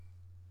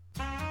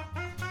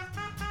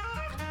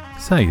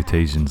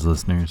Salutations,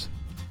 listeners.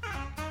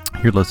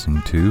 You're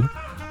listening to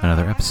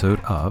another episode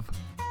of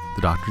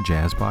the Dr.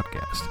 Jazz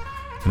Podcast,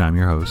 and I'm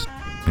your host,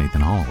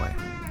 Nathan Holloway,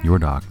 your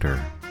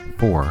doctor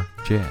for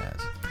jazz.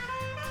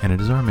 And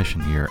it is our mission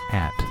here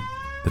at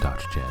the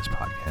Dr. Jazz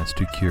Podcast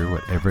to cure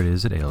whatever it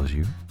is that ails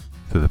you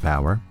through the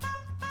power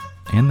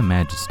and the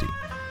majesty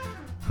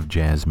of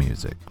jazz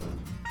music.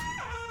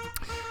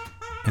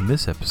 In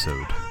this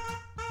episode,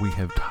 we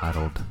have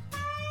titled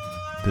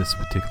this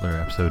particular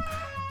episode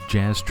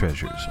Jazz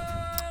Treasures.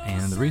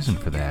 And the reason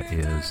for that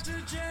is,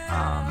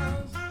 I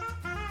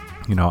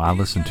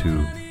listen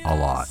to a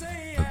lot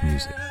of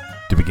music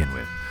to begin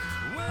with.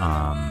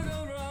 And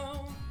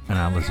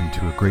I listen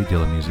to a great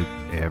deal of music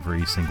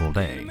every single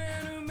day.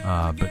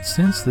 But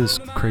since this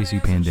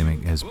crazy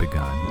pandemic has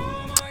begun,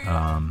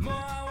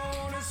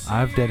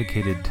 I've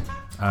dedicated,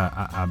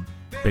 I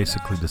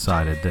basically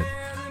decided that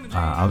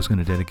I was going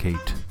to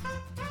dedicate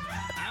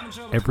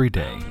every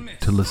day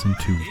to listen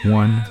to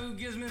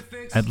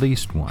at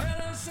least one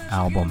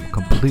album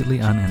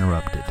completely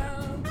uninterrupted.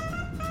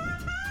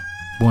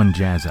 One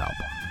jazz album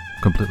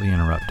completely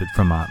uninterrupted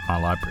from my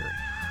library.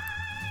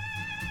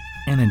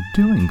 And in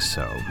doing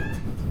so,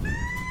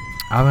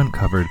 I've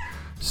uncovered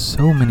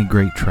so many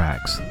great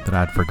tracks that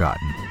I'd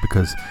forgotten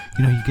because,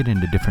 you get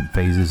into different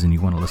phases and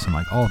you want to listen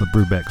like all the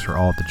Brubecks or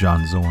all the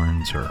John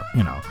Zorns or,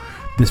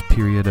 this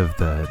period of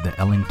the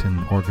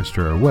Ellington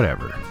Orchestra or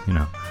whatever,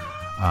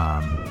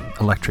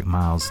 Electric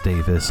Miles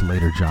Davis,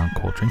 later John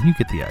Coltrane, you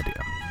get the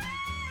idea.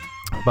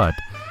 But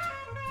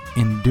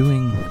in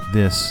doing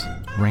this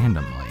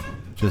randomly,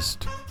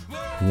 just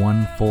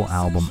one full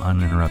album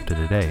uninterrupted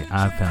a day,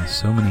 I've found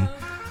so many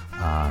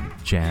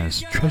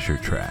jazz treasure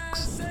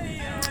tracks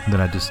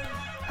that I just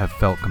have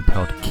felt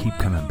compelled to keep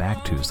coming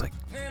back to. It's like,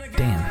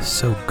 damn, that's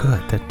so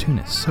good. That tune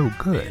is so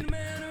good.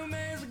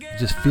 It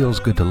just feels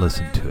good to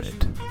listen to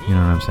it. You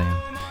know what I'm saying?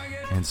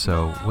 And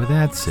so with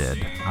that said,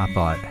 I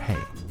thought, hey,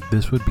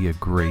 this would be a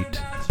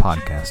great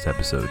podcast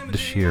episode to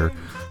share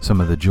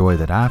some of the joy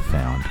that I've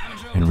found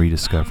in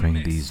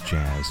rediscovering these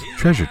jazz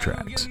treasure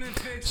tracks.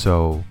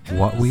 So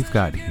what we've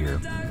got here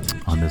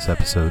on this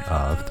episode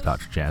of the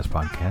Dr. Jazz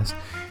Podcast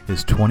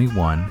is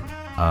 21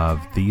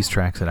 of these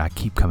tracks that I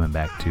keep coming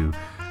back to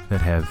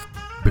that have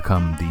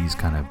become these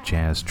kind of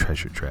jazz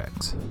treasure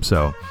tracks.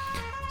 So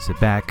sit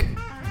back,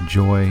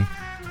 enjoy,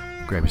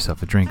 grab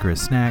yourself a drink or a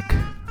snack,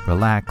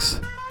 relax,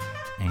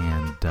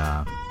 and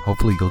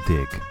hopefully you'll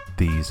dig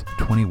these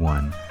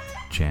 21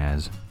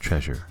 jazz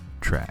treasure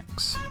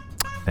tracks.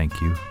 Thank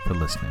you for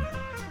listening.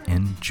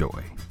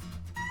 Enjoy.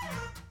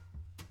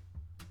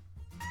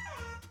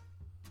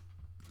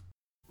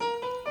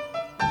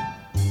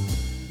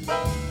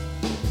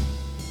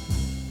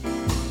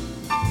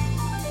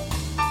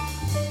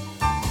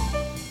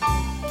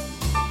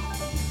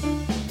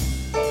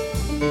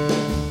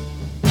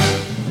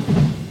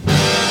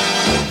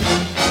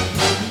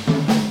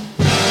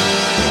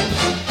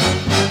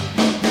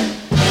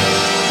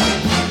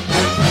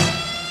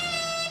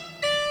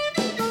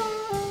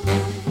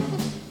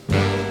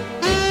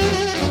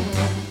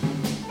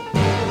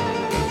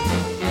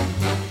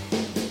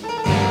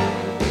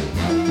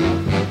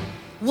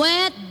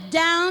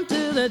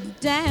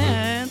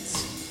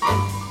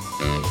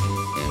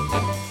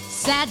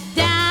 Sat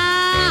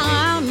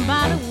down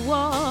by the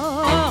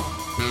wall,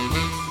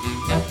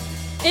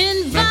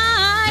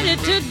 invited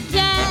to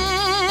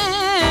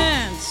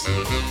dance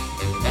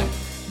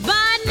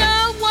by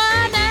no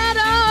one at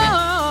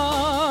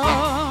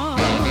all.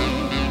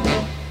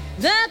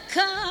 The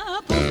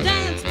couple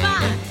danced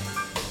by,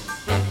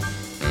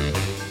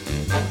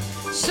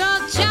 so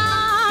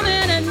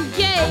charming and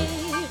gay.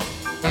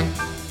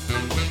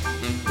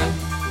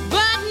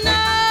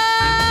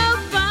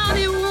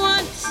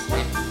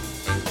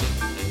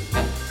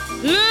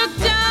 Looked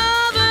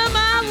over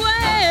my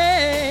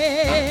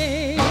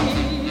way,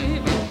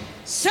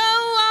 so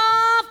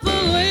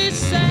awfully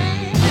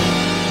sad,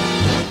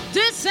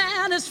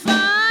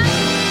 dissatisfied,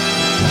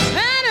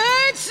 and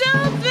hurt so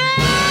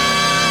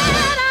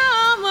bad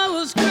I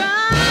almost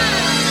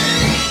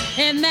cried.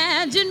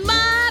 Imagine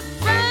my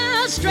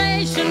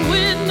frustration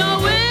with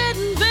no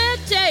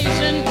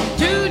invitation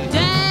to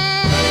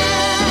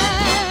dance.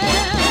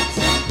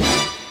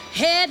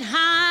 Head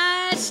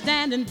high,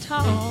 standing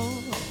tall.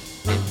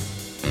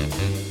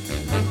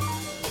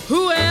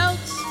 Who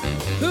else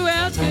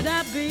could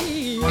I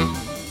be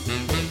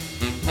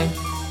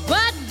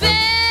but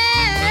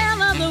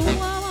belle of the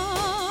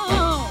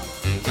wall,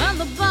 of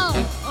the ball,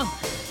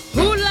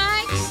 who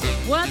likes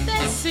what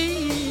they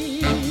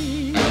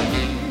see?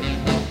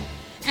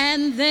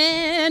 And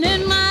then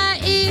in my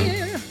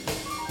ear,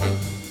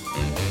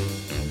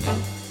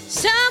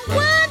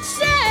 someone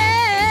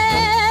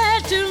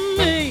said to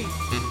me,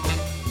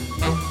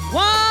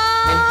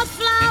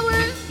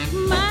 "Wallflower,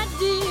 my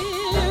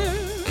dear,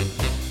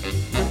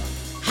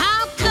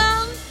 how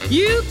come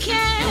you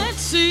can't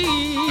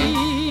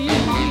see?"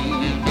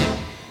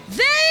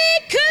 They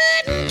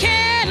couldn't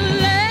care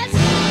less.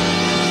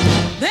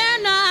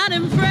 They're not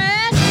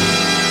impressed.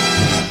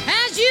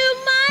 As you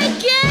might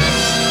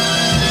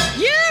guess,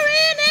 you're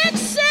in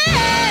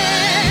excess.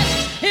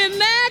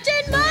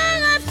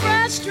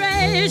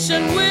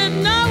 invitation with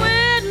no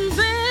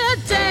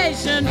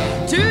invitation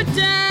to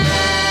dance.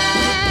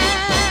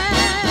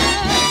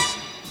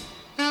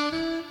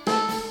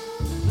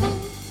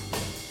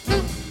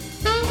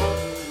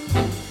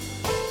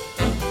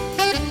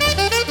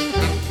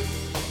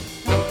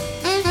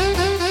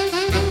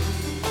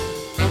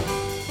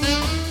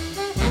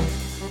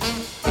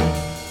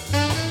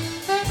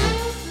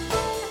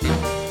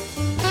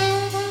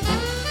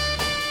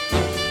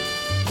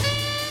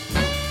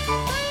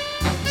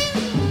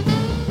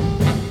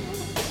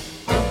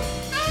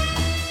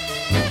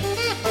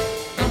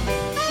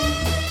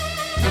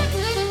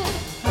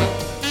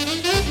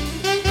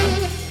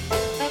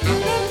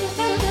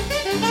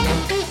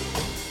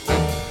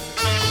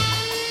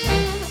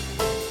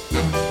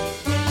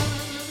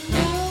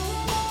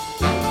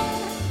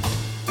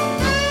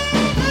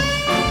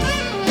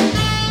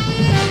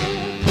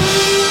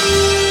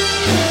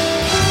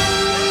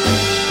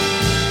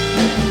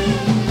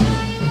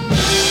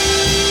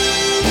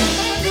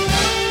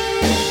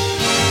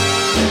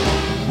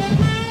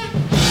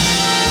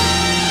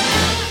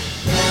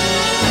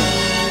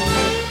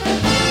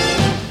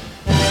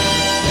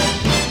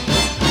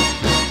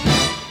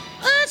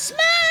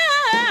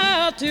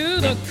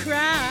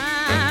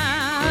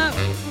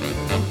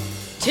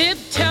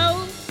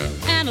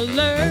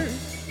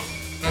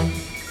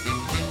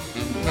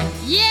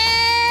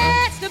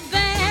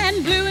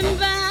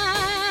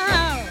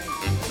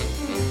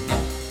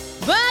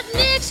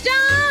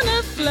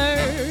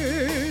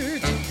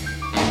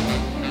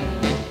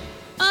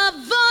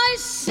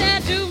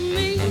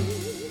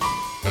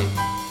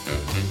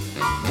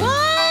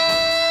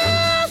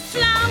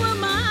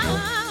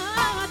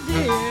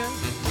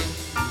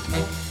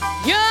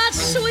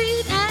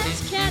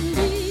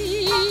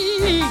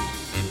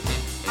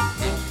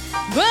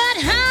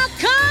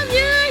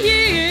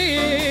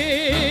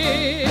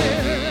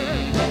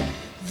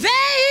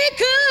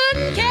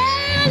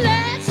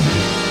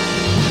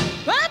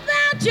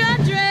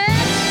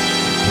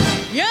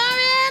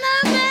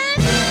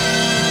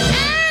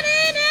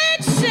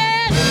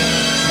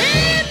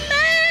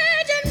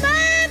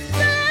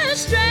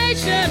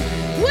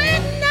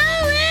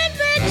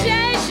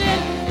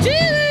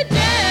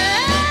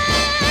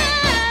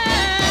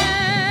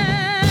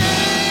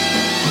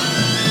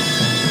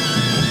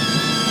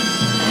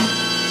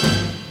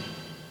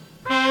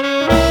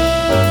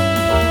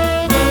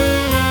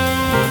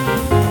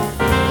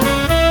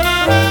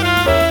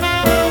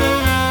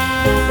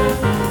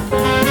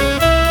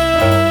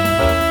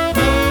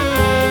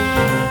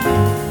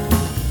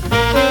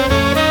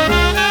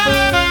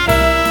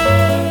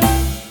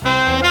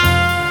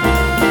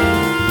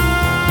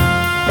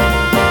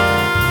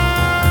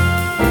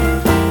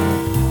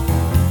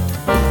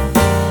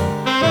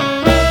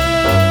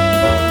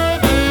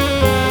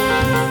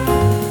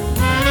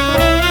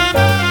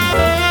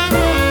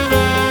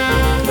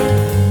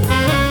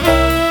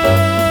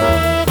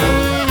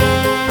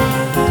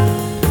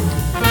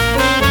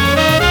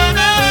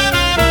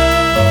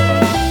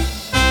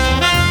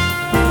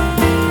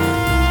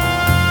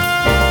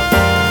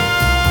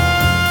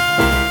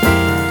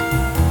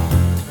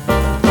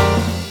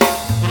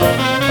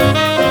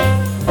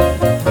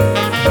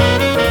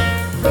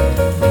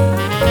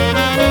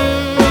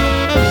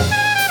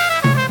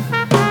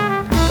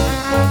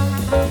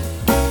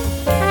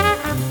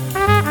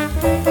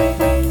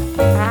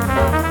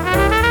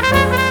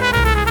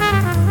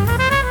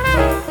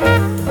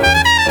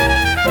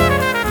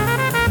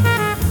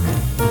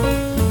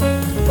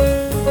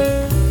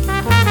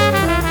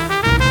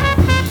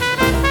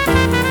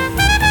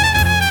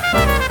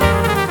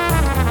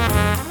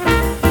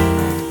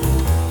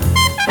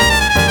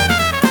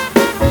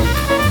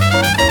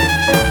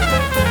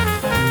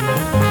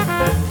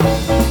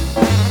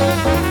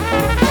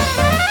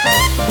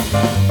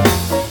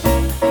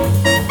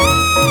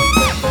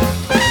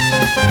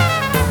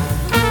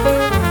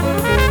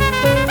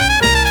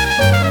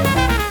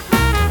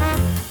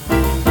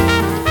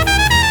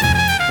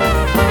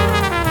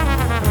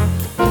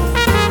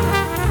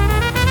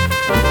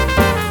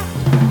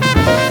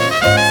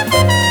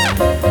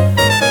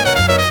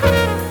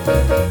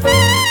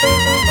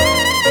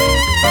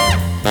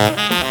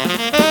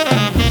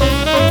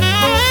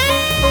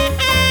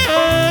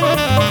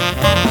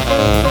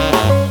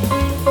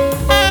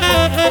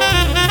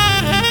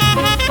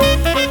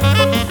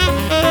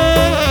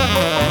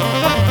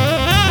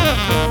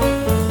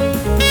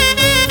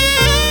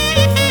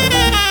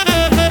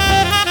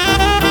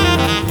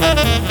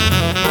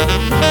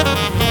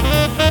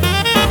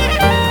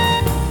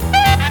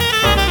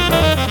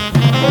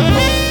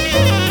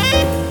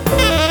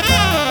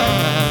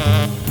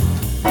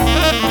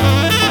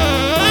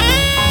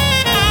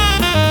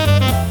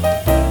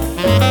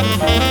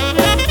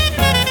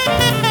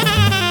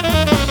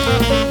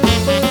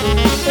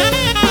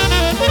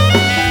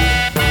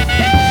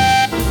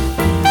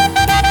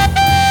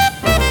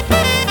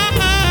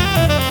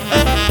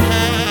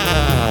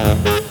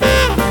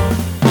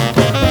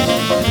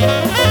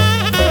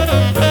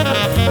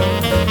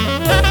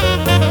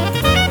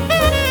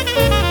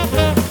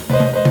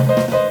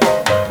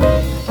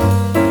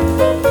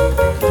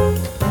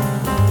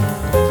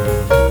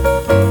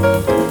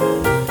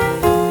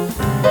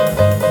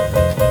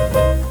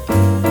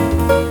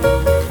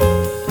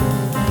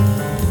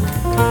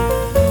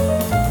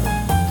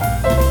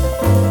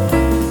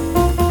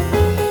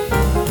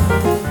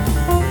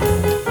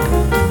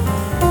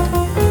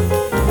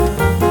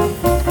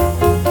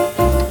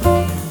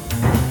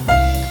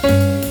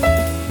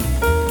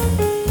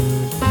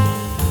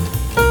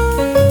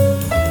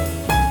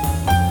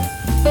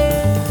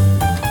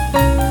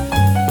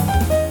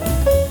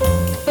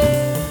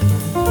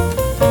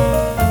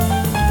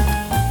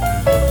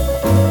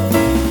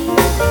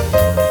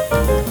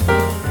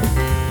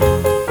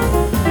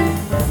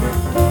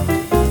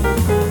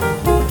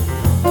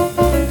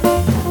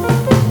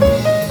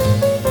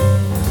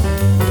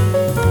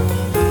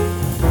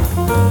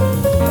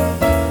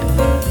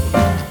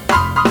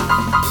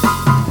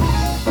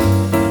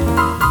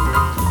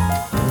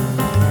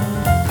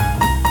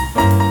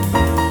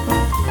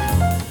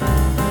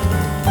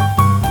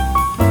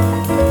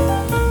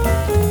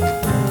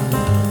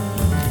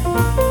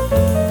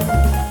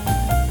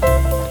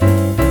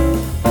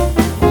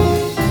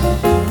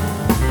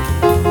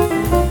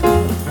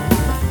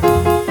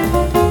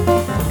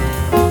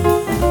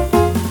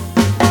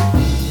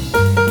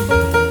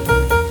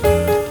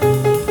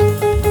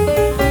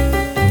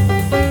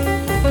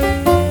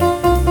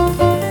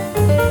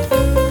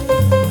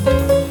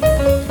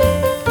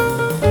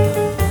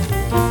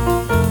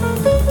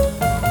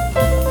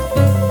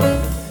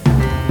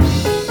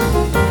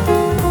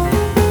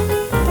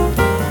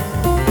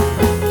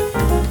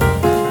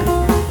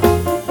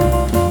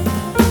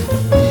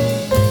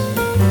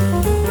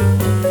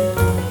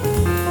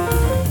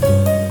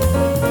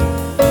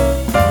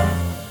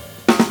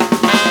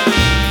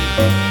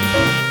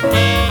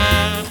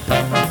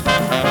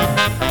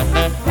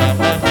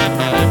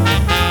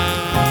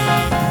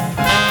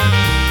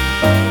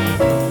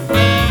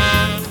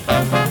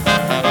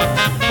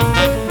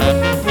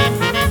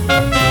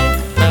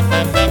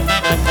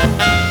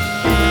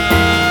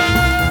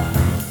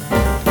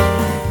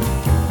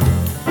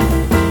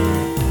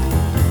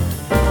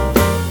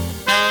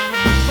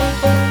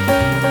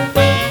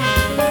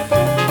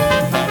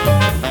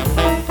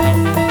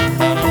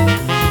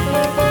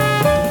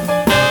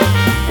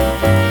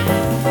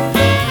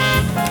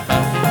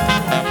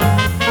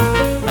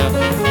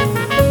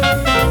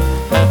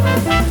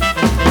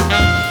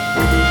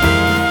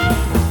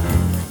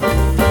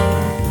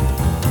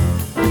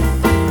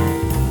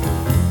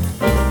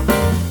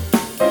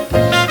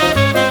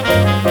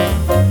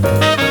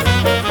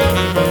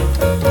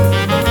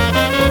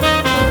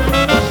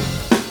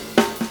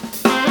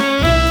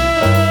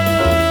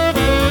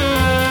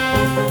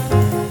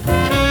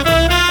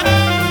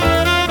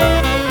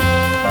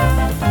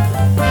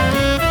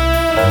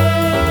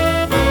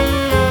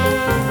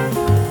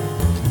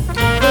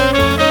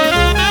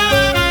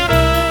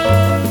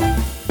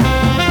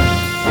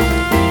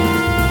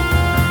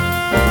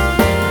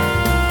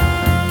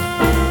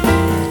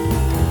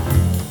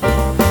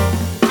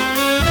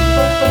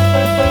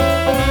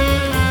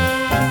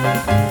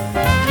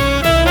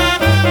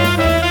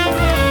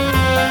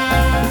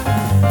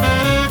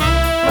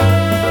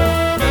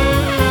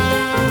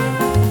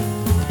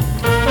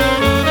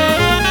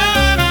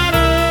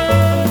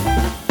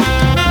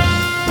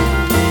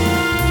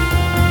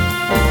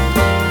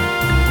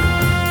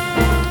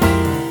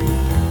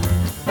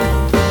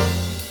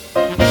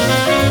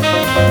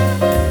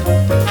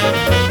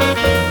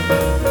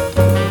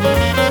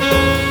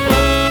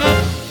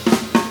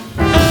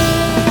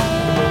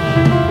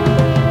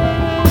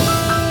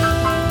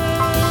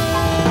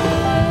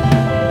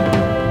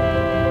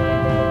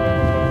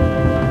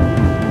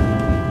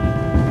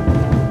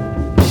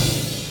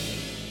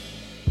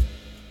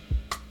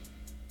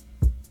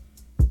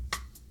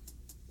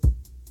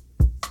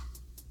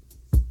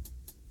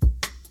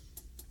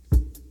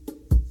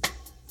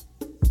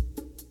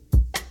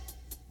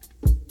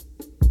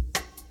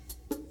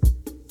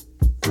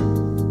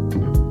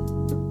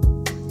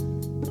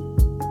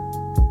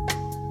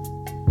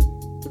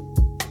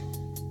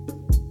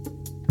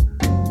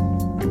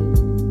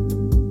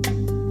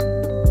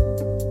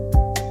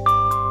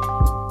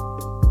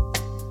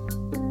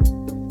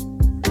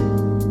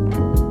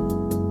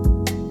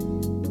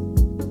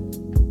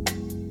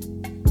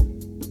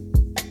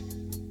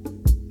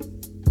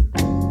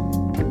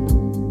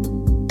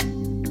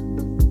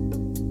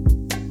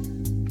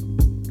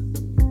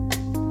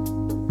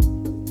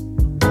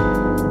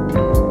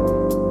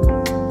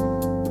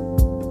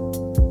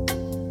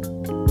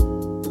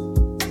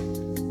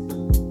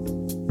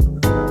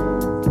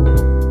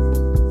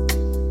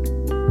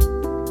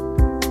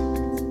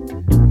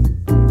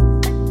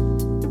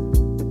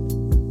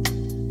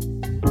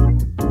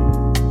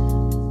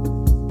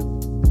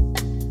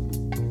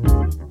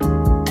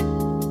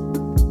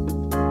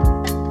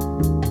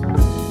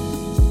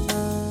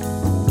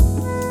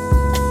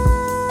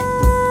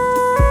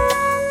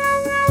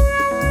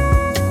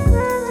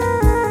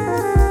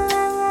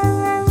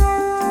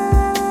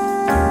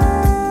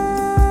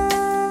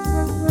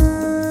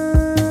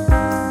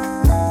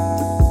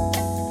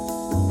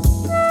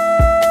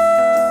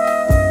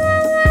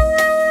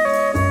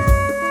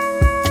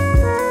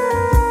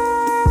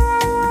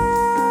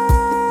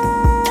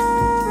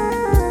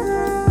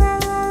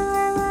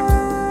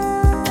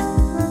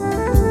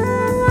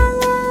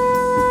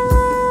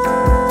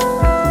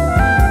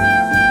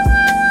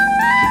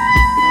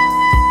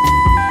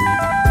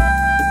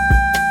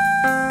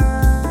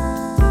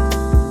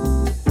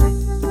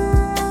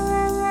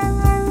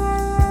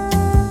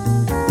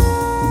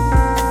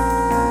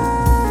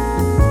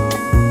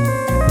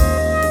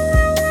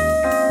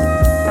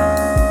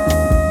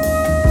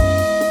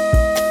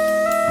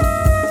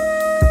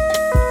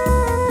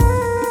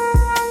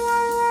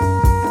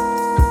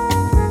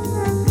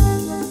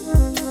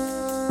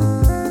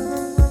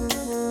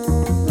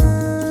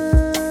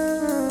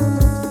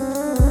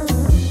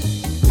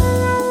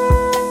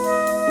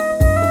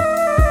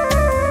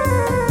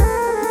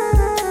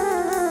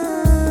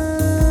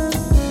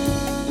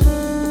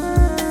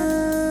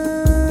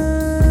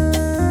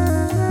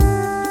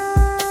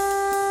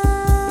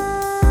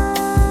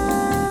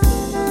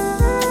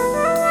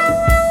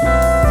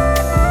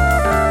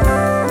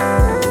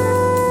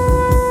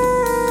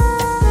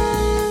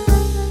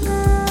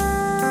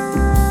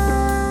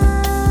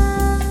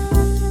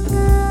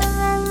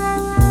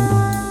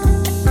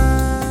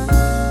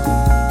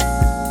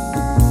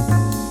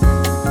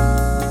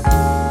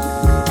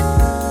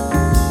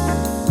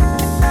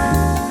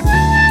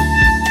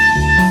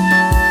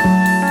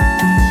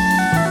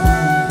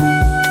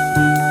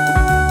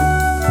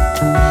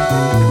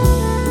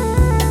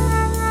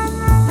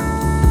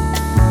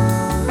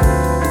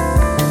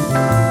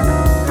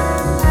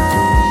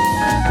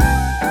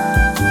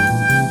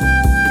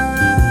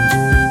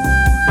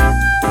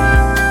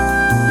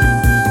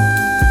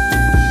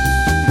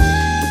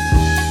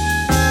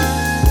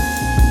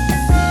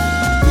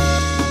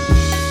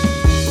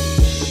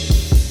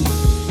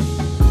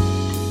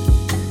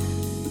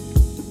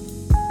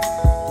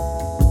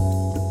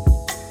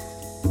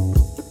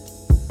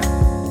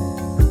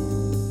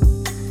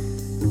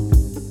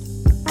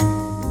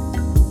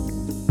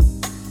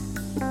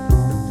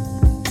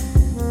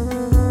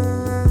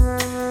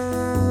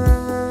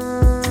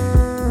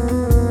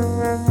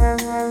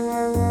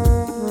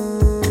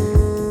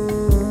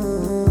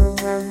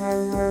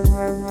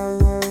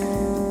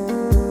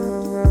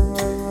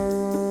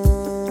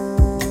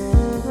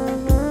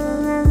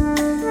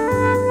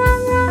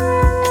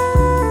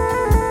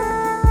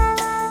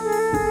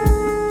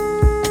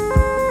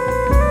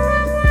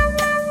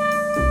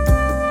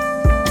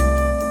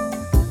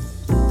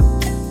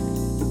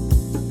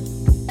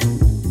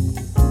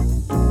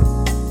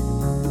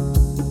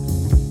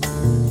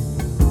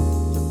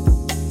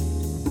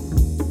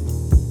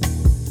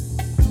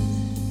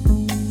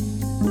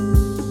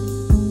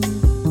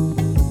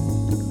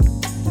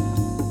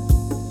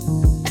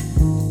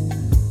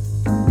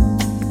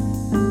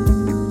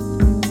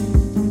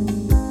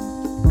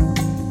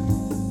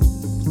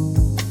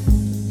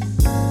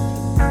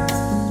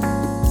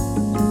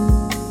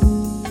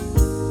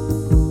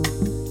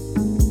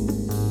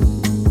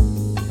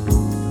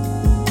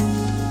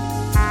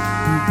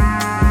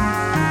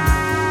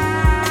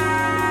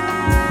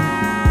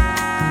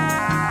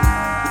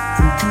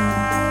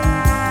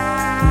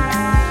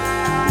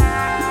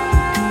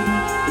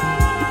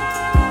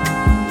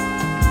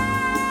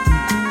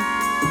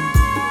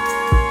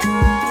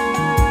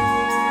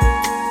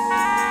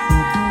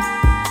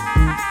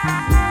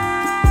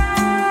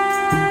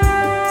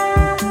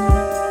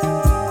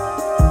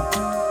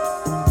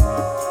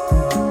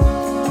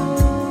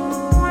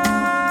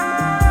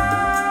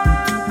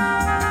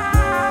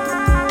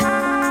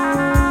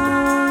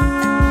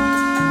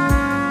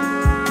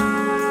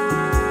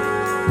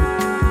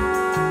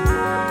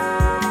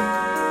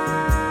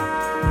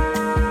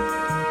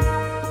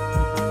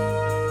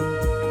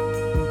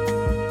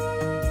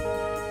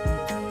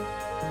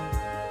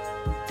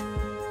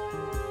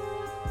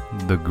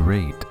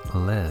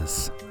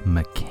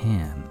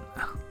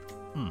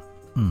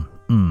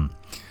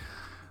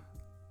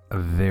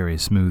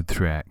 smooth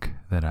track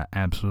that I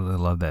absolutely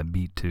love that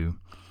beat to.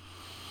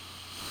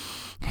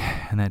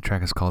 And that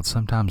track is called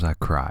Sometimes I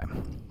Cry.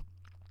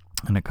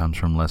 And it comes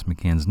from Les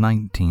McCann's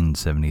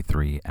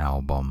 1973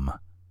 album,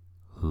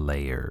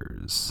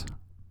 Layers,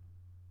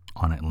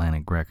 on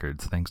Atlantic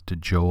Records. Thanks to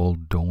Joel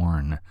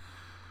Dorn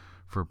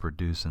for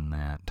producing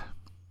that.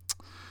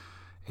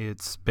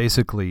 It's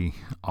basically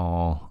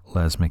all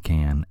Les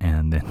McCann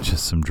and then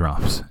just some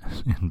drums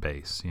and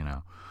bass,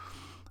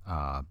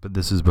 but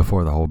this is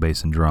before the whole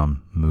bass and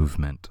drum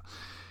movement.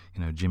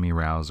 Jimmy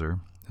Rouser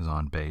is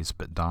on bass,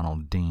 but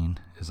Donald Dean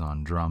is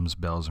on drums,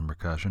 bells, and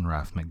percussion.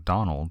 Ralph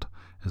McDonald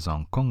is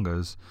on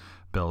congas,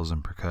 bells,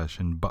 and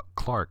percussion. Buck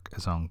Clark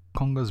is on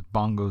congas,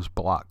 bongos,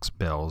 blocks,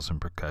 bells,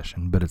 and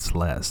percussion, but it's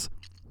Les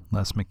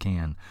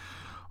McCann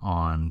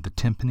on the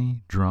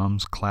timpani,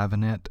 drums,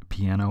 clavinet,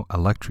 piano,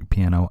 electric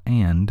piano,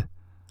 and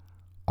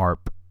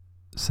ARP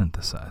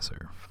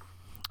synthesizer.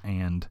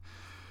 And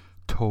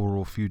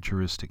total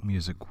futuristic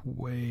music,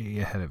 way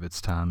ahead of its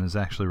time, is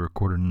actually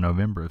recorded in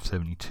November of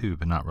 72,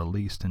 but not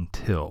released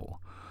until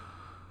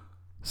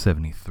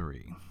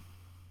 73.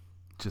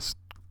 Just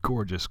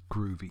gorgeous,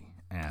 groovy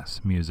ass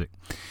music.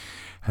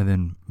 And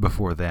then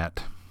before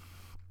that,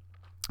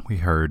 we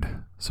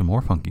heard some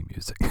more funky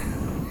music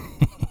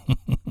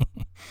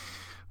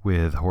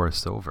with Horace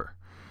Silver,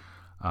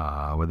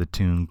 with a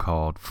tune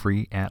called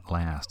Free at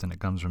Last, and it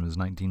comes from his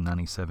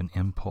 1997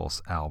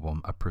 Impulse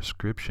album, A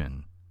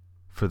Prescription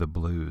for the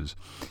Blues.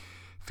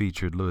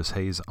 Featured Louis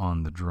Hayes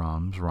on the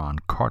drums, Ron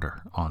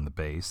Carter on the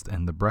bass,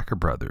 and the Brecker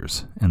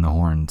brothers in the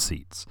horn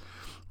seats.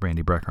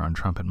 Brandy Brecker on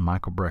trumpet,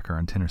 Michael Brecker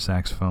on tenor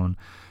saxophone.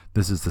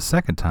 This is the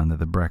second time that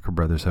the Brecker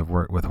brothers have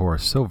worked with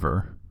Horace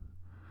Silver,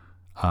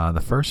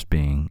 the first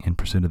being In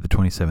Pursuit of the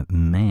 27th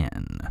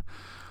Man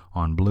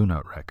on Blue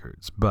Note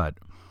Records. But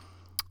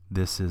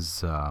this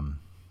is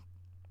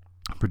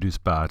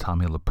produced by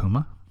Tommy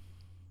LaPuma,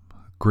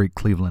 great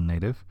Cleveland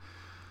native.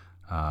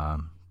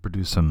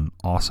 Produced some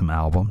awesome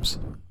albums,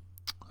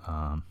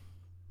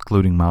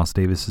 including Miles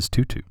Davis's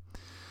Tutu,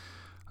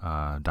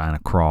 Diana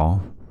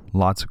Krall,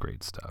 lots of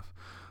great stuff.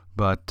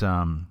 But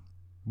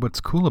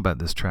what's cool about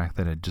this track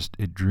that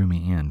it drew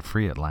me in,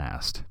 Free at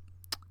Last,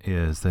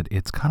 is that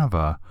it's kind of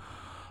a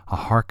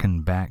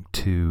harken back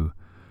to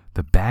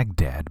the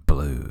Baghdad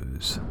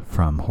Blues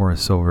from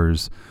Horace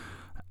Silver's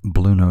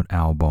Blue Note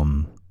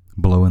album,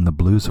 Blowin' the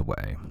Blues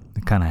Away.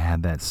 It kind of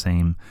had that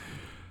same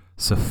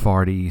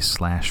Sephardi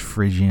 /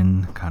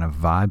 Phrygian kind of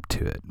vibe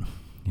to it.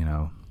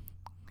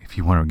 If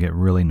you want to get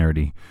really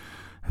nerdy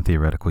and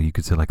theoretical, you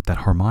could say like that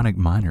harmonic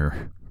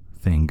minor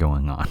thing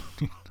going on.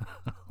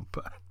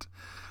 But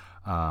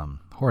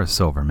Horace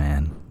Silver,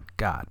 man,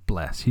 God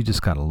bless. You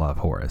just gotta love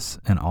Horace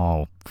in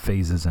all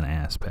phases and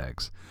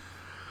aspects.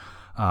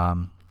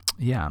 And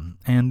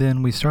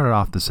then we started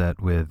off the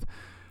set with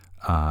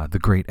the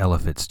great Ella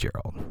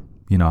Fitzgerald.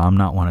 I'm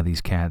not one of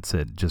these cats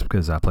that just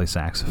because I play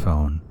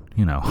saxophone,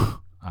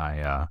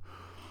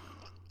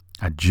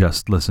 I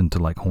just listen to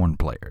like horn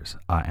players.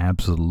 I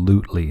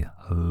absolutely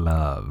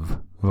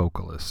love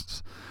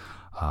vocalists.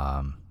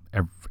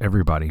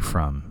 Everybody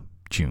from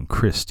June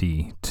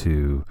Christie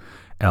to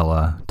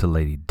Ella to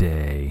Lady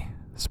Day,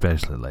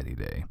 especially Lady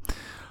Day.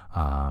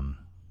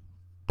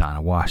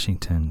 Dinah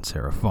Washington,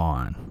 Sarah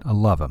Vaughan. I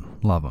love them.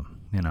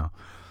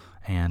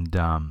 And,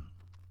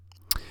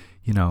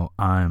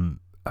 I'm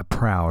a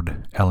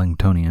proud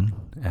Ellingtonian,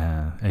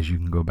 as you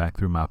can go back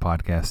through my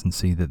podcast and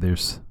see that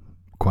there's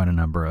quite a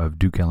number of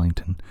Duke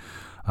Ellington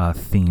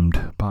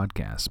themed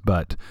podcasts.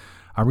 But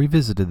I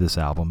revisited this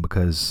album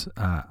because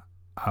I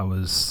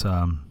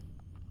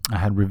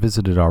had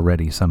revisited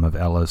already some of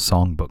Ella's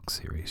songbook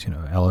series.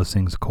 Ella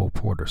sings the Cole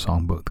Porter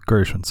songbook, the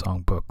Gershwin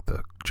songbook,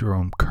 the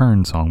Jerome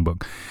Kern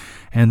songbook,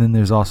 and then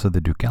there's also the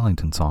Duke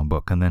Ellington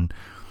songbook. And then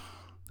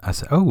I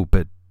said, oh,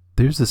 but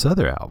there's this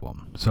other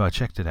album. So I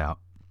checked it out.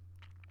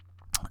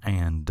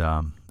 And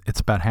it's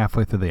about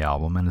halfway through the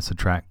album, and it's a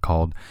track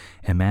called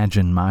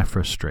Imagine My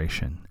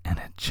Frustration. And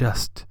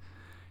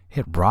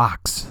it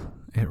rocks.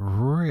 It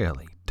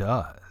really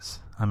does.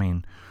 I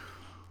mean,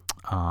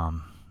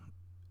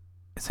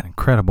 it's an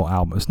incredible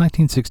album. It's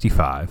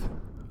 1965,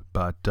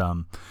 but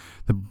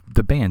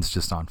the band's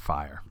just on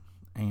fire.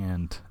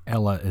 And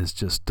Ella is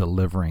just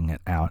delivering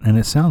it out. And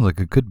it sounds like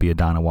it could be a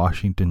Dinah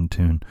Washington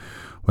tune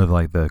with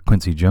like the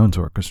Quincy Jones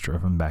Orchestra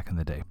from back in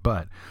the day.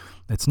 But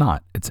it's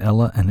not. It's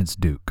Ella and it's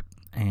Duke.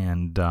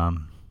 And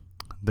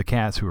the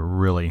cats who are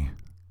really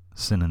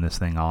sending this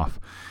thing off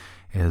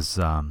is,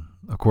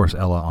 of course,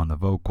 Ella on the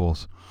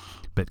vocals,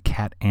 but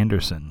Cat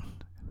Anderson,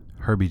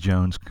 Herbie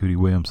Jones, Cootie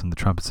Williams in the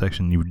trumpet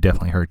section. You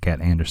definitely heard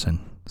Cat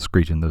Anderson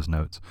screeching those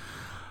notes.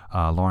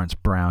 Lawrence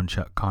Brown,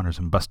 Chuck Connors,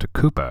 and Buster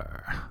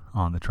Cooper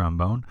on the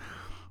trombone.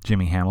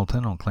 Jimmy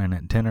Hamilton on clarinet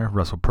and tenor.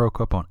 Russell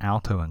Prokop on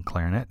alto and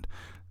clarinet.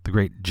 The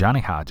great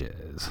Johnny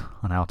Hodges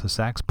on alto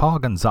sax. Paul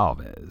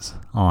Gonsalves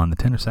on the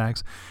tenor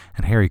sax.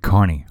 And Harry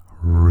Carney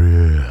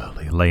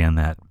really laying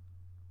that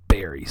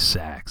Barry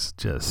sax,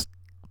 just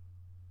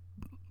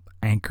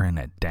anchoring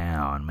it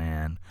down,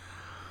 man.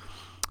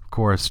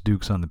 course,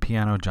 Duke's on the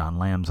piano, John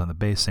Lamb's on the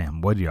bass,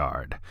 Sam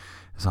Woodyard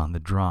is on the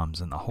drums,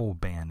 and the whole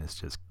band is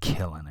just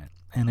killing it.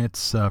 And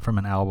it's from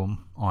an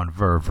album on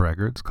Verve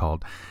Records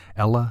called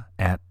Ella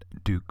at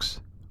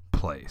Duke's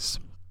Place.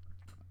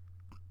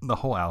 The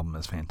whole album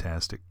is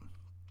fantastic.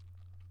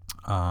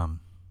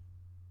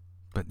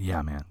 But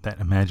yeah, man, that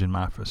Imagine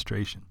My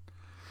Frustration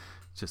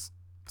just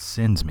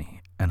sends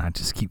me, and I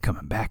just keep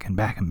coming back and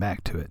back and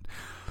back to it.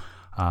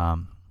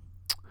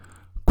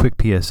 Quick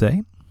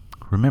PSA.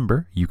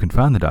 Remember, you can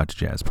find the Dr.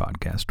 Jazz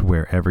Podcast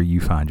wherever you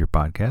find your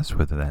podcasts,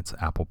 whether that's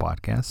Apple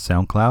Podcasts,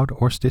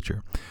 SoundCloud, or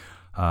Stitcher.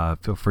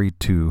 Feel free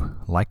to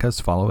like us,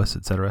 follow us,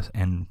 etc.,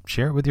 and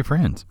share it with your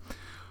friends.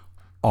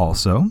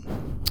 Also,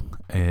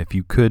 if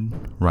you could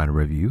write a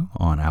review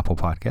on Apple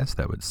Podcasts,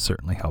 that would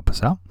certainly help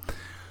us out.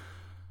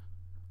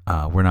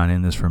 We're not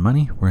in this for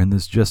money. We're in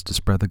this just to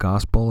spread the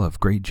gospel of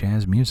great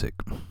jazz music.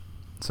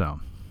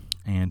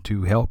 And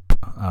to help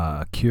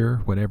cure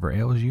whatever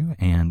ails you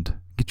and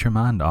get your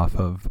mind off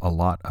of a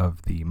lot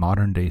of the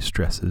modern day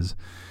stresses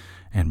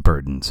and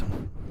burdens.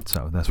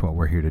 So that's what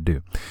we're here to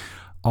do.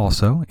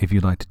 Also, if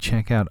you'd like to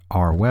check out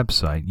our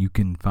website, you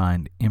can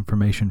find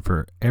information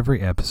for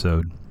every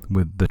episode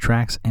with the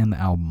tracks and the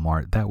album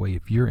art. That way,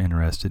 if you're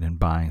interested in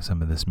buying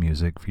some of this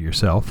music for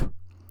yourself,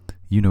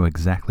 you know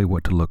exactly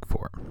what to look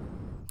for.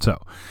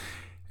 So,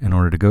 in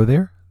order to go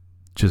there,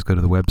 just go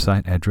to the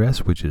website address,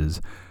 which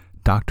is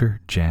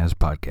Dr. Jazz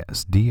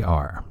Podcast,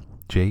 DRJAZZ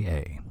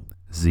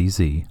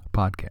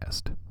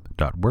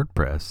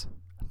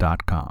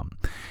podcast.wordpress.com.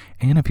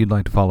 And if you'd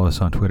like to follow us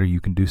on Twitter,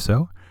 you can do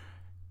so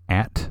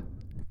at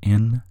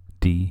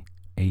NDHJazz.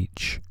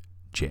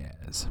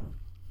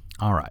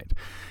 All right.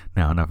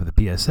 Now, enough of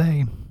the PSA.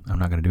 I'm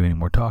not going to do any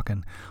more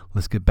talking.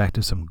 Let's get back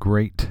to some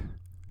great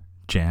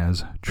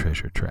jazz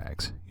treasure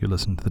tracks. You're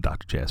listening to the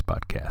Dr. Jazz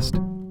Podcast.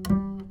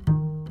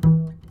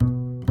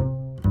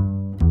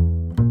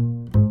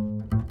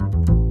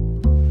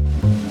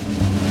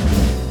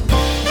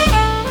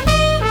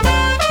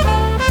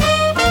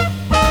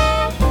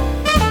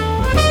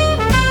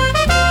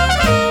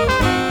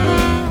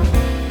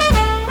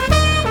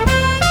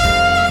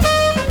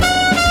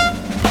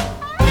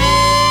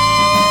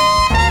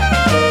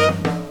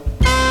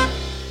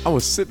 I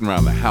was sitting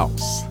around the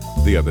house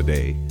the other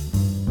day,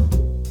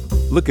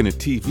 looking at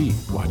TV,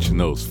 watching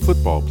those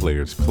football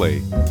players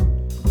play.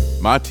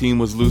 My team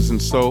was losing,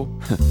 so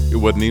it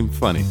wasn't even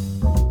funny.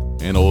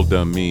 And old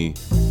dumb me,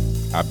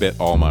 I bet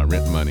all my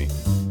rent money.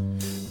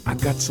 I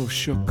got so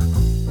shook,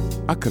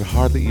 I could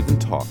hardly even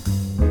talk.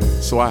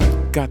 So I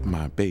got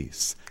my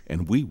bass,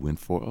 and we went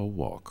for a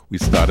walk. We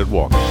started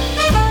walking.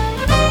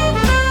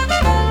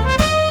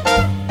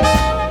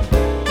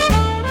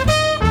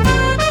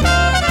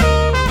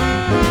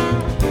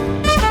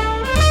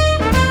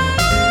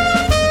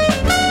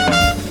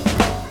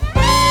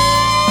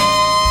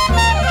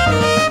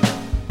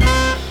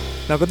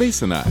 Now the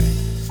bass and I,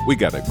 we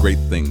got a great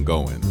thing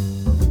going.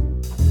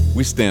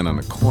 We stand on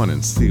the corner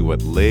and see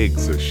what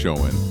legs are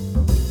showing.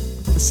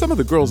 Some of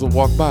the girls that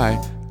walk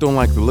by don't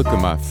like the look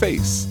of my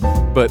face,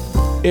 but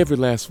every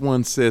last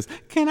one says,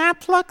 "Can I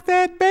pluck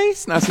that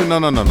bass?" And I said, no,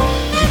 you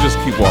just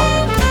keep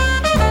walking.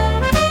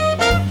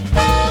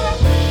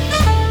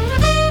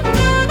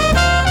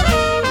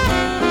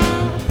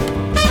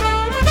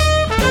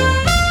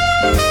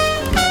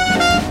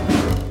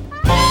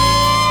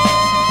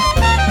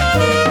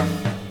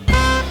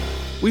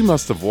 We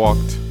must have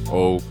walked,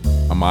 a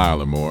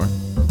mile or more.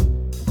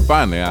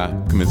 Finally, I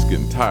commenced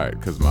getting tired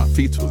because my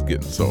feet was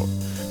getting sore.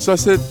 So I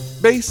said,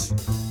 "Bass,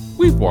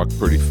 we've walked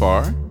pretty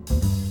far.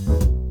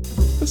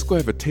 Let's go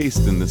have a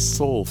taste in this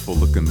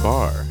soulful-looking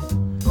bar."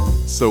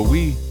 So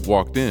we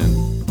walked in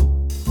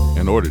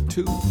and ordered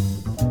two.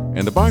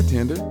 And the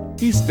bartender,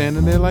 he's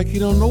standing there like he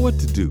don't know what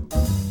to do.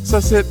 So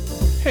I said,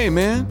 "Hey,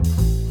 man,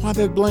 why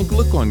that blank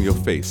look on your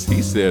face?"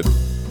 He said,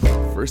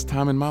 "First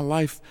time in my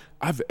life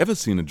I've ever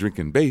seen a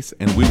drinking bass,"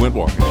 and we went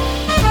walking.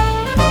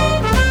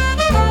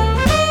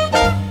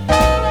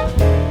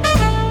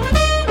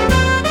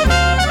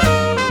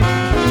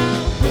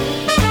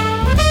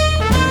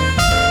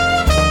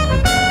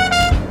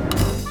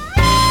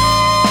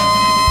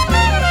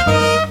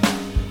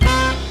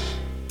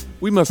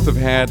 We must have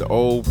had,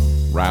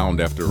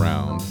 round after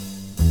round.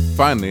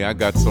 Finally, I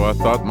got so I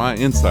thought my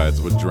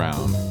insides would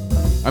drown.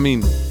 I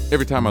mean,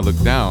 every time I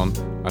looked down,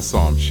 I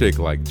saw him shake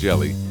like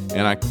jelly.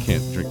 And I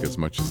can't drink as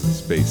much as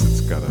this bass, it's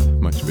got a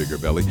much bigger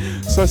belly.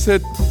 So I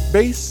said,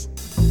 "Bass,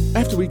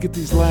 after we get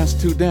these last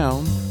two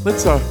down,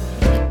 let's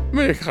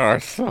make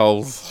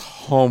ourselves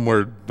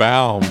homeward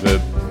bound."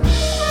 And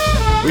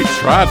we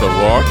tried to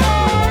walk.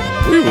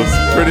 We was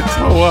pretty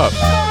toe up.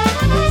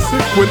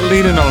 Said, "Quit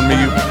leaning on me,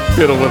 you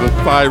fiddle with a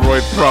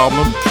thyroid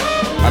problem."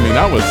 I mean,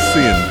 I was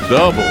seeing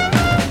double.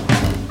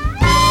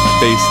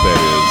 Bass, that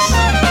is.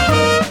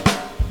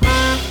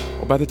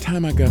 Well, by the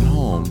time I got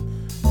home,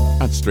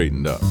 I'd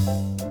straightened up.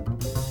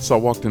 So I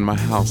walked in my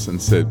house and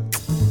said,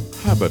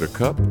 "Hi,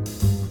 Buttercup."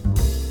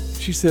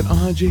 She said,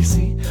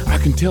 "JC, I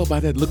can tell by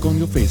that look on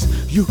your face.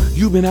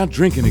 You've been out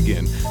drinking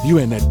again. You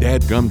and that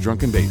dadgum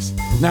drunken bass.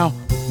 Now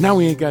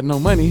we ain't got no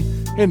money.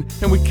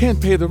 and we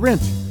can't pay the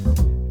rent.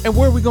 And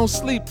where are we gonna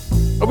sleep?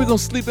 Are we gonna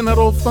sleep in that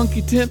old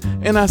funky tent?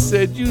 And I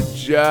said, you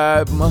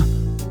jive,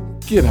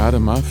 get out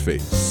of my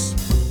face.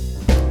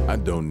 I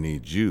don't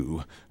need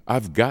you.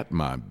 I've got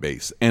my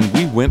base. And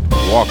we went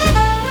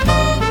walking.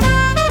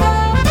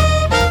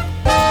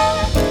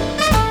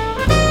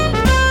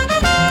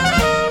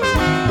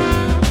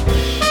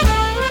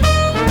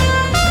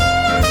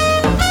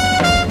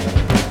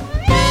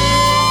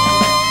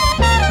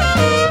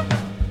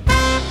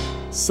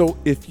 So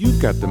if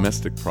you've got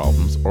domestic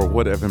problems or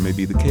whatever may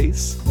be the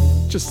case,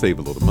 just save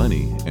a little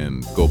money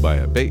and go buy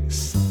a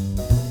bass.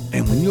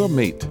 And when your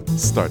mate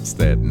starts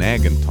that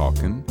nagging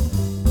talking,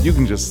 you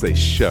can just say,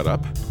 shut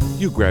up.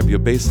 You grab your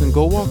bass and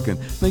go walking.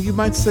 Now you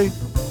might say,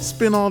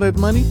 spend all that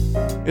money?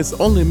 It's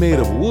only made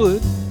of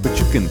wood, but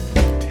you can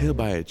tell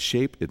by its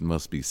shape it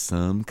must be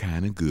some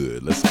kind of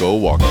good. Let's go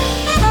walking.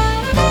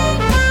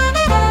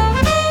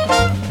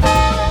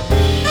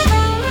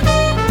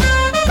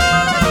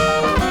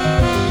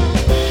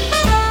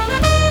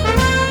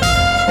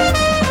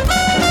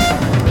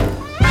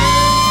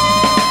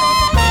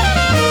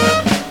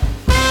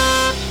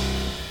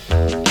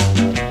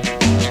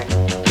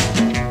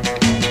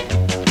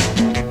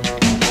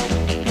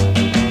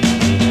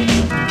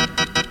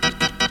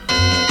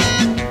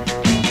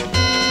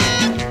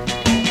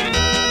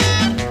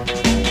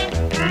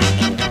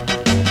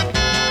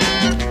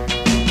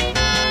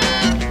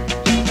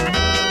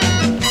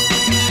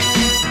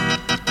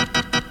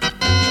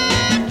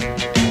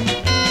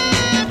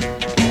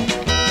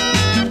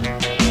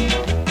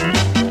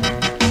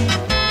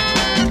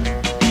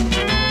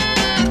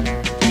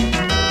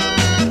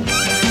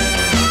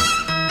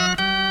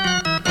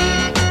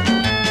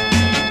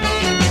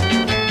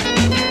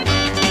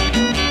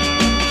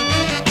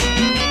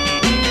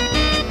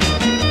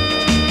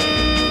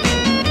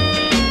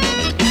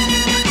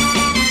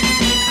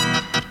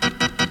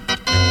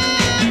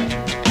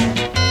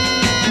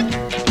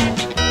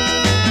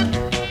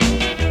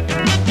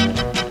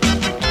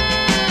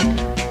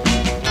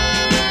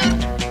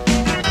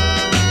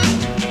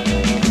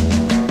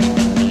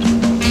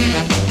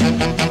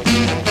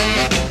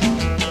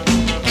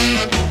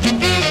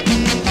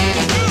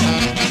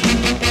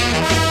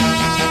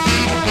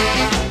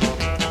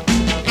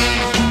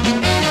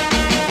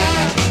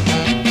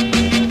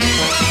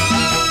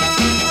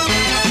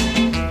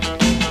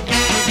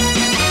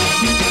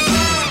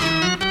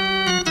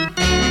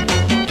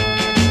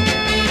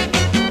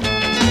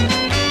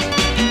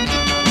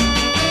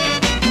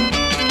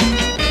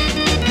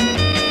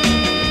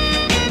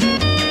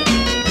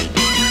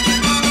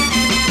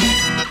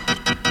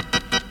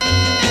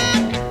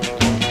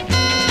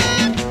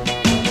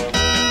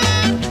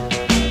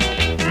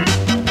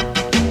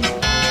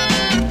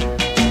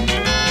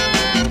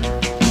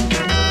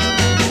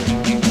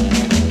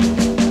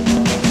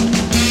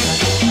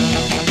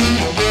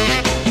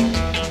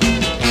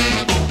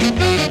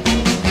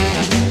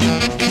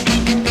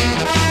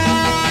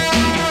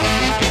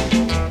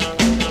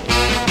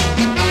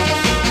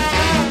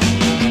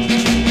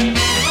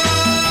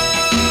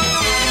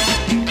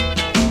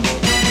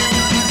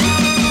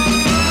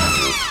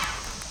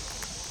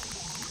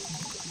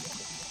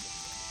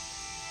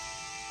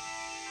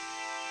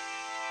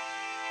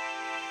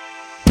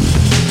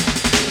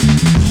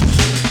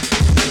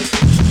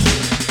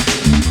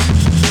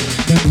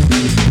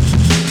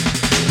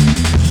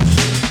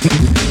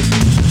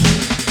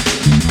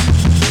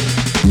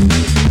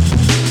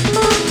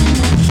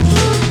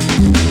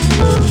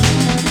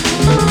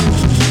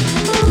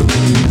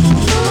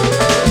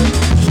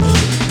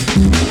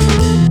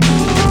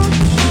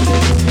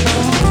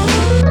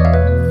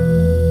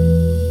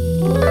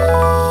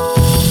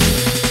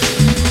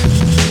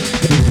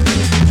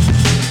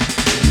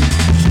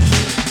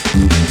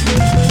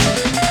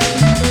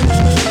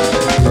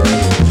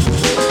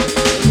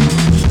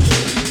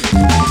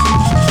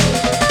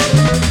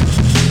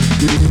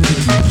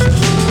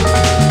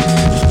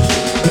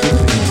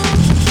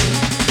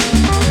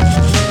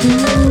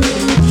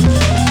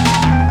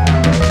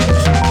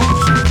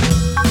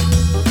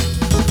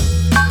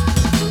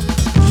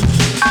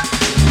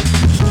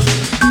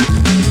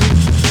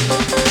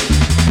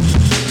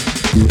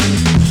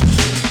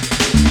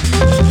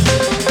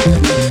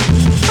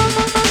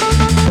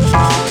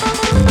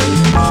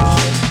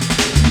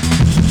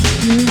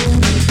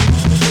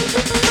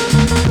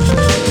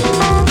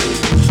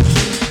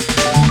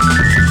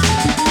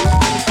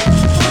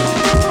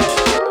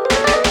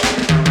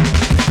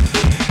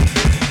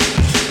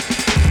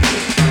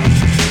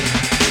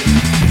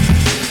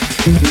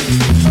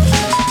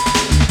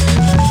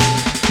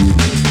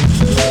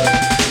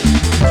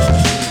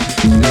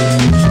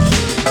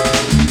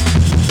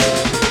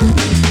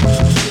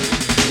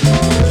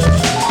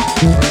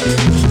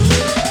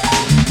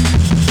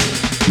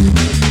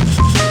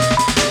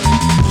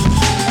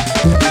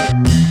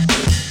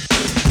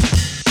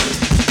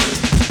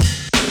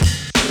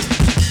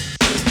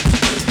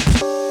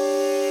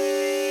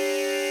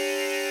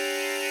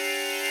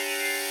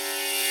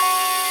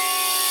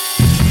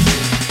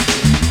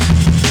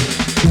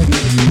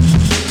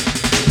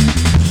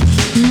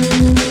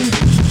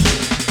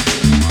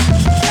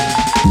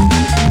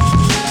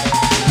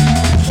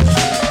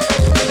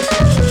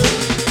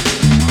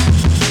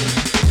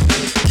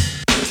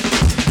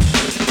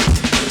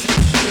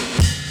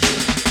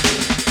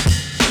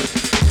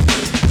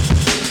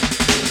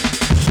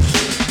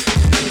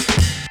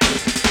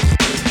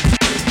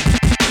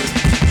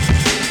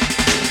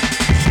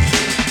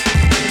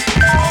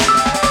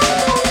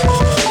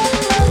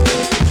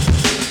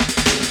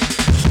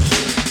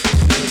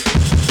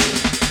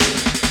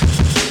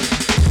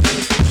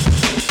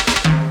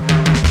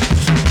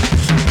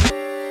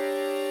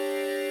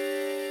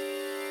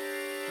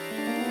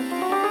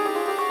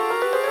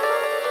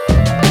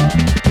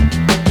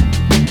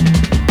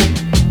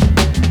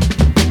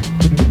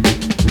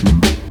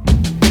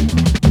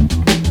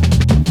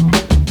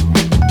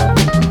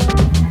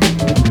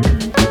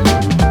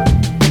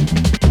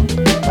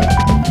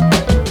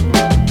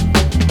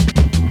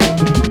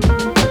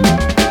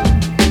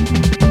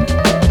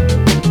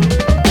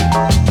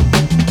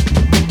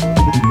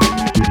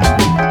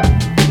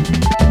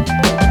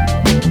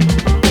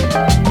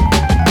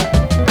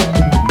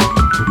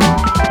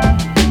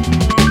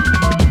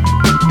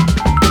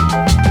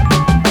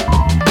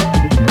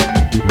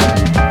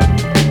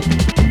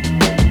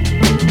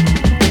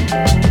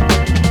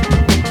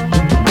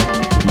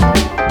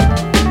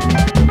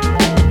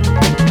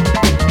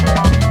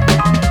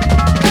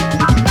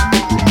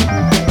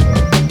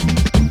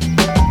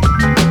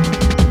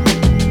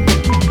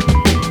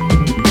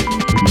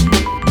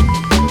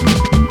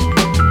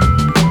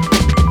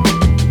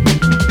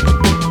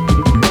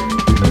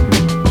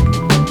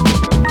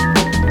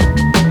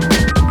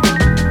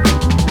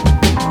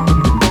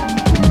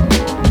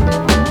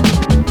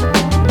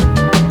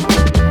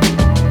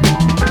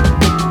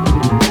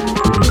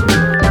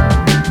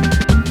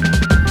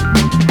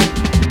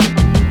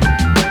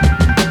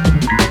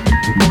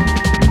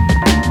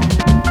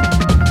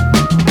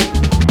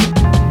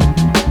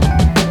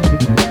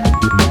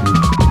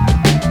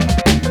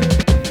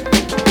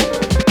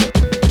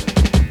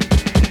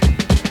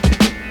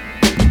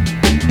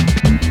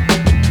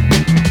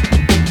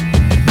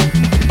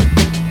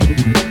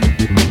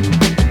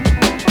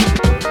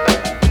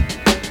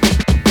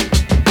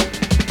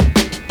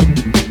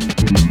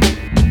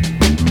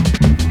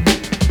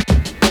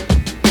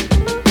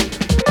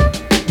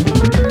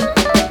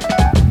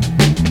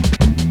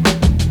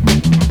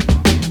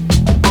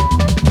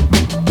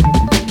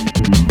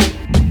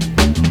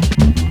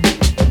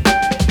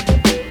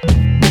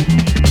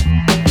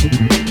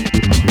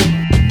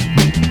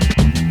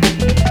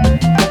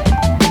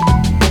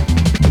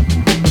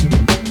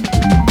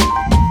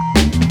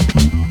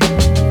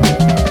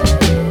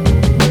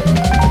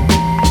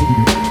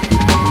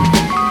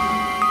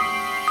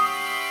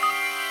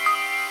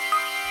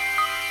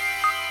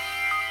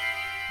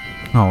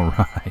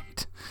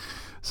 right.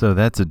 So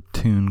that's a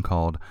tune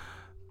called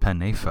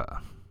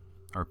Panefa,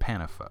 or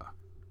Panafa.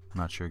 I'm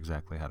not sure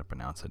exactly how to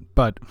pronounce it,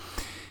 but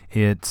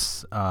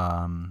it's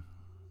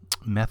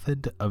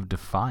Method of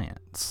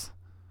Defiance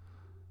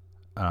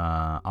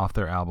off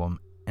their album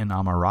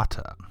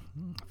Inamorata,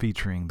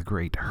 featuring the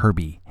great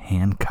Herbie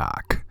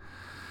Hancock.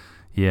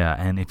 Yeah,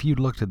 and if you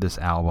looked at this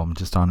album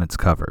just on its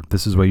cover,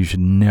 this is why you should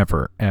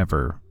never,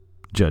 ever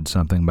judge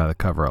something by the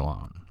cover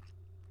alone.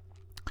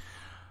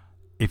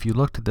 If you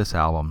looked at this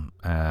album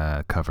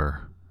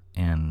cover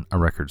in a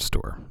record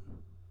store,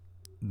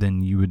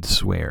 then you would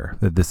swear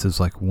that this is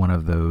like one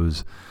of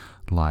those,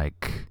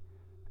 like,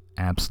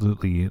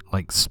 absolutely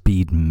like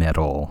speed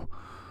metal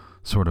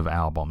sort of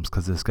albums,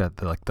 because it's got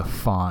the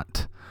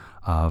font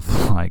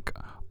of, like,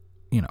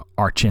 you know,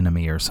 Arch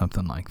Enemy or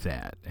something like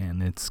that,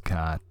 and it's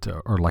got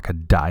or like a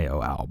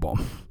Dio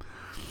album,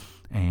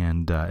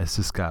 and it's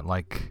just got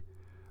like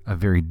a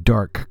very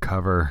dark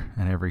cover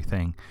and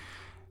everything.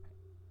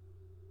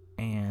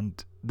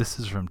 And this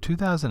is from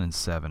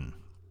 2007,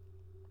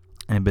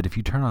 but if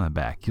you turn on the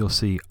back, you'll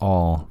see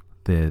all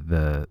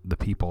the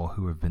people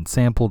who have been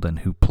sampled and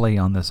who play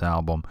on this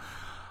album.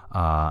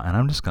 And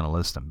I'm just going to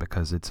list them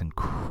because it's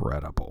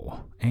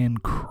incredible.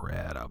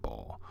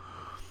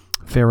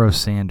 Pharoah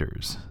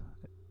Sanders,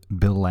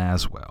 Bill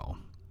Laswell,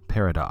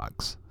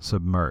 Paradox,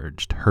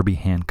 Submerged, Herbie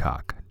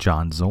Hancock,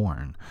 John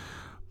Zorn,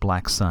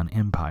 Black Sun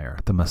Empire,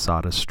 the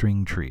Masada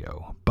String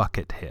Trio,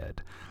 Buckethead,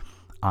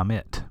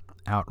 Amit,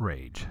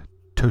 Outrage,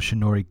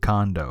 Toshinori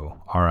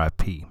Kondo,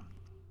 R.I.P.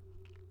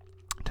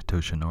 to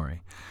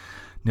Toshinori,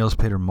 Nils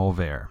Peter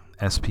Molvær,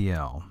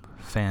 SPL,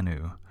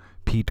 Fanu,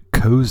 Pete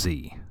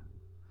Cozy.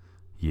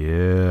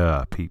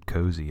 Yeah, Pete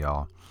Cozy,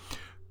 y'all.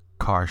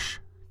 Karsh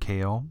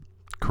Kale,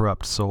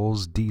 Corrupt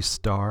Souls,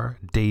 D-Star,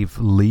 Dave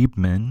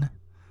Liebman,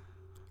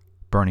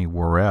 Bernie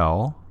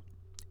Worrell,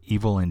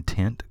 Evil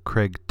Intent,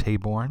 Craig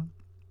Taborn,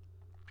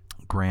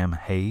 Graham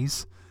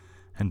Hayes,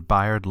 and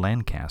Bayard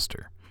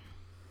Lancaster.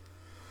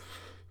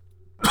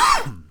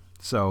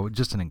 So,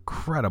 just an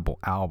incredible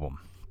album.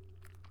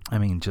 I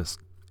mean, just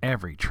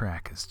every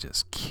track is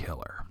just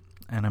killer.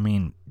 And I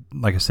mean,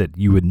 like I said,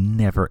 you would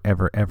never,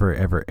 ever, ever,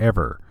 ever,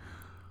 ever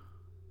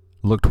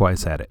look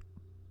twice at it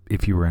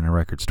if you were in a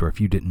record store,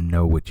 if you didn't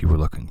know what you were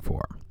looking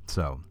for.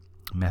 So,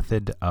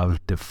 Method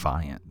of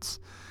Defiance,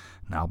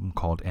 an album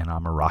called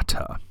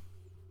Inamorata.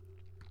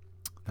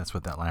 That's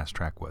what that last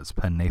track was,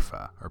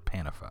 Panefa, or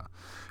Panafa,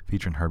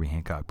 featuring Herbie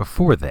Hancock.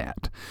 Before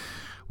that,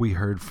 we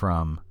heard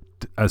from,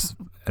 as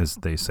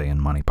they say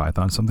in Monty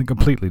Python, something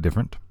completely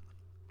different.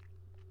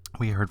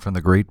 We heard from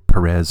the great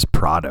Perez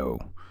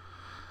Prado,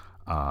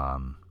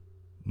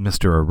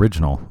 Mr.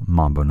 Original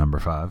Mambo No.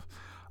 5.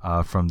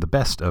 From the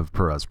best of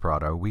Perez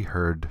Prado, we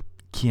heard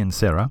Quien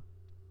Sera,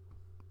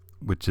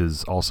 which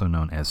is also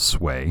known as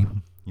Sway,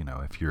 you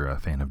know, if you're a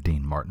fan of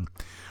Dean Martin.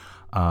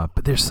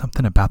 But there's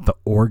something about the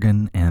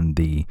organ and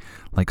the,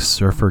 like,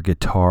 surfer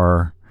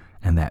guitar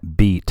and that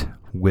beat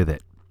with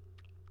it.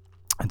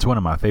 It's one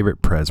of my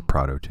favorite Perez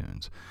Prado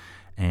tunes.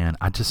 And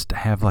I just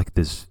have, like,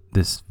 this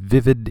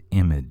vivid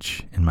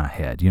image in my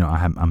head. You know, I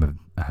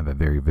have a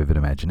very vivid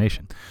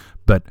imagination.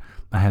 But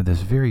I have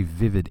this very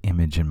vivid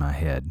image in my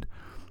head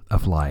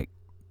of, like,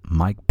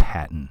 Mike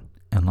Patton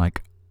and,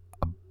 like,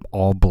 a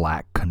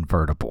all-black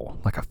convertible,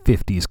 like a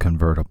 50s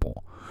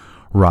convertible,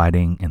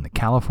 riding in the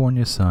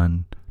California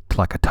sun to,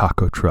 like, a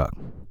taco truck.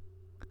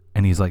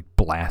 And he's, like,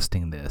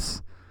 blasting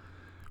this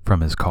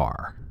from his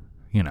car,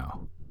 you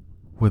know,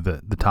 with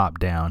the top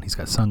down. He's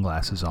got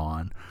sunglasses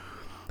on.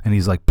 And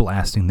he's, like,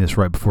 blasting this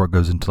right before it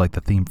goes into, like,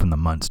 the theme from the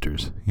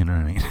Munsters. You know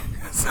what I mean?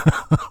 So,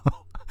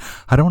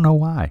 I don't know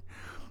why.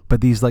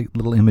 But these, like,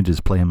 little images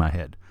play in my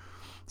head.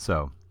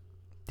 So,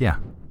 yeah,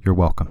 you're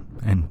welcome.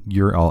 And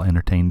you're all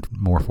entertained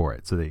more for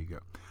it. So there you go.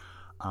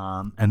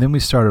 And then we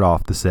started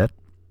off the set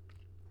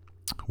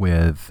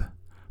with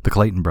the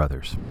Clayton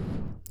brothers.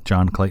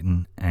 John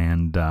Clayton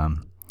and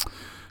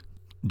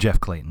Jeff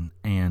Clayton.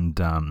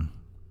 And,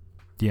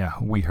 yeah,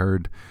 we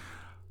heard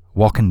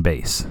Walkin'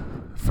 Bass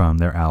from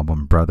their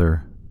album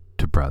Brother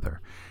to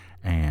Brother.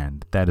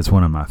 And that is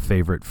one of my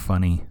favorite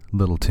funny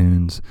little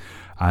tunes.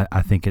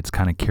 I think it's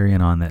kind of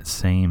carrying on that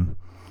same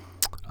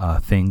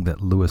thing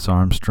that Louis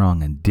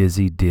Armstrong and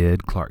Dizzy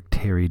did, Clark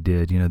Terry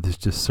did. You know, there's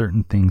just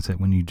certain things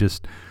that when you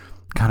just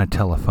kind of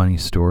tell a funny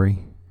story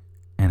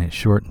and it's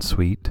short and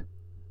sweet,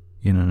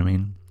 you know what I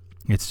mean?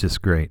 It's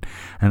just great.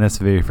 And that's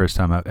the very first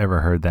time I've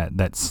ever heard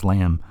that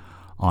slam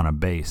on a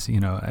bass, you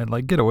know, and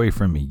like, get away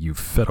from me, you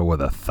fiddle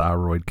with a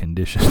thyroid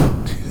condition.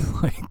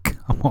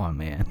 Like, come on,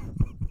 man.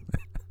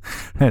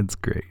 That's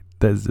great.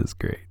 That's just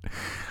great.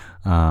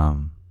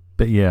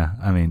 But yeah,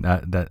 I mean,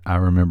 I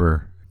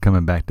remember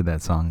coming back to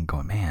that song and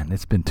going, man,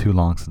 it's been too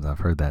long since I've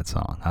heard that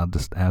song. I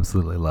just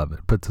absolutely love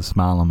it. Puts a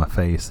smile on my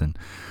face, and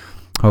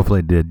hopefully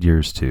it did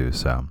yours too.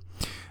 So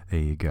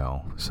there you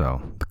go.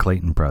 So the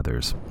Clayton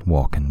brothers,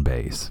 Walkin'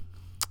 Bass.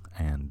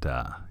 And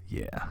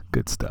yeah,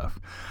 good stuff.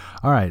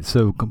 All right,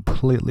 so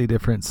completely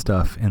different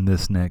stuff in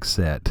this next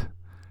set.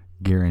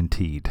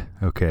 Guaranteed.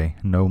 Okay,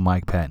 no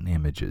Mike Patton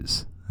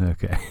images.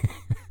 Okay.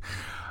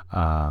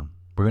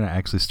 We're going to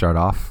actually start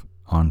off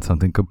on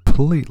something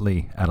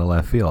completely out of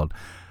left field.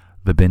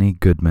 The Benny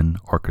Goodman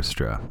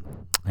Orchestra.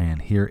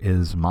 And here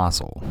is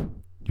Mazel.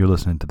 You're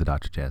listening to the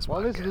Dr. Jazz Well,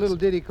 Podcast. this is a little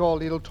ditty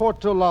called Il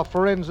Torto, La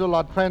Forenzo,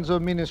 La Tranzo,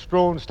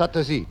 Minestrone,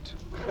 Statazit.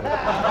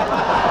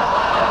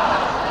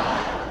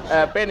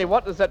 Benny,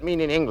 what does that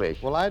mean in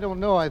English? Well, I don't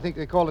know. I think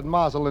they call it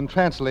Mazel, and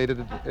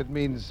translated it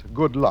means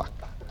good luck.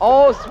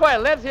 Oh,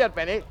 swell. Let's hear it,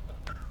 Benny.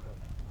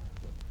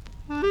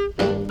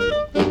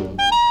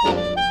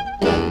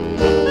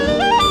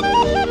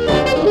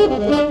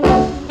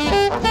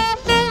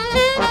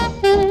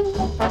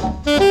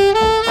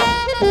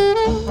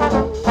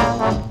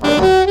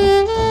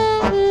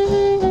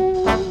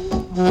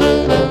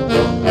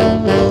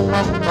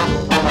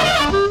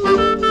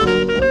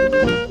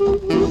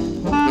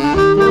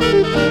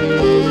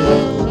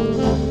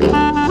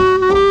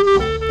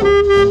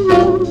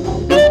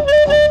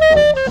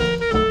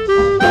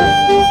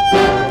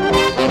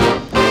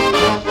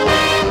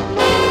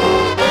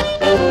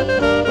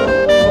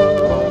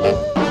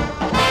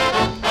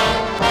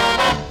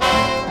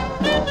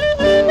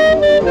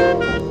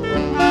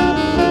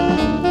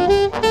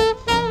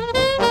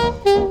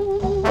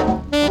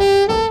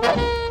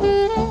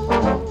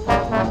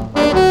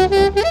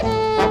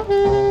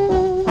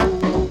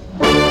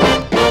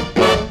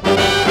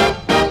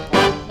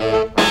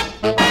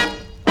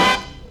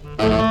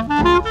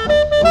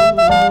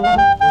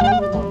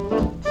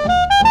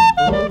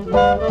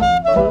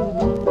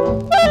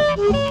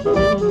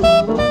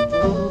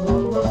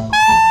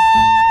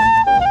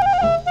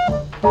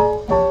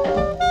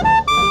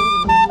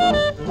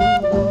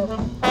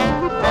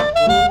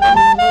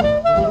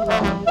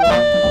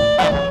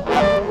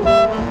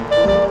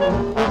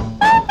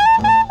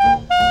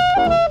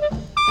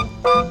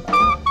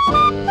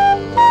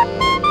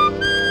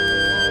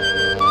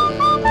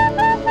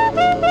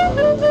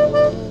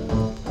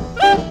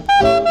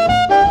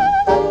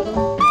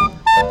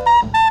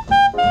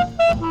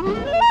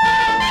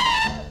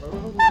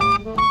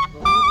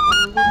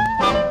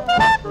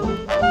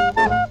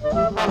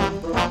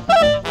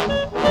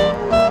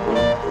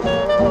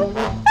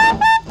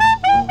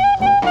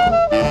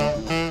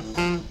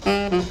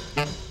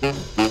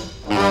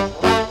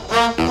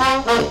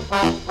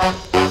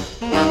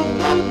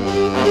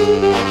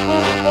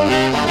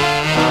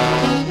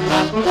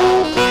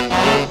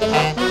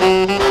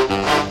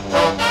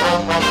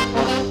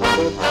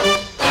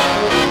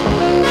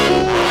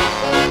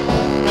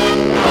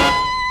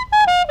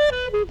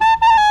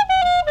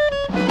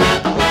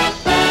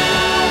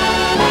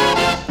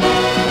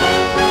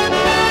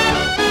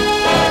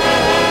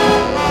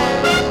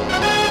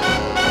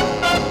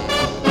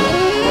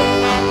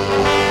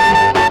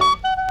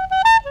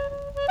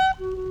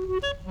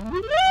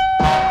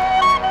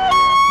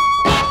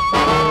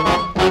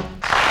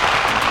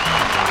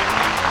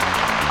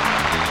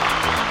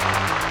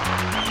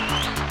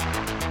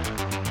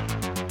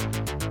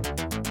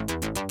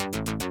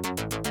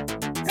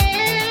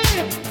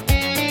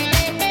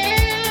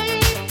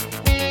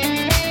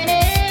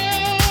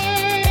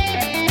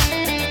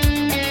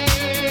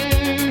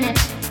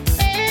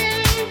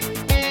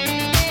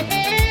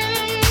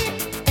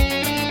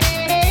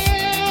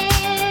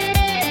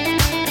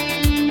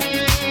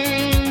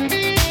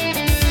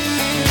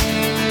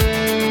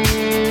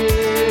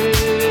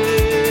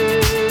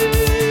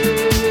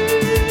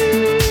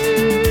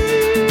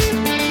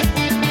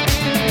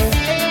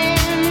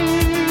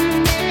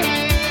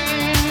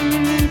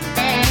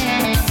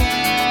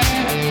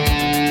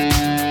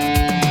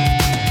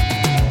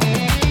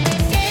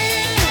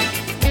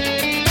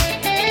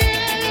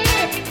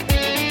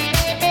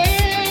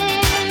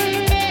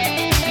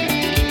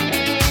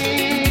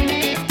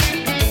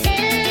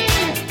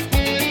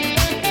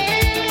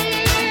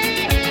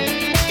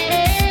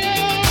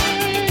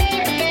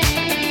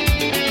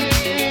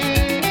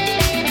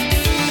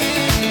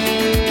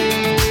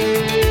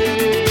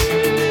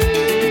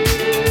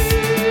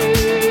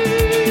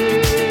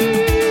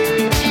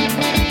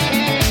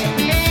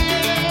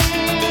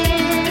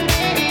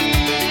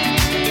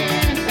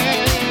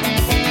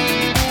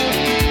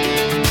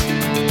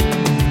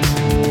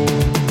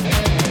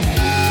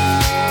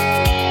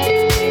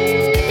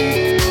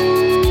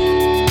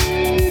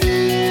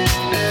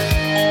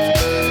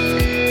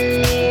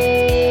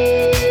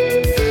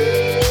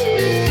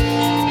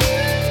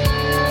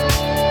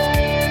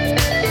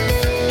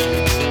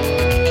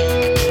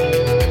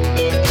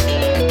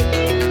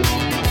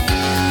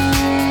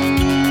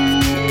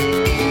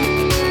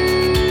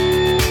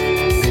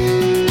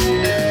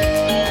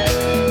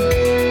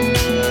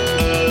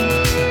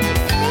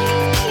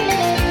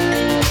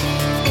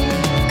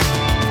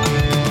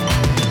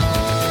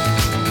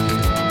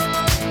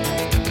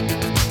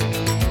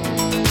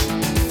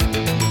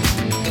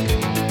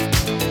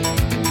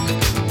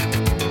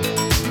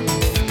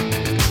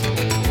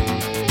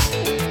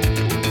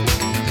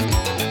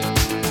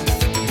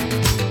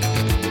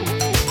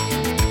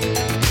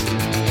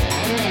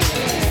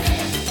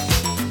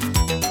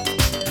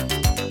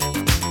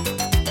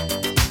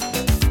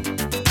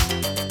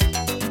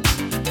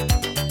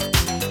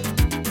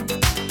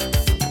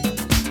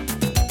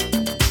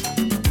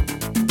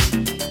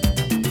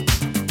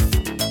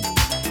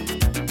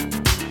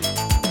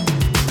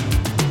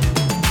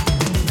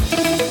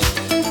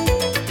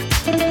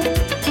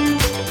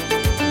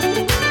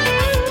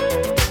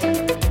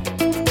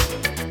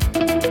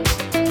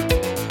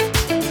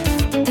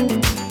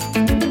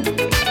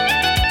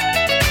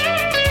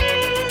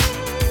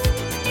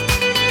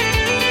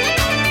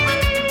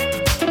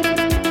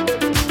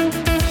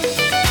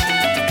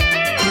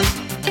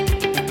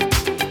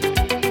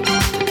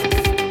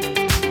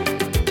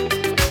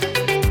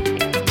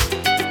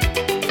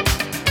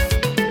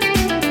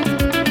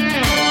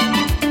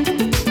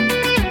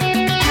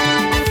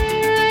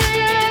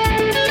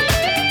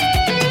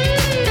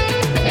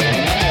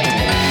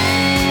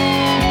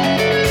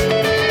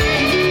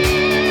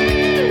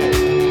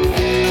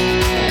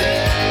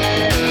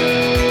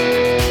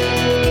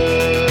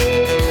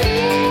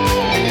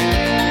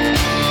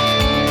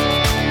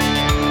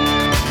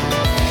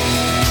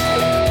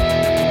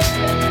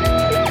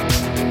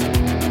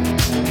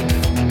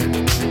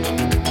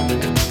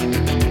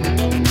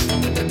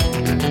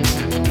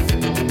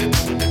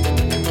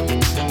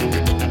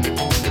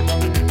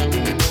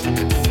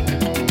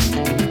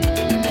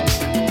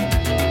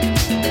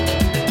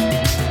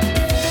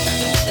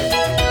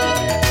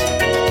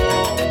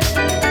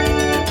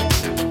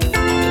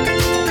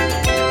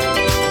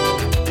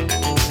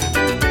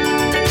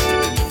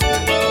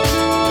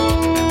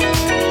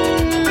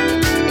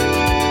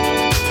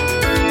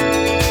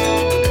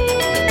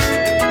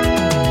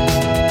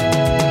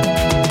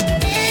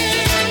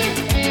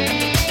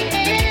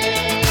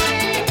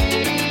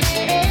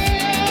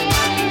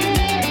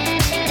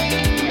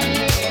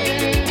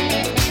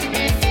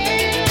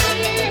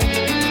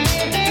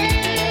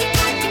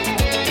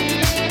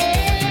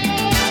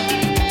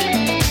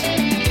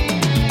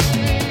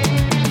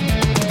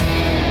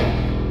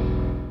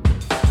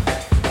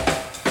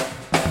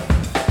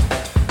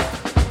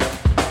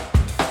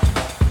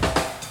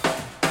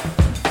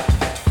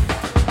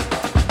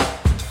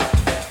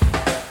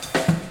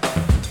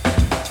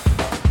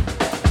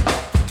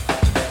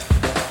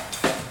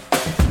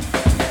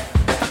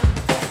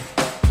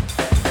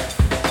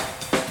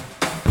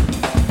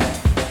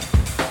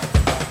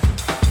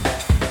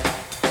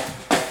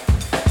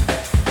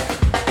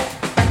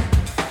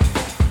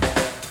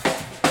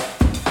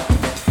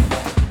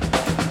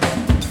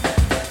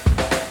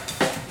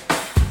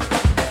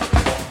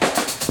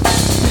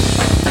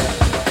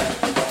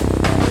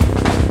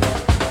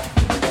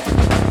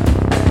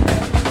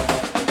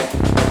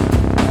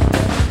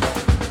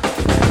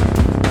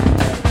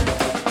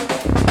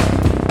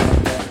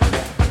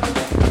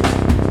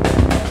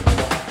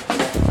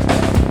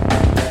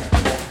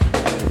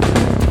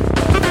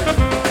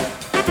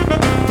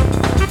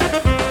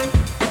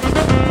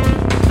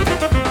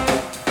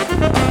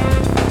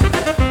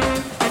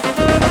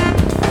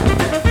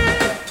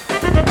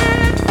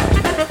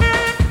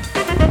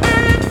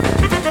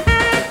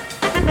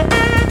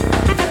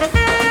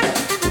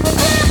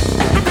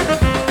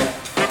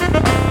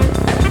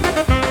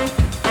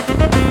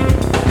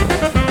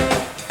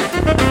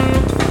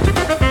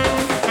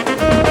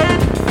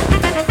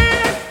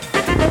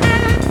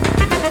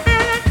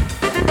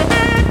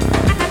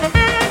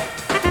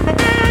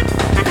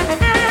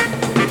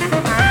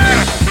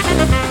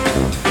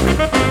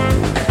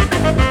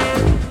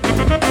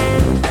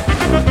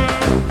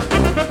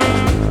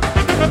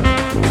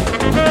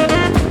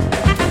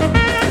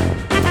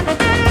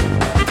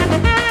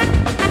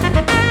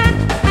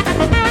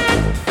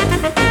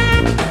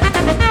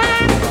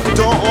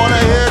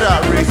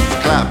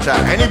 chat.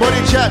 Anybody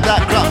chat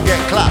that clap get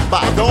clapped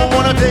back. Don't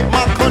wanna take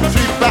my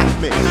country back,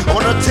 me. I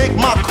wanna take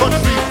my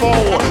country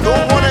forward.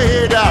 Don't wanna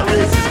hear that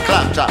racist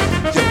clap chat.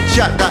 You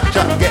chat that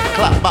chat get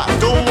clapped back.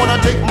 Don't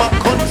wanna take my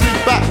country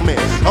back, me.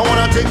 I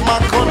wanna take my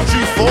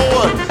country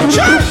forward.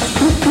 Chat!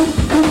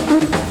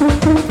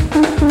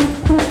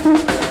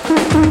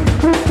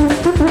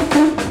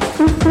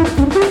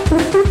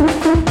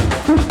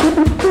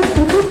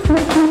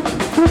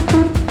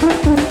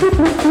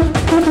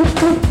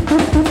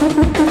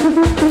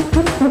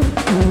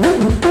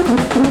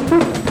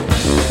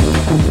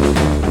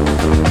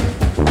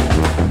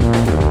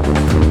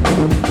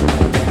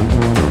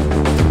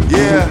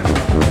 Yeah,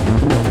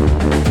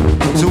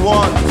 to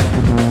want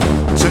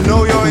to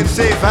know you're in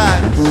safe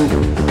hands.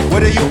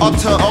 Whether you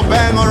utter a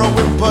bang or a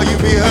whimper, you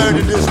be heard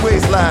in this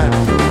wasteland.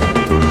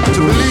 To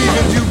believe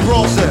in due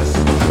process,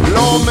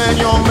 lawmen,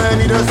 your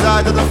man, either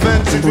side of the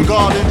fence is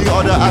regarding the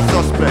other as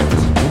suspect.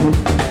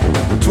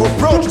 To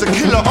approach the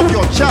killer of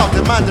your child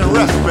demanding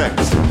respect.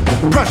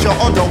 Pressure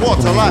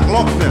underwater like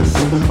Loch Ness.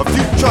 A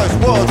few choice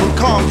words will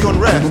calm the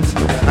unrest.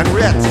 And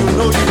yet you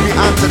know you'll be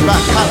answered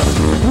back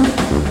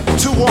callously.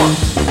 To want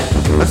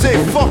and say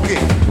fuck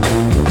it.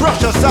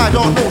 Brush aside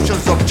all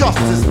notions of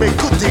justice. Make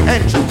good the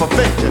engine for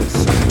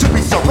vengeance. To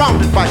be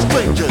surrounded by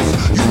strangers,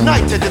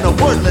 united in a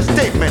wordless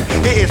statement.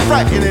 It is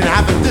frightening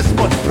having this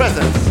much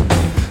presence.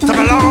 To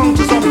belong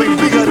to something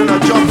bigger than a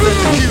jump in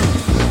the queue.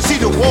 See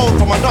the world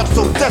from a not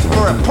so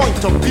desperate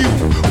point of view.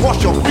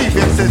 Wash your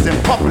grievances in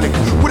public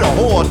with a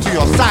whore to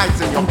your sides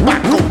and your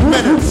back of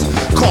minutes.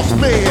 Cause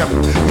mayhem,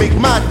 make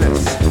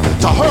madness.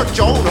 To hurt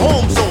your own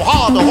home so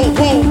hard the whole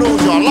world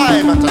knows you're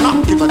alive. And to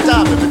not give a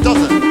damn if it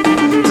doesn't.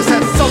 To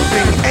set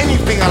something,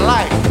 anything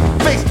alive.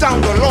 Face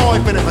down the law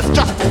even if it's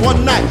just for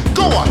one night.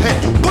 Go ahead,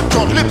 put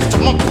your lips to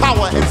more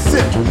power and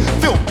sip.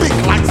 Feel big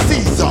like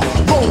Caesar,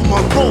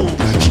 Roman road.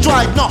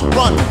 Stride not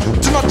run,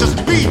 to not just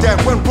be there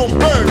when Rome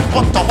burns,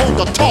 but to hold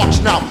the torch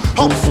now.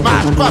 Help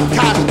smash, grab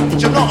cash, but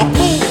you're not a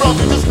fool, bro.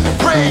 You're just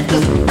brave,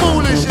 just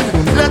foolish,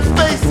 and let's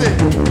face it.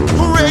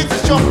 Who raised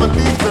the shop and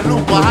leaves the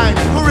loop behind?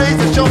 Who raised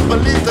the shop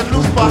and leaves the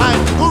loop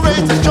behind? Who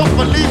raised the shop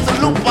and leaves the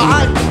loop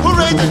behind? Who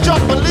raised the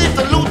shop and leaves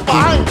the loop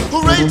behind?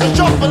 Who raised the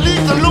shop and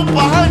leaves the loop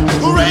behind?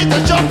 Who raised the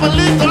shop and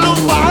leaves the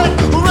loop behind?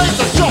 Who raised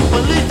the shop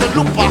and leaves the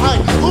loop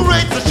behind? Who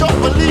raised the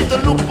shop and leaves the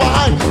loop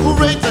behind? Who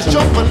raised the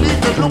shop and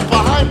leaves the loop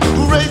behind?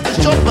 Who raised the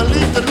shop and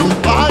leaves the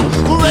loop behind?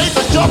 Who raised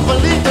the shop and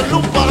leaves the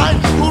loop behind?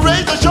 Who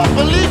raised the shop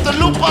and leaves the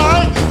loop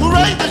behind? Who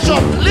raised the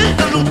shop and leaves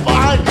the loop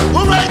behind?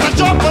 Who raised the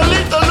shop and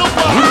leaves the loop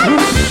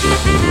behind?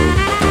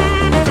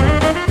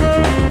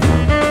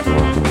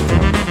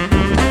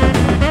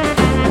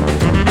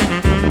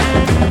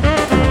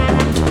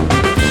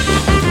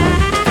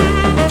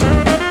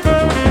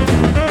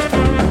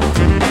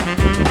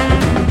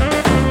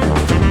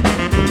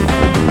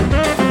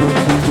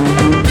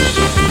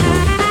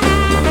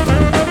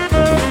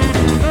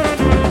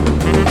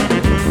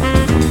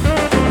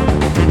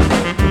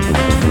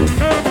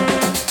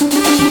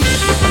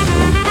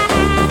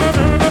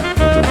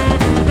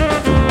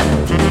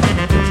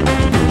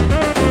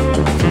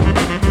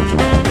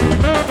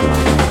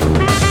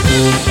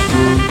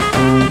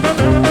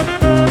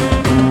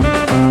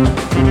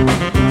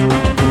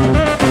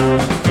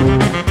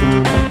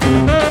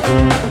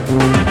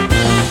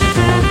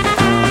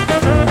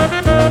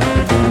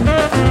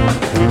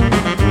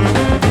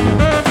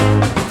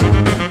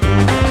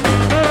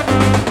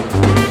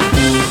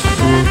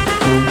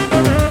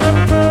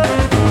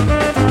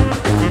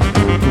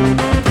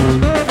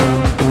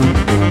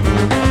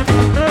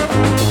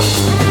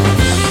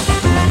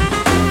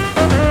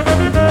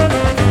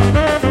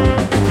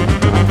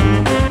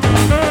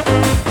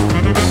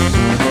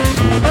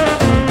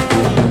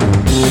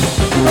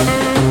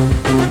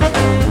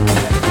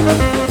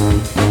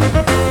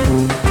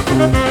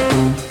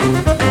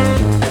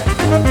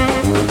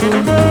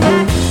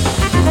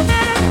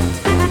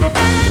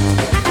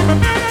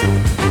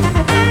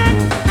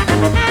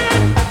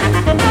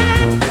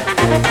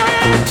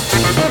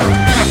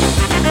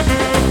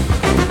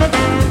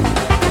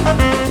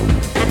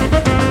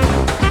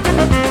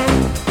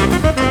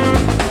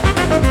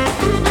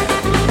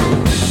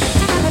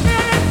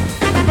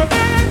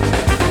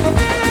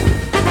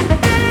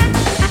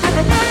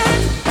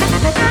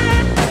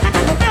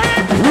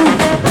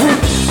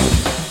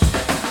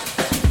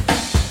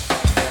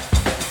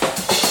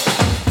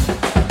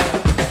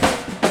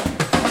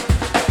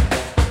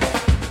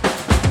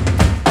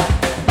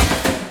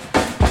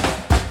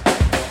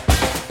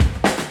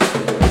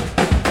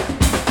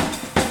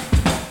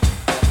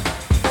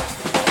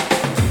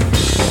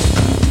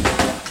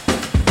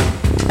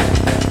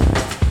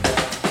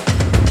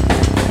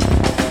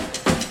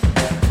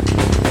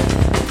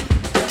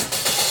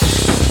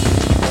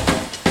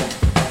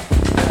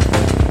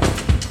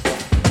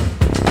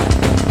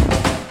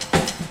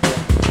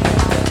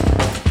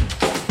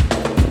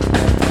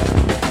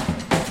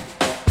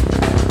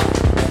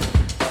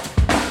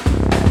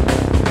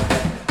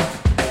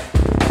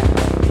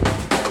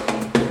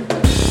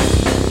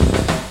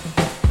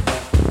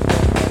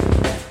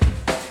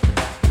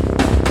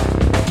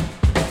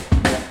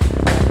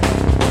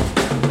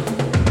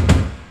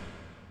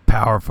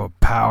 powerful,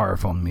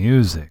 powerful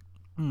music.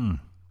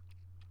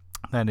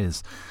 That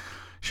is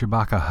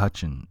Shabaka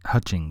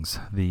Hutchings,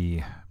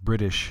 the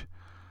British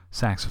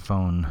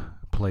saxophone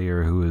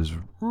player who is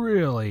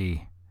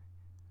really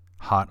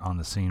hot on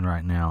the scene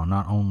right now,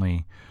 not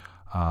only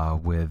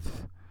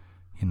with,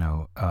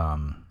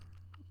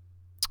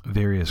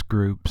 various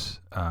groups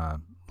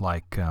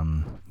like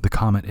The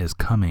Comet is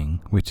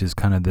Coming, which is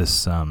kind of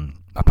this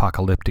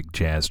apocalyptic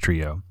jazz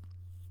trio,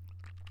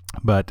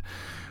 but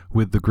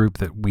with the group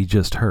that we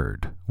just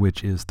heard,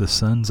 which is the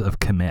Sons of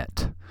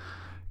Kemet,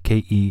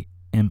 Kemet.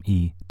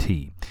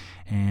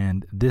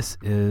 And this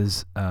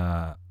is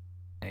a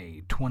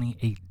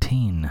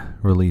 2018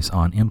 release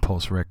on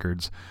Impulse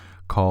Records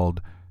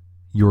called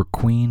Your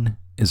Queen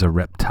is a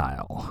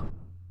Reptile.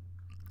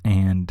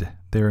 And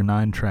there are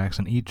 9 tracks,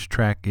 and each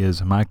track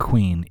is My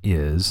Queen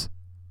Is,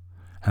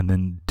 and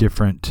then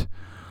different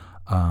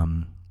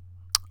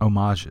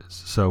homages.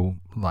 So,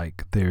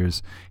 like,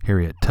 there's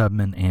Harriet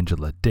Tubman,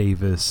 Angela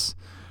Davis,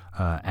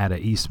 Ada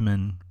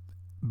Eastman,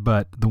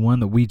 but the one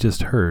that we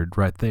just heard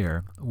right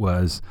there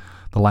was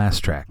the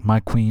last track. My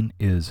Queen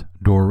is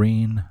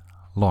Doreen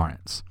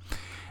Lawrence.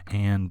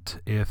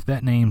 And if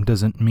that name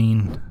doesn't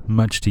mean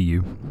much to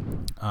you,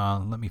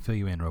 let me fill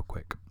you in real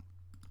quick.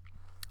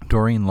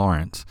 Doreen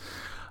Lawrence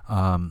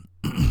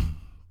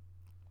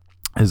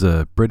is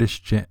a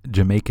British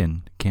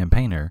Jamaican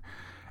campaigner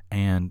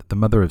and the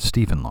mother of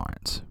Stephen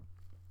Lawrence.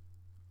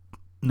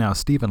 Now,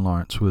 Stephen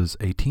Lawrence was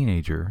a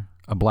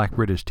black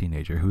British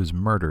teenager who was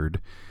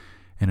murdered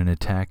in an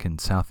attack in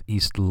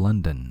southeast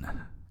London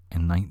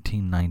in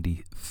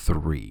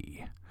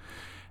 1993.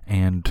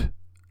 And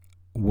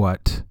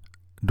what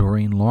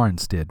Doreen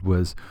Lawrence did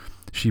was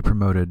she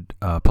promoted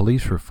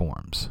police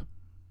reforms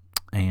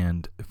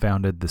and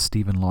founded the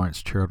Stephen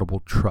Lawrence Charitable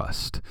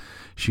Trust.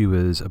 She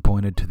was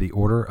appointed to the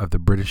Order of the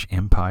British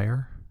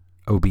Empire,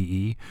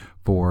 OBE,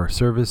 for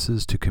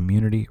services to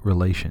community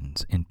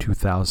relations in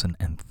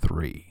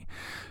 2003.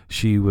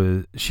 She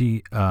was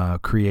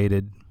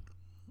created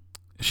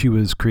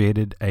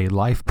a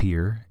life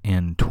peer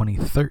in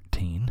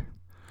 2013,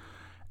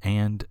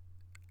 and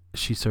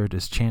she served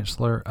as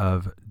Chancellor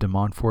of De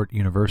Montfort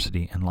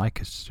University in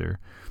Leicester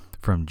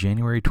from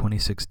January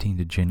 2016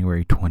 to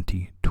January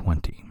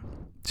 2020.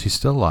 She's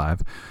still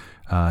alive.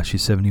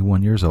 She's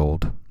 71 years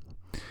old.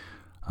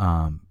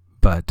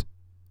 But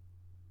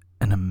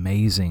an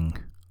amazing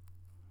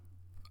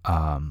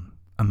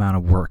amount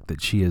of work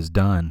that she has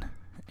done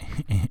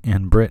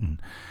in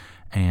Britain.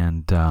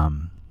 And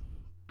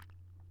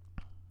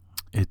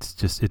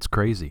it's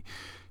crazy.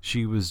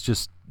 She was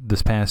just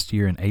this past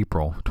year in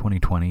April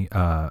 2020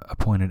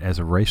 appointed as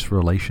a race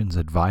relations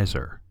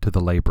advisor to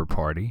the Labour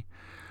Party.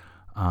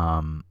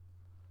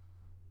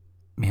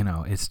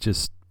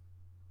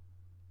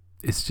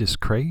 It's just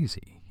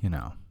crazy,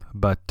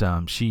 But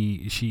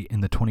she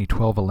in the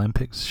 2012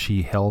 Olympics,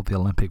 she held the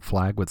Olympic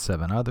flag with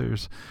 7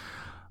 others.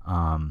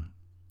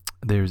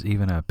 There's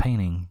even a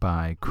painting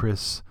by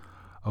Chris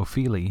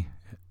O'Feely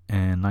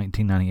in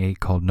 1998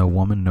 called No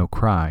Woman, No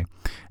Cry,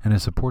 and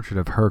it's a portrait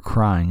of her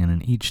crying, and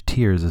in each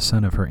tear is a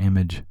son of her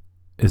image,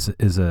 is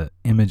a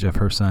image of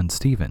her son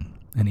Stephen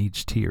in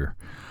each tear.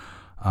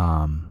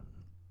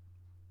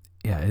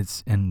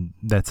 That's in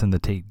the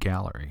Tate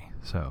Gallery.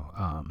 So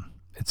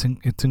it's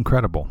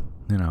incredible,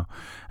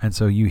 and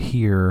so you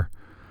hear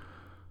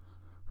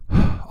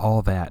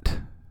all that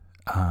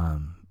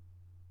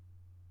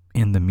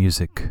in the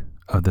music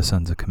of the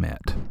Sons of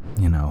Kemet,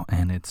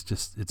 and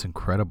it's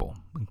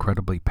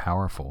incredibly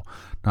powerful,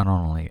 not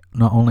only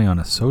on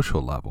a social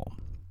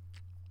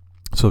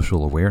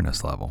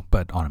awareness level,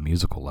 but on a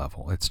musical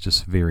level. It's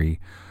just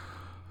very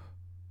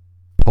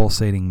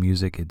pulsating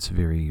music. It's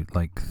very,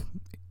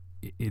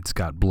 it's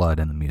got blood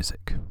in the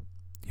music.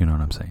 You know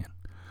what I'm saying?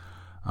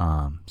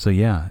 So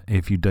yeah,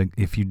 if you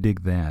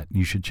dig that,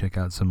 you should check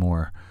out some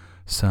more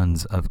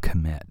Sons of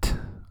Kemet,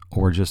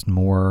 or just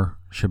more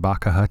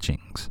Shabaka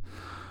Hutchings.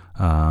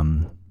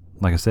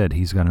 Like I said,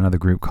 he's got another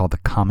group called The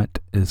Comet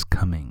is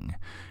Coming,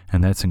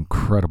 and that's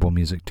incredible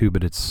music too,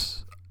 but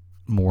it's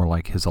more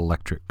like his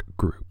electric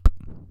group,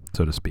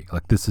 so to speak.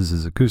 Like, this is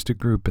his acoustic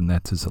group and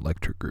that's his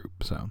electric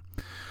group. So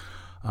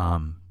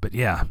but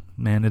yeah,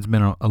 man, it's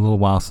been a little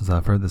while since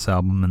I've heard this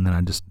album, and then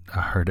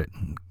I heard it,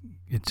 and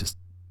it just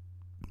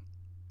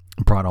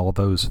brought all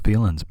those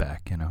feelings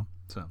back,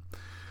 So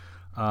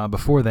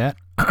before that,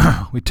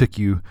 we took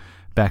you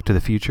back to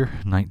the future,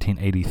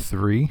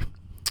 1983.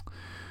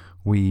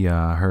 We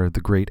heard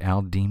the great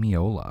Al Di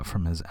Meola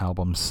from his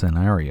album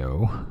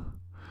Scenario.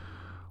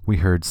 We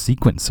heard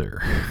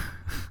Sequencer,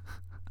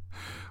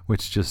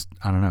 which just,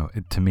 I don't know,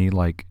 to me,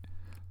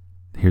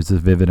 here's the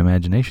vivid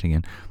imagination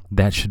again.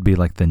 That should be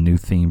like the new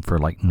theme for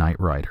Knight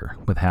Rider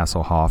with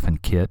Hasselhoff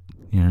and Kit.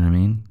 You know what I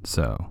mean?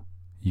 So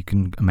you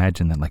can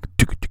imagine that,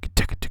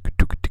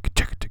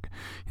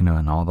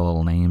 and all the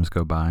little names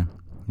go by.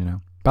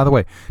 By the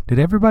way, did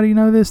everybody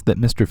know this? That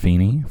Mr.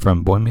 Feeney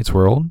from Boy Meets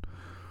World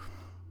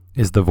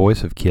is the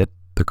voice of Kit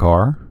the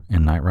car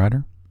in Knight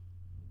Rider.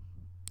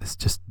 It's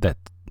just that.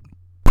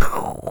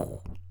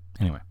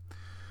 Anyway,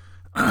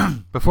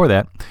 before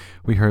that,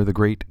 we heard the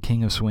great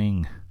King of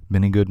Swing,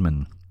 Benny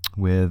Goodman,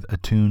 with a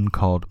tune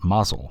called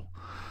Mazel,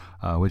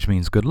 which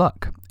means good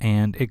luck.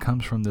 And it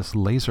comes from this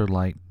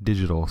Laserlight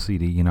digital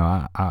CD. You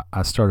know,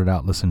 I started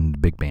out listening to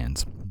big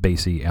bands,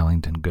 Basie,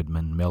 Ellington,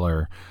 Goodman,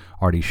 Miller,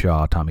 Artie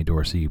Shaw, Tommy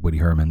Dorsey, Woody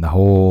Herman, the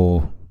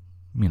whole,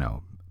 you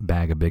know,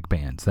 bag of big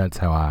bands. That's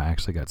how I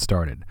actually got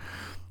started.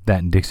 That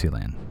and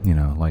Dixieland, you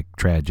know, like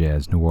trad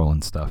jazz, New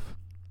Orleans stuff.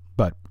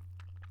 But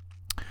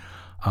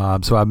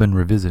so I've been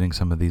revisiting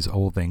some of these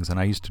old things, and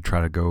I used to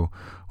try to go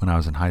when I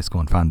was in high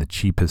school and find the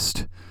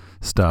cheapest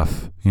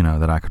stuff, you know,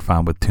 that I could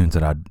find with tunes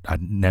that I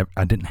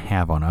didn't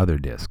have on other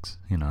discs,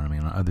 you know what I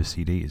mean, on other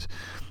CDs.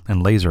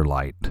 And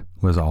Laserlight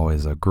was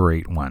always a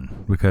great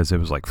one because it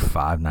was like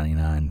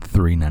 $5.99,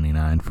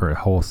 $3.99 for a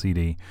whole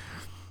CD.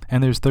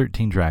 And there's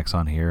 13 tracks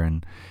on here,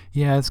 and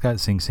yeah, it's got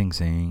Sing Sing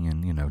Sing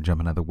and, you know,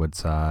 Jumping at the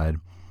Woodside.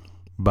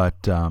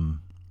 But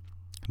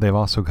they've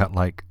also got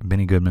like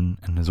Benny Goodman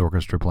and his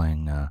orchestra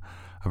playing a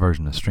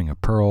version of String of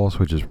Pearls,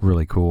 which is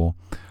really cool.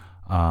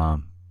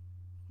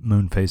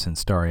 Moonface and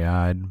Starry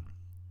Eyed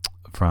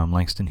from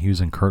Langston Hughes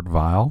and Kurt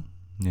Weill,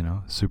 you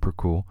know, super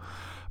cool.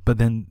 But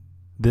then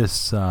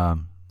this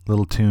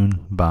little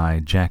tune by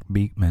Jack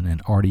Beekman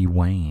and Artie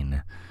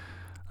Wayne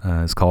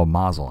is called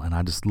Mazel, and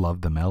I just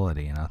loved the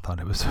melody, and I thought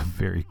it was a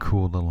very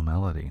cool little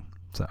melody.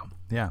 So,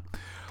 yeah.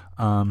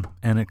 And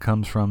it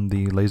comes from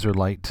the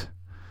Laserlight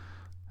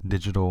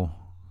digital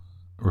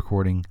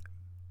recording,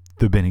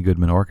 the Benny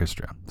Goodman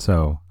Orchestra.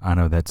 So I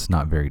know that's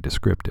not very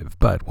descriptive,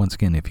 but once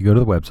again, if you go to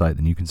the website,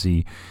 then you can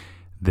see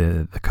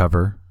the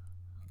cover,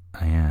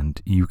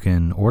 and you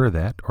can order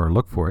that or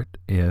look for it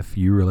if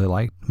you really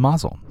like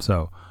Mazel.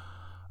 So,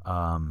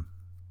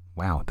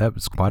 wow, that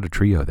was quite a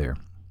trio there.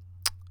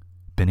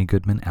 Benny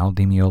Goodman, Al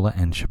Di Meola,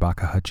 and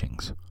Shabaka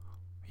Hutchings.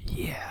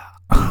 Yeah.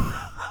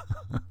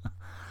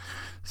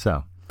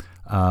 So,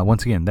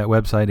 once again, that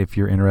website, if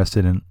you're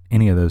interested in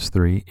any of those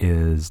three,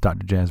 is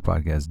Dr. Jazz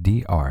Podcast,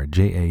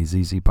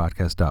 DRJAZZ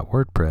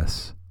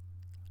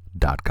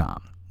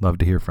podcast.wordpress.com. Love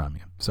to hear from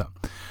you. So,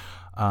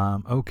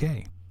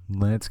 okay,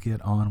 let's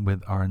get on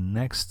with our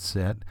next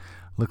set.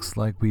 Looks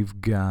like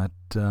we've got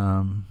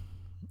a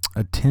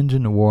tinge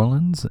of New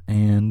Orleans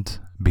and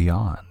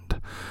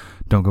beyond.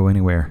 Don't go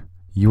anywhere.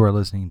 You are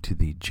listening to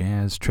the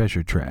Jazz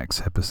Treasure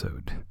Tracks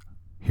episode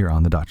here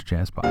on the Dr.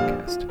 Jazz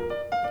Podcast.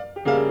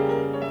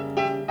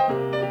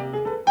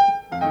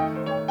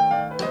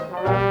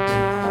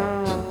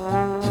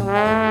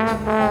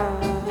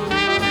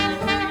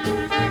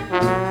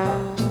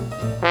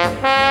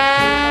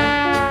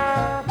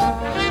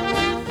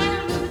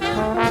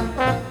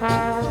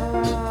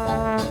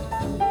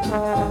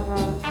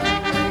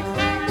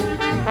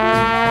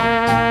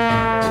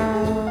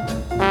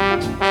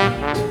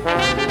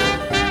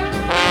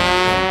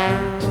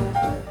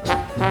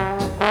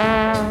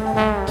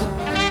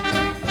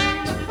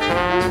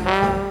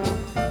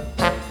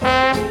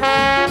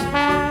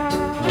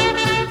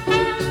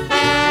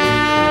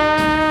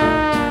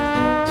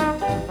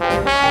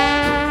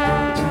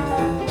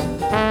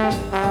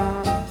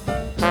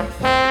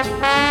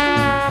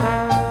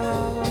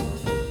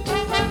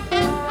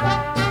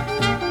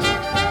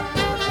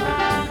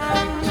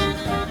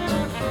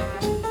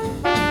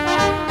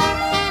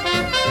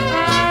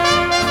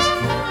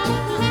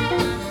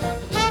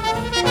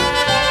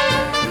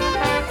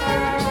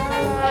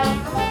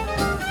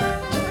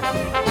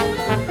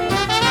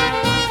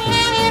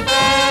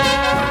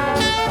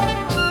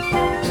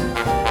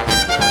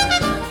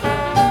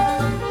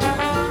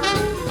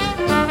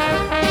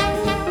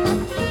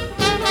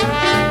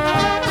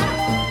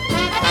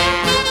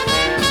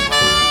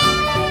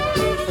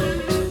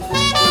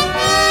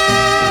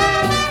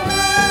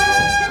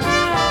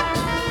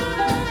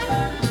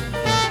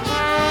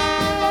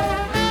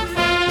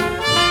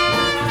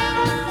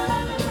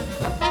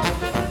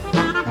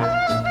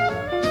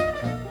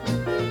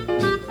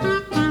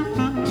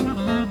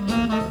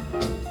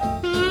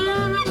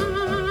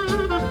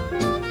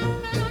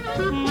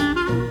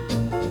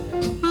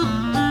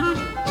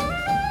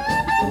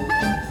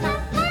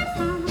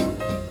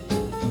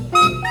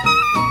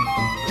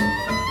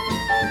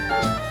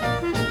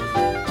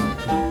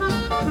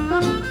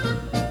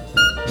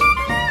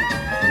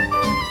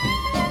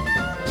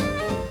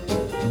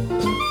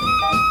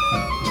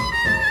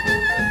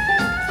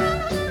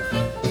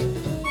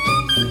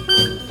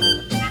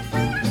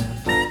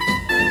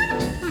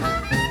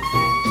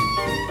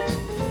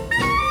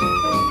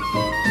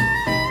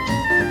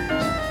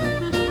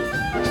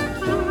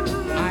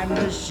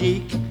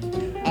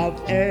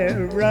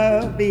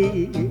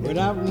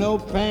 Without no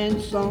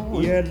pants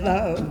on, your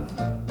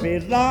love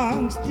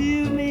belongs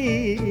to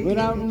me.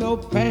 Without no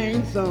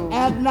pants on,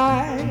 At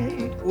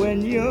night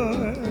when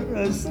you're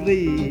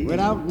asleep,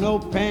 without no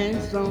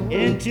pants on,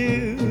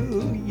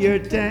 into your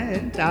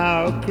tent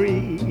I'll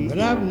creep.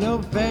 without no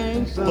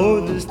pants on,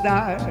 Oh, the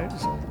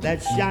stars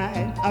that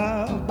shine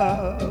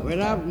above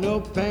without no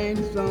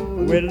pants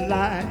on, will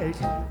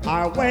light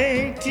our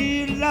way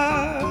to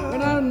love.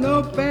 without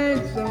no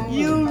pants on,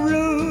 You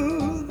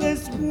rule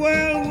this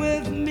world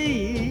with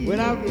me.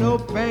 without no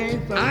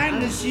pants on. I'm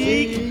the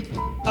sheik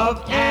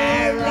of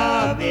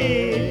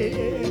Araby.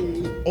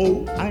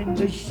 Oh, I'm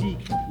the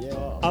sheik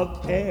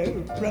of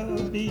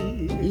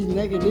Araby. He's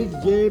naked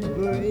as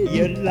jaybird.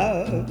 Your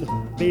love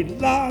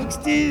belongs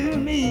to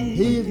me.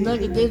 He's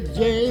naked as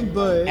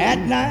jaybird. At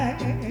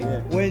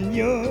night when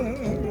you're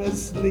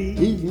asleep.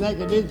 He's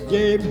naked as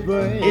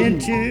jaybird.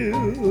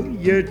 Into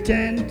your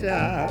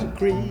tender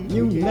creep.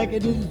 You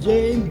naked as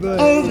jaybird.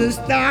 Oh, the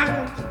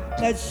stars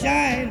that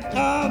shine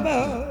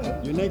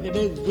above. You naked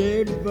as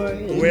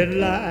jaybird. Will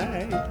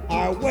light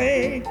our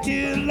way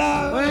to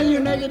love. Well, you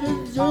naked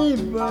as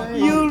jaybird.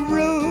 You'll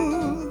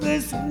rule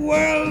this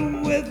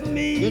world with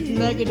me. It's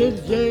naked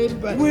as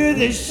jaybird. We're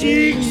the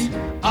sheiks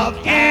of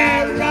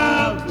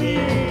Araby.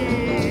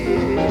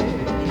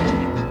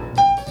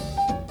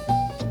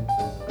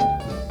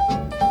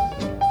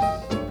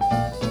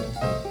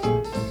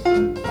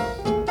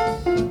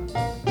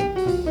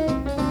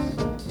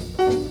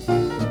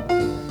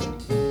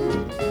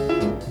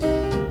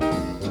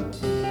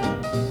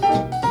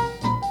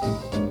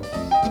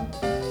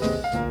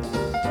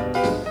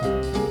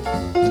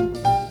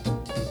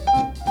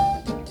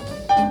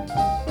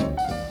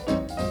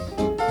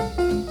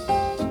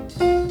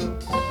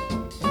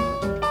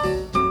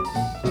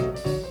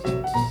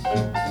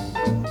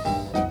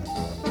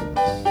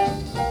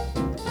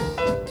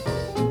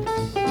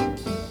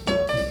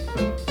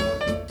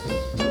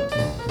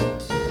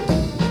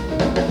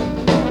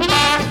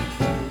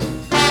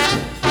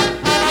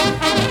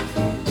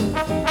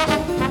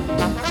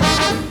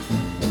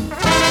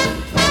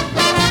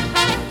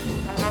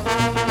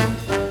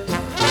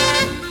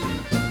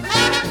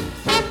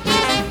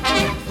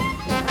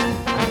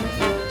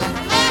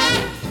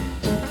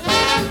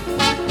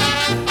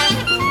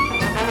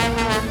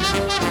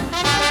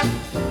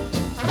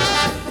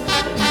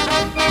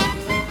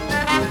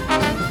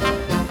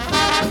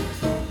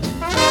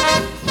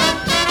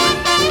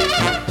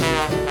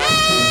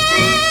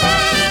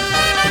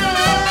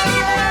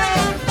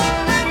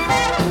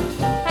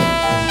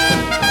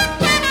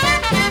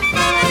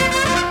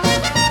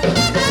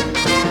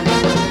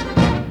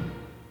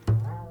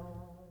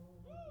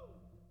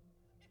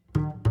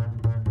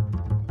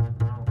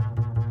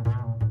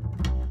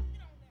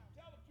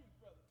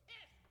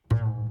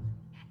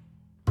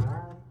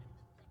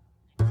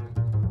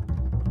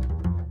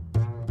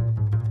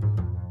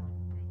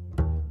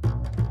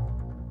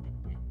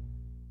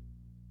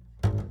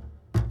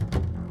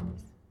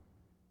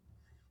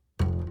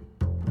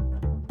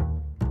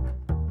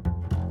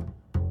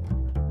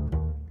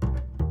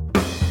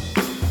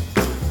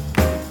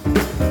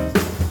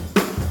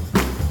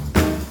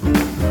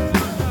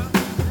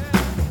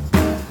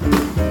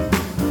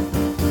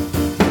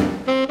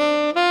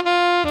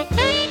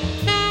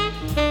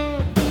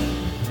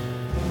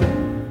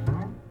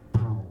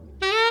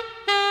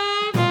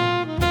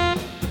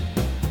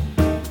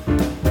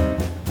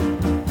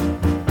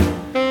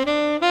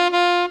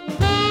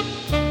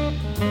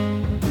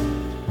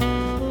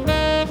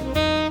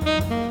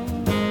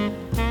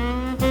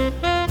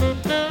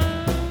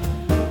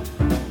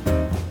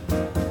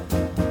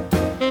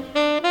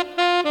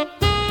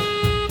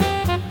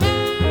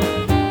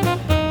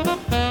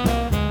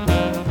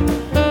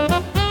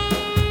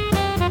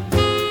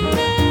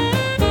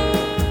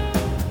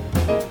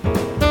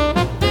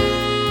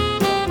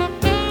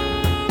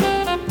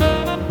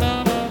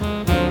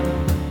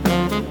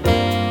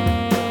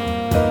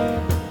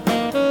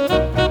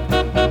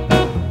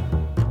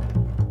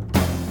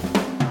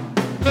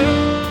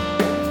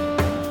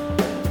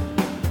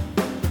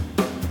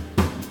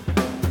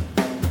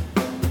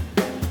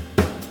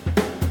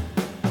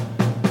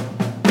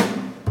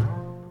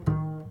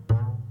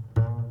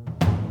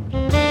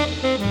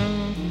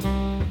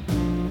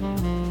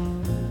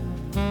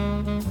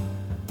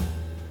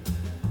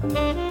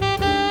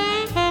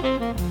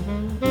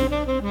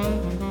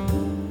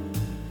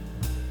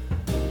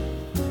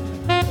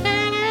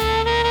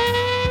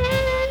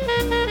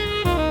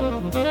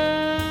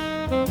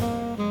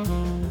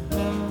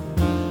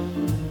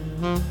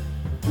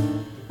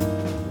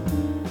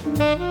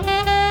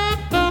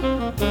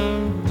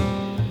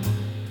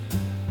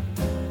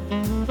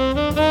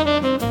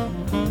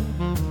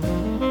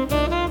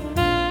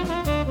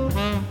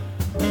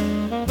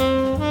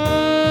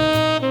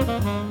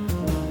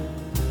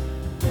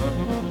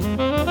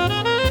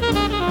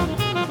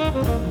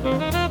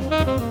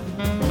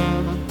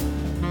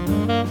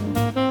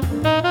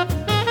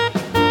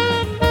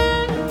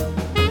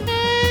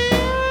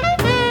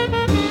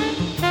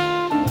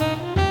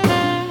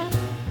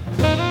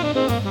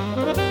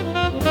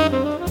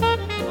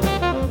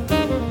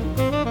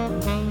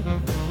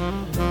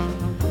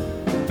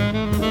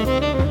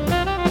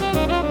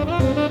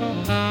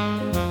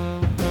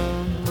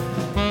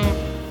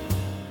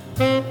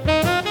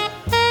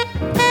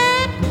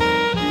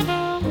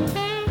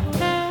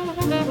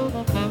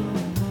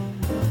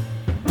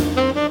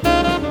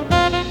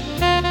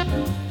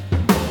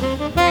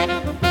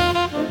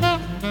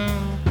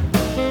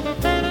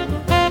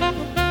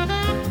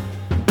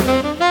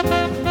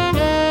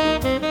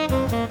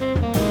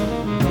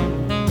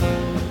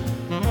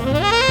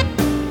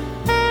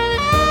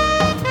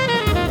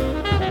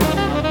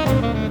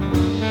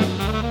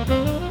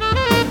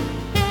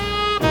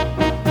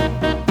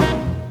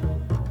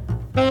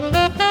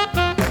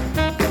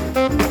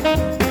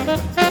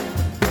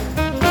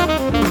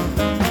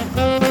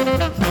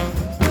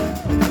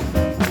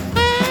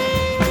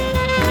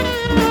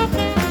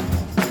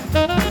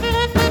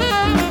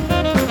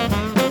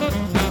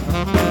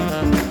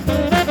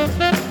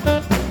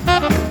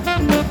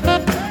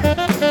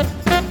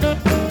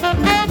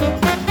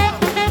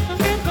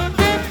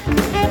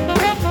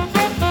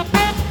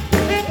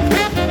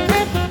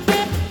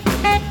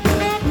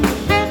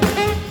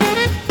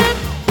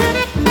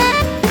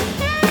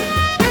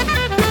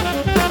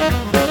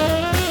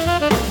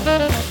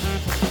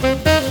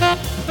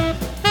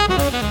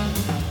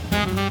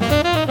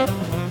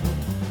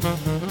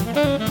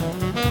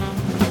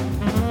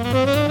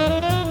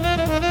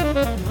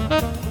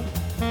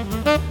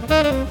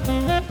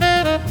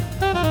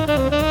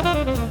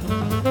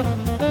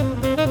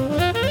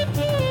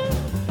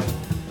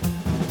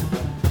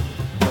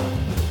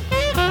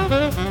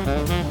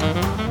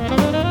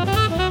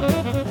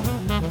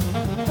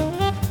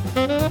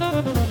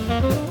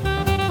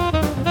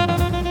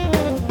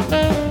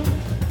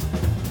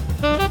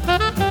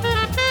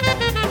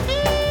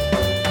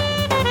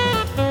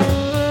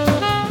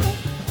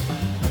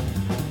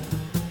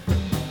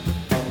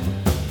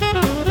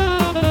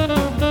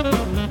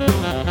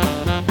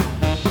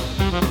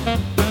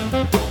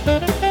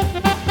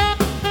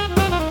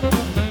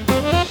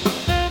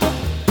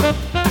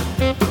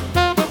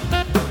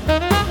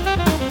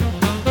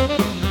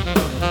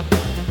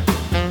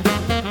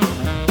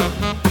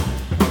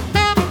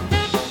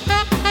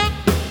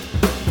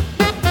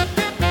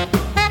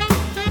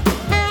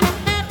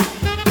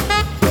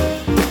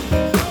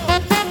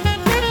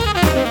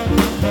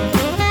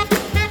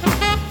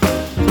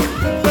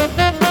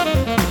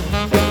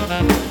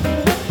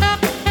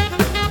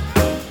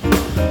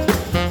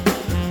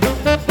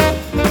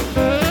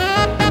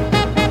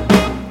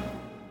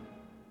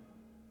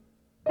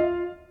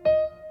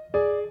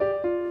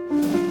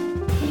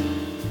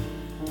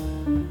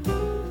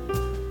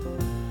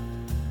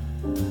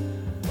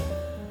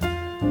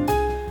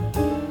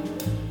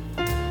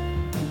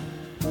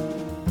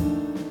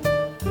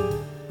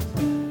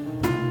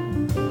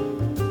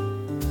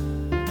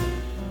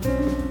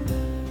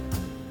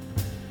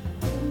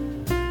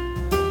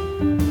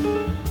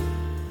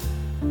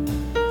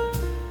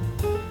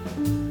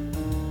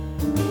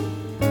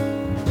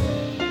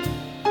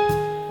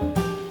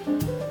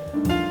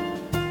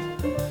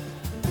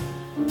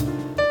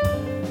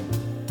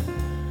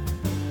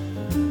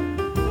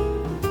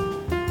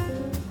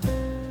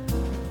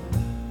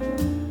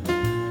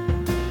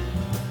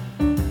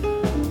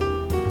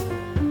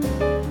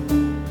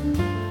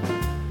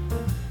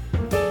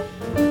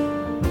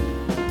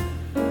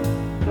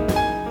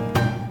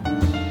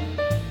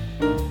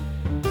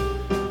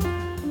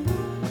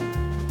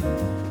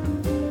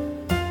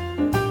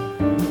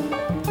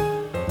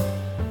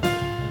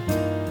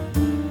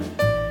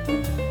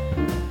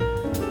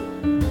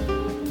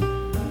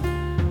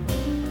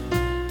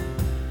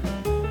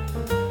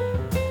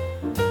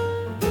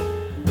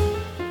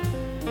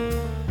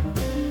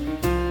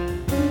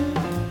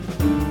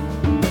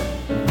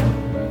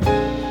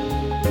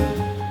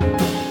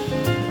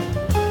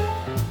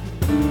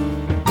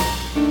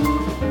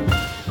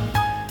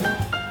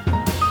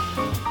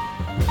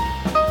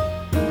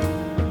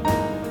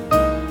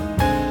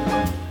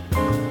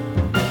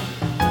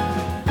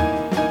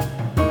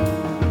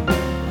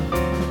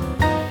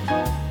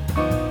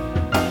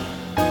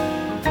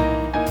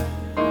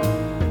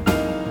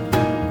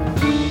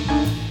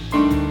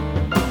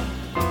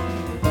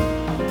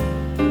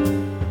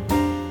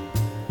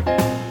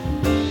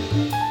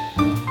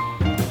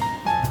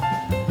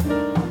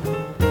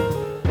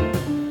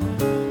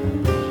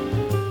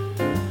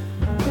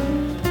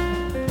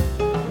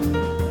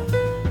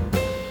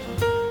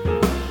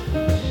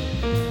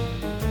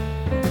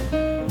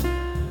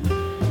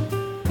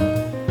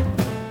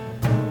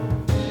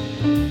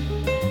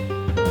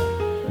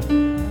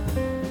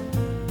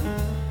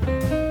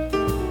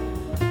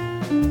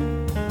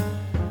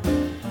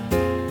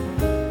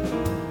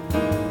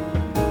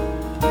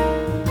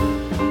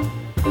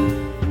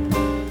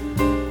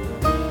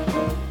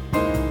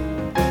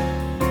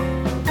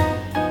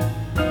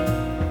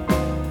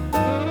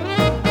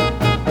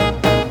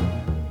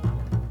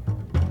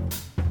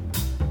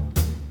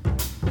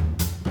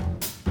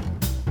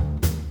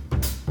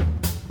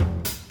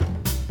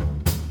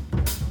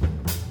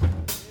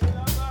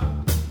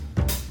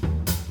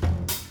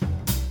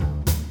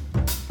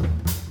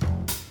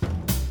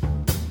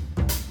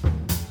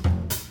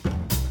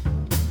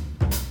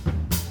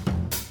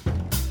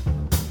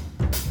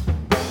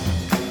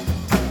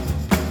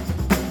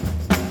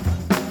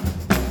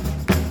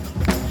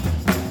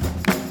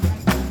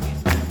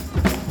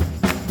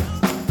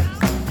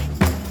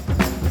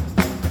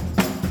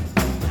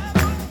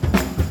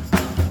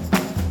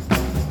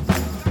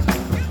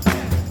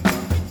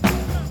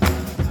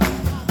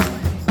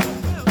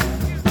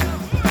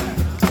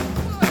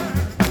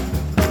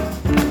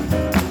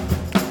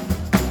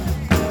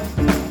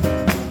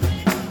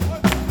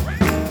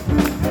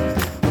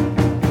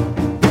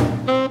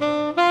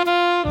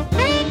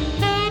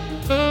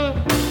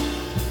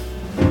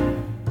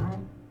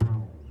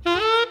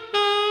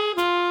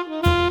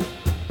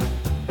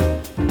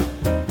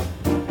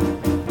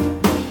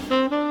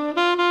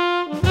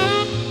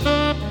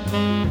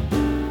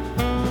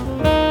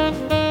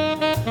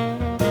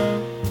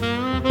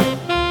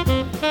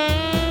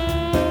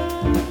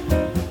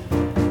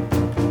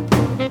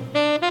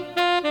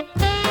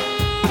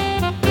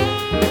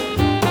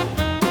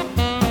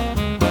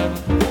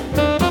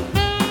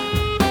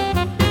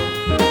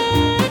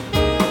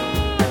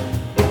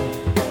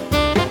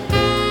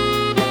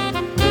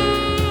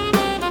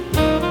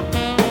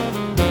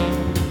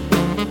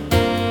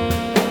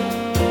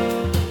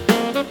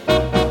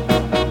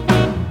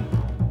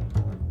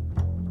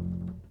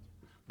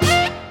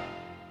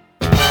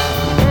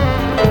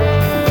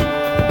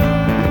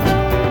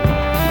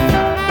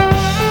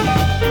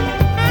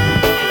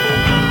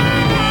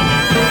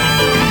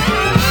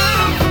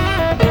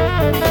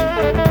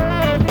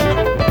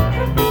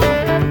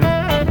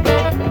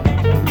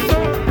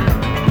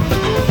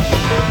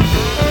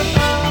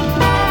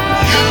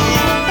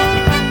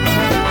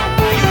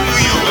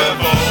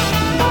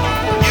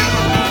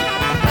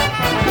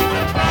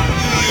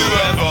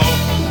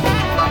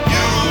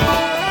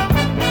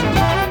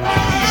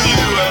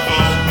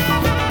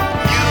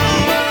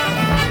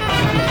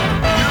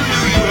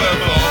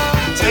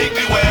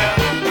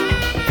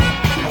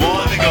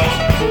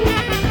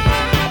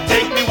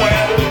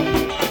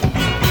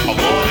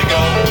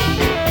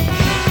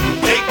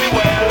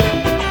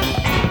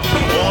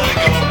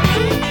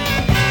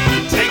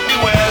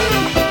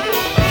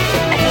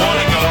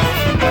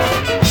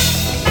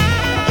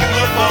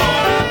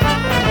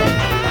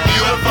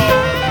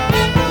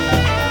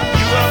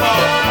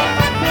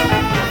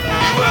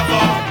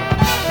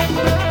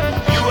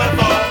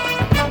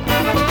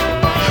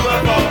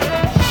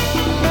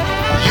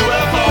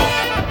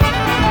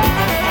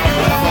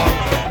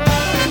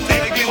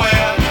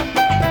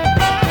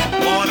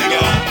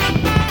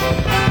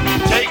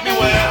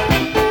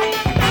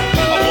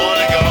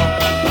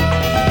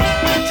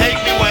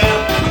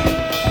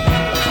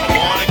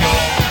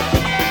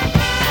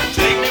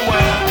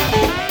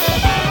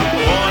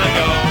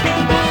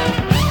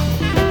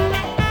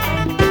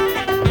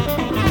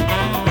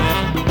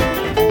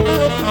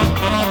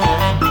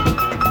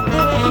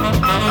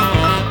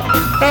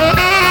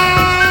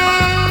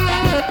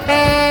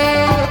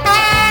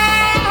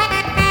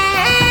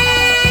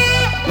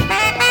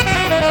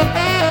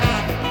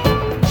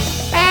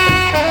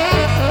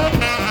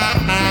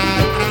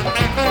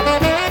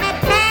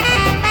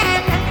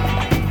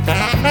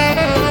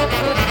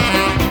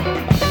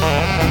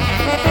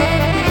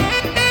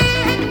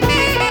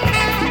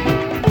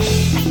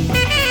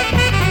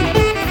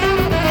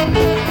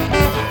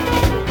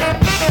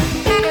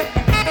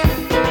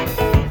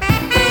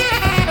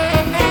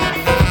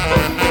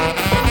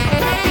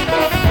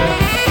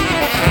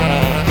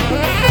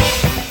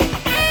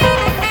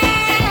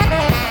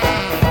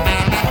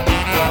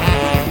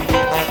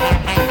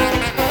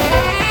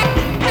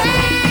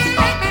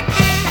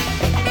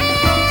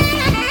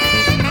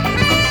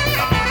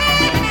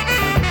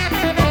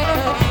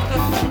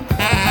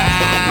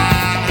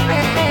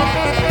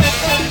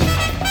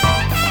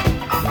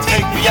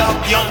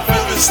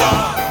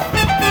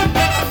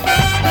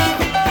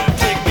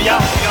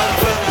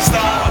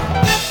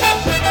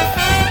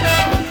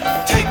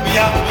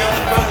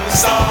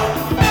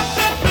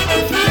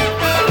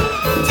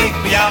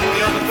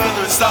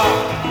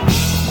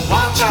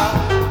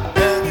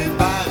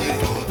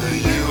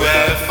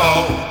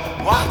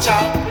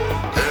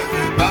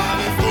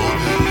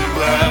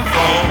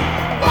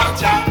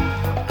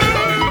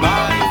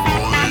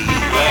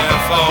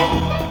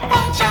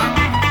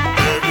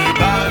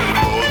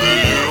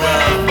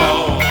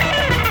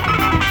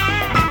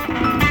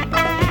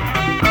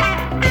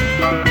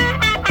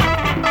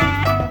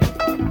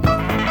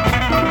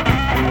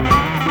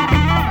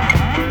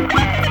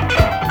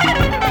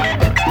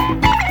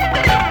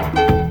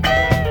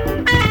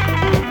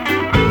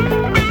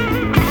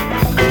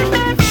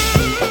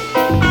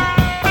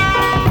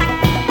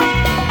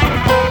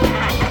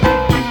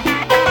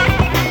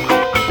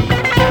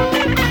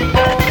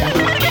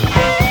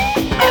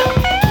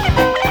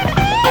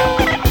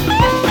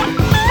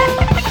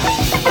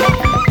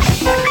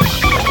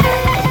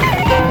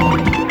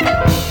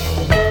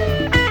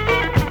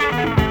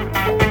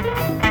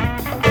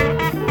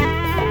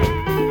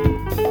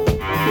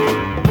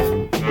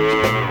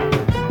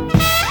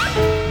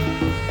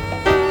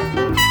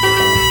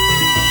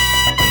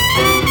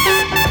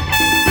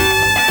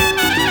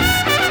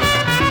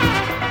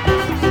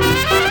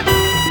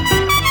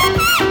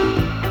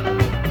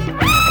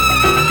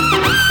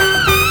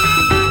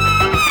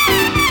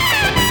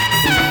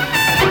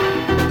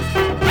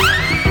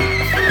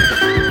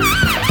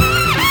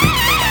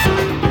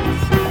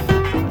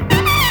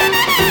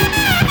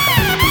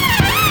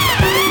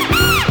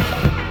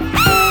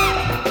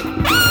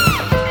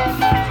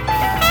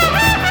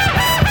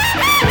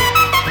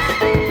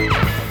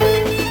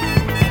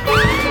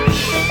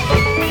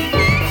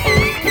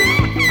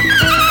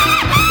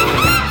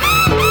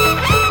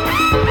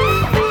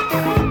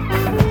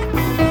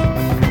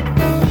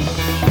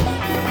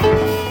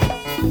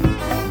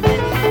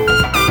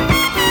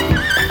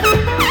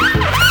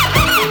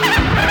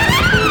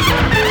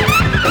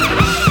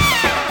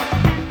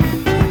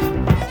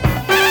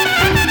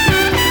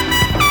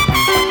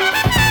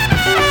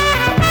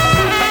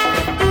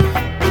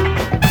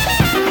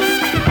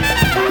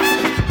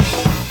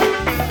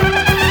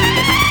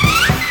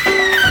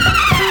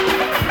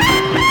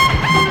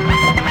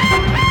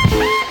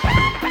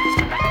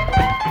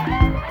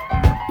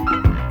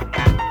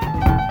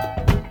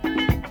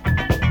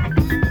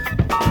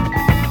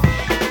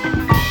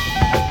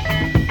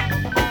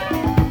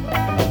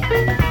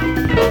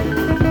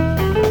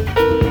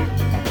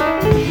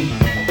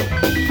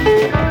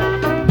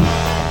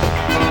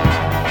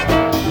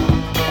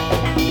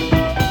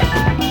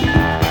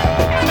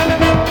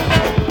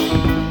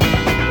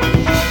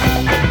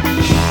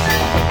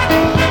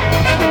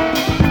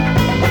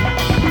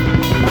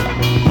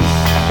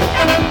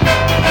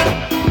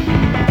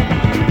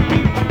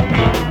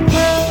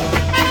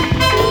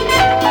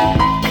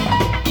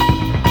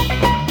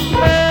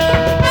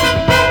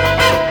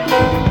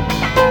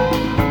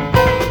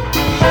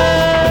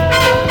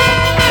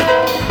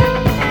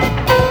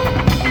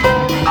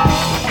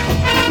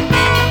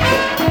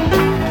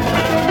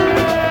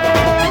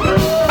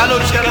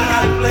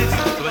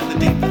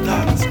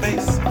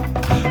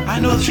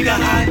 that you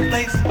got a hiding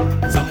place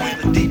somewhere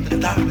in the deep and the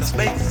darkest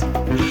space.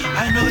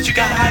 I know that you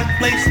got a hiding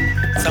place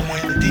somewhere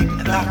in the deep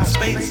and the darkest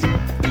space.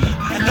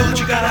 I know that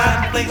you got a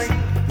hiding place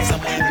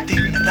somewhere in the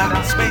deep and the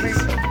darkest space.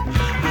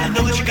 I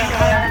know that you got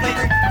a hiding place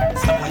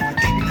somewhere in the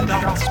deep and the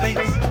darkest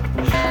space.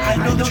 I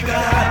know that you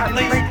got a hiding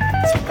place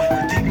somewhere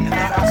in the deep and the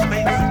darkest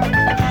space.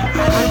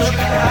 I know that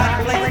you got a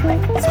hiding place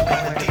somewhere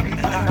in the deep and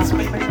the darkest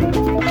space.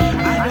 I know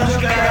that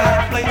you got a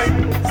hiding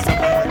place somewhere in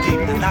the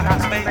deep and the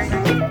darkest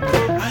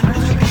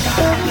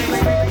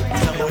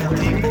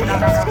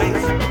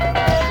space. I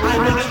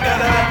know that you got a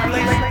hiding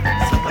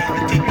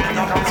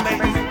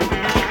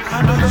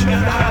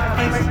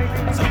place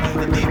somewhere in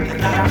the deep and the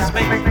darkest space.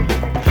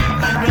 I know that you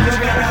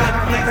got a hiding place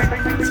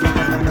somewhere in the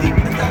deep and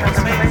the darkest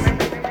space.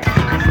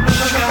 I know that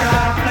you got a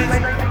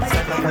hiding place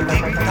somewhere in the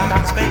deep and the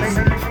darkest space.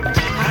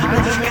 I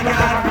know that you got a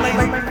hiding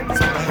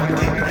place somewhere in the deep and the darkest space. I know that you got a hiding place somewhere in the deep and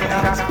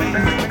the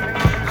darkest space. I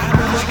know that you got a hiding place somewhere in the deep and the darkest space. I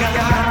know that you got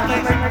a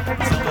hiding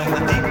place somewhere in the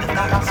deep and the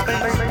darkest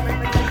space.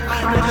 I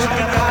know that you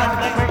got a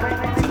hiding place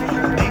somewhere in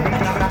the deep and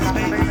the darkest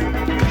space.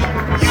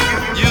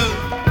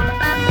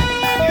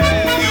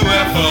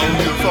 UFO,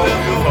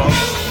 UFO,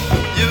 UFO.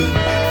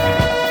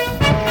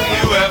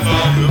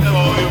 UFO, UFO,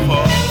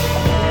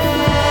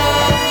 UFO.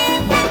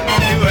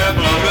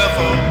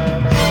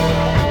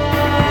 UFO,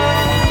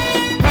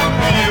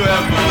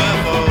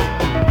 UFO.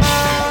 UFO,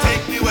 take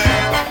me where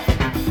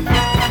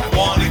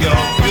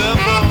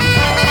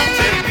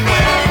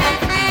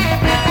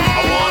I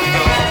wanna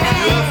go.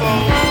 UFO,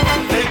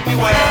 take me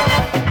where I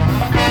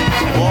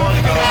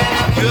wanna go.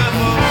 UFO,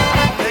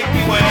 take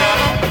me where I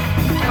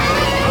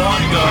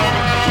wanna go.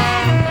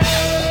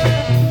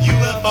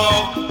 UFO,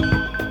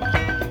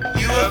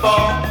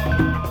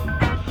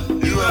 take me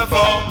where I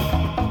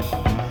wanna go.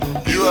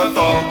 UFO, UFO, UFO,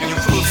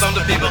 UFO. You can fool some of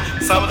the people,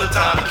 some of the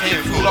time. You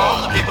can't fool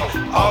all the people,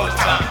 all the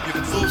time. You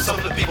can fool some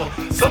of the people,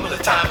 some of the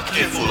time. You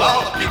can't fool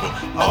all the people,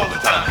 all the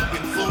time. You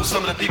can fool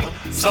some of the people,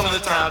 some of the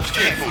time. You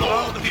can't fool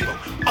all the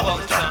people, all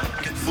the time.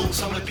 You can fool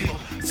some of the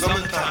people, some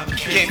of the time. You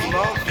can't fool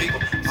all the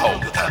people, all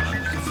the time.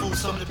 You can fool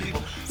some of the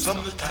people, some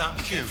of the time.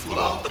 You can't fool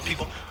all the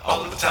people,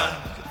 all the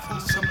time. You can fool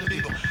some of the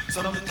people,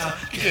 some of the time.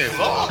 You can't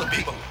fool all the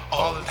people,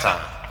 all the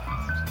time.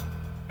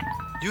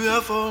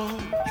 UFO,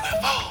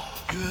 UFO,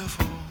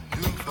 UFO,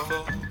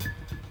 UFO.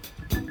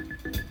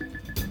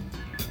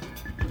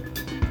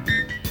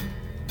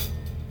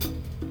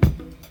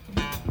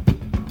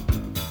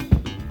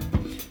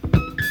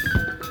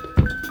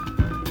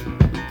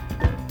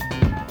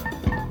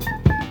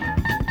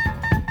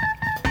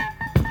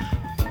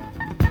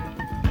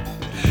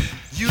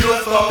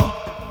 UFO,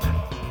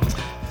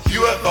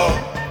 UFO,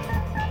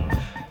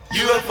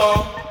 UFO,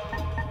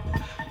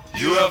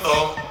 UFO.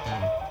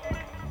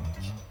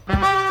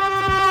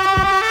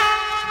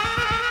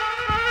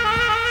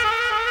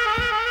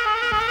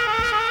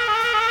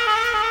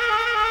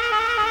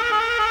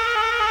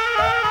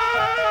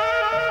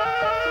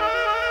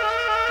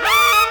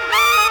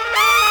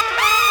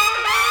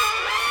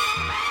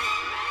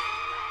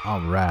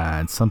 All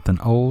right, something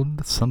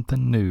old,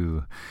 something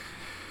new.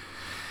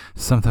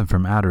 Something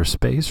from outer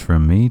space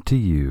from me to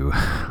you.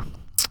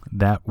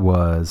 That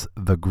was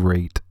the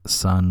great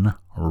Sun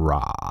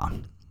Ra.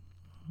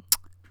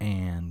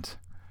 And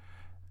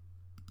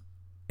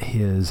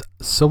his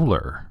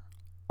solar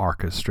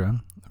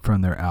orchestra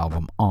from their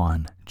album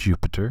On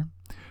Jupiter.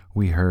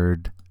 We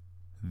heard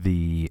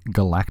the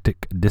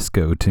galactic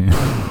disco tune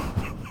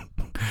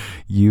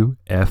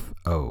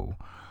UFO.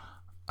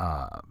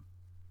 I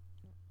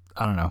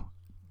don't know.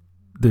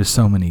 There's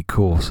so many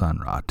cool Sun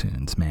Ra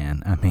tunes,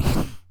 man. I mean,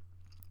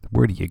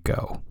 where do you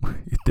go?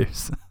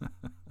 There's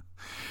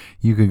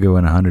you could go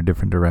in 100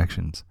 different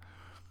directions,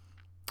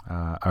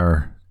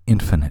 or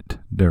infinite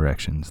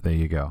directions. There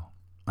you go.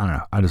 I don't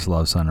know. I just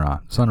love Sun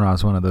Ra. Sun Ra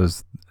is one of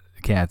those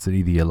cats that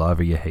either you love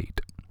or you hate.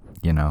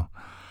 You know,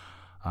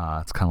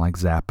 it's kind of like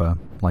Zappa,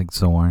 like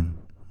Zorn.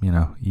 You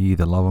know, you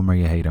either love them or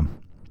you hate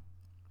them.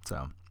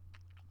 So,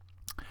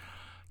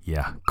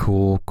 yeah,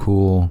 cool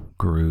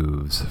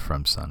grooves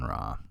from Sun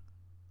Ra.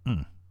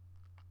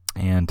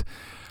 And,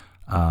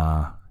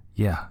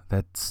 yeah,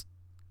 that's,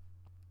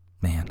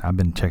 man, I've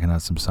been checking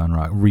out some Sun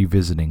Ra,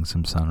 revisiting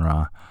some Sun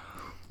Ra,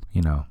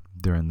 you know,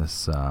 during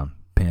this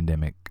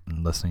pandemic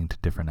and listening to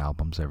different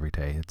albums every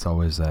day. It's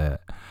always a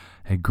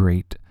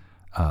great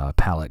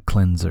palate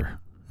cleanser,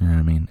 you know what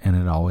I mean? And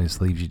it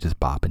always leaves you just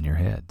bopping your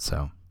head.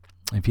 So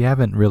if you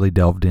haven't really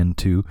delved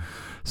into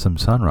some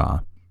Sun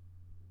Ra,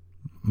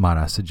 might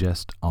I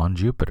suggest On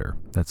Jupiter?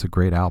 That's a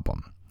great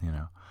album, you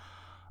know.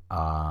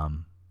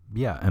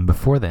 Yeah, and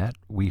before that,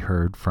 we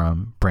heard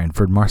from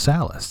Branford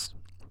Marsalis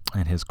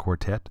and his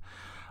quartet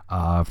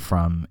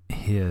from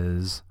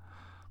his,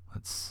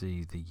 let's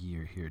see the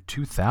year here,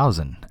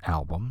 2000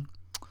 album,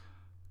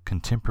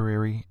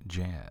 Contemporary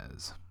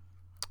Jazz.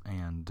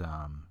 And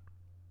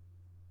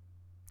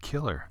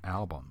killer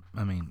album.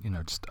 I mean, you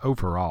know, just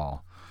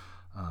overall.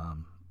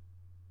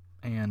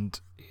 And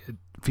it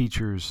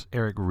features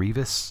Eric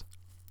Rivas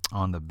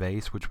on the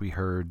bass, which we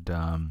heard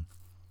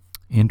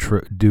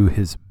do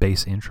his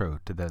bass intro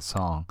to that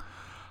song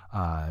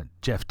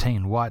Jeff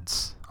Tane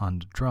Watts on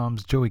the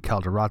drums, Joey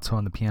Calderazzo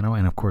on the piano,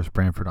 and of course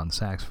Branford on the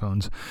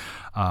saxophones.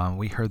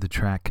 We heard the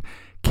track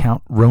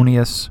Count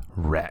Ronius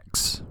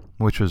Rex,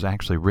 which was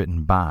actually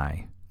written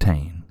by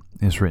Tane.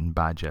 It's written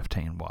by Jeff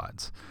Tane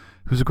Watts,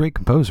 who's a great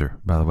composer,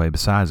 by the way,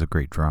 besides a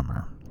great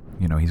drummer.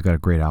 You know, he's got a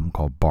great album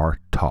called Bar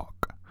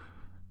Talk,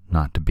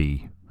 not to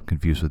be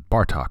confused with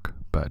Bartok,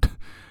 but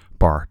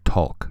Bar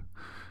Talk,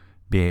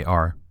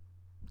 Bartalk.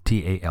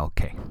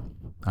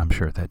 I'm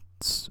sure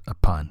that's a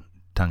pun,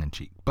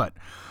 tongue-in-cheek. But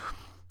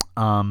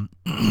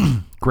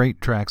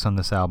great tracks on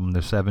this album.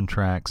 There's 7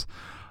 tracks.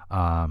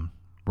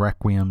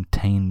 Requiem,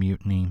 Tane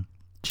Mutiny,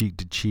 Cheek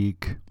to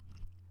Cheek,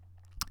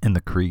 In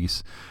the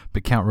Crease.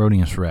 But Count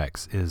Ronius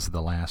Rex is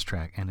the last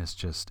track, and it's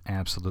just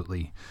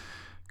absolutely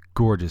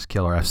gorgeous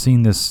killer. I've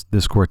seen this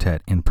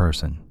quartet in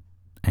person,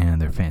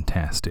 and they're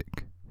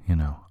fantastic. You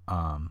know,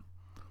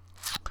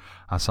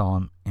 I saw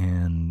them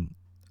in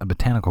a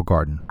Botanical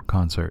Garden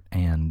concert,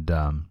 and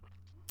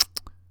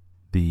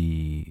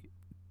the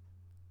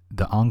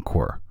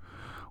encore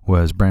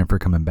was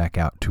Branford coming back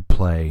out to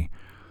play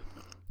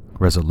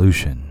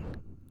Resolution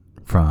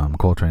from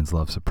Coltrane's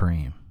Love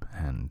Supreme.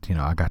 And, you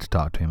know, I got to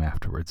talk to him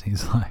afterwards.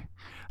 He's like,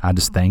 I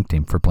just thanked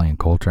him for playing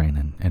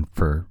Coltrane and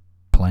for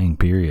playing,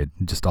 period,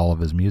 just all of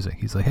his music.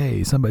 He's like,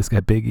 hey, somebody's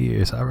got big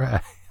ears, all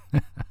right.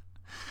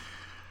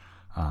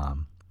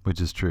 Which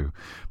is true.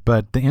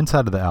 But the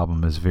inside of the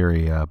album is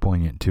very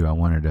poignant, too. I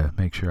wanted to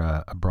make sure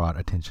I brought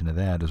attention to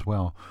that as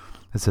well.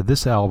 I said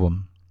this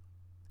album,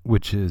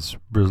 which is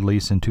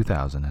released in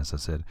 2000, as I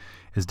said,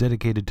 is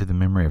dedicated to the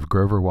memory of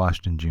Grover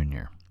Washington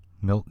Jr.,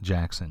 Milt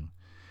Jackson,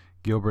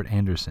 Gilbert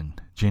Anderson,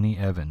 Jenny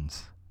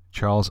Evans,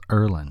 Charles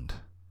Erland,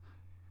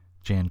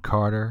 Jan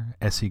Carter,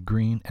 Essie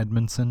Green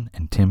Edmondson,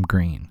 and Tim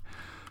Green.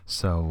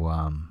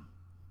 So,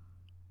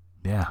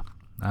 yeah.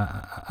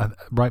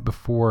 Right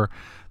before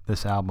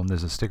this album,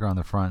 there's a sticker on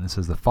the front that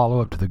says the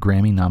follow-up to the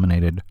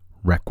Grammy-nominated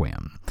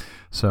Requiem.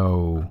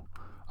 So,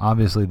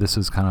 obviously, this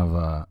is kind of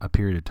a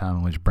period of time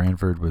in which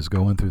Branford was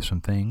going through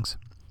some things,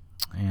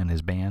 and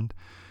his band,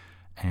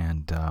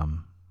 and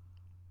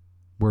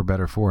we're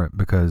better for it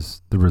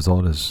because the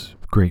result is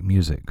great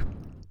music.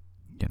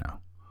 You know,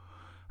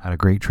 out of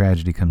great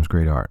tragedy comes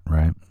great art,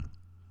 right?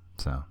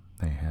 So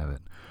there you have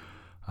it.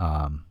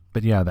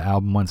 But yeah, the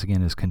album once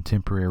again is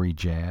contemporary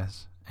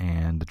jazz,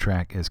 and the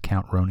track is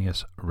Count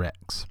Ronius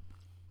Rex.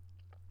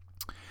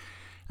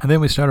 And then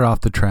we started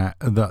off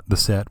the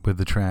set with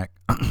the track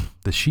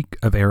The Sheik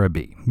of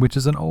Araby, which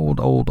is an old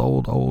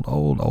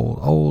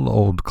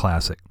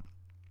classic.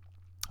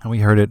 And we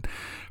heard it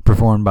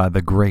performed by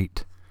the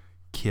great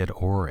Kid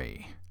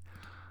Ory.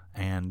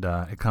 And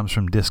it comes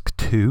from disc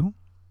 2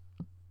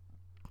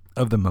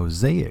 of the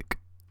Mosaic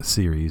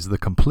series, the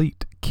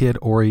complete Kid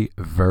Ory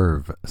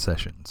Verve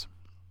sessions.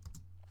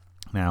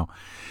 Now,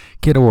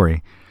 Kid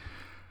Ory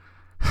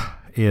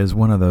is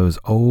one of those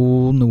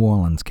old New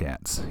Orleans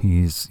cats.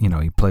 He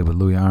played with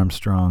Louis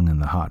Armstrong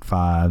and the Hot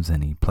Fives,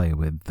 and he played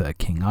with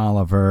King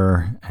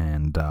Oliver,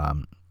 and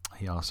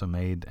he also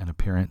made an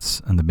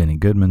appearance in the Benny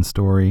Goodman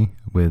Story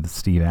with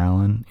Steve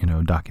Allen,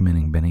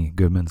 documenting Benny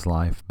Goodman's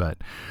life. But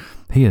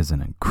he is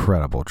an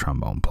incredible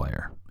trombone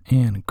player.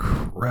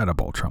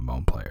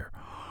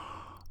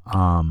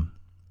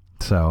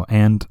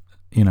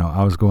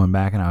 I was going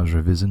back and I was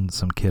revisiting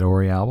some Kid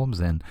Ory albums,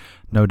 and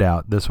no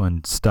doubt this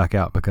one stuck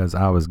out because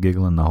I was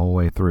giggling the whole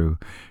way through.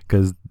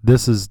 Because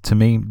this is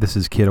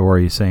Kid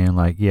Ory saying,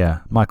 like, yeah,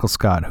 Michael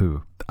Scott,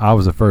 who? I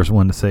was the first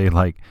one to say,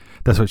 like,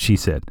 that's what she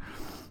said.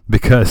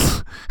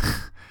 Because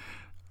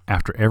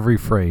after every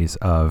phrase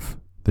of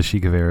the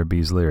Sheik of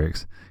Araby's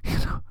lyrics,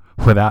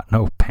 without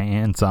no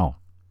pants on.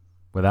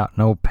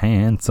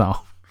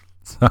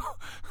 So,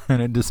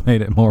 and it just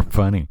made it more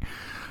funny.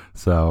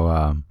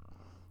 So,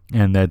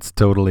 and that's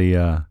totally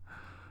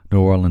New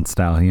Orleans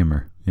style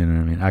humor. You know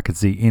what I mean? I could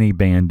see any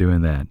band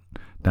doing that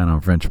down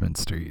on Frenchman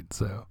Street.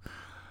 So,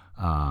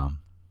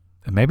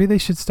 maybe they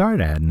should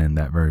start adding in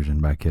that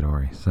version by Kid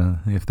Ory. So,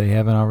 if they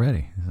haven't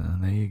already, so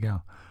there you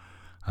go.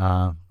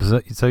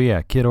 So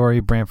yeah, Kid Ory,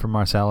 Branford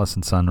Marsalis,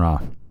 and Sun Ra.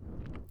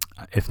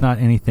 If not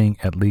anything,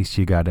 at least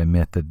you got to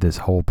admit that this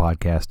whole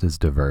podcast is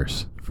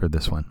diverse for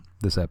this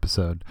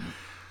episode.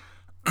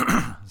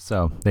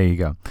 So there you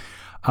go.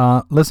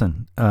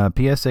 Listen,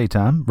 PSA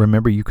time.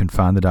 Remember, you can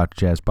find the Dr.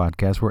 Jazz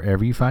Podcast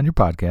wherever you find your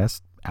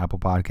podcasts: Apple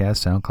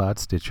Podcasts, SoundCloud,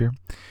 Stitcher.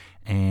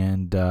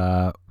 And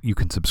you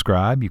can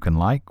subscribe, you can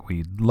like.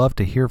 We'd love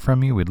to hear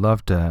from you. We'd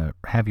love to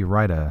have you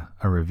write a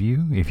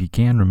review if you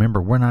can.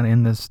 Remember, we're not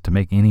in this to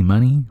make any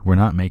money. We're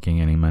not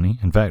making any money.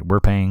 In fact, we're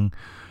paying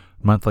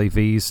monthly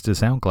fees to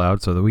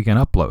SoundCloud so that we can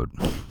upload.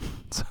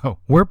 So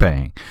we're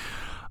paying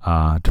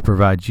to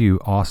provide you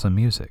awesome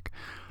music.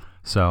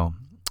 So,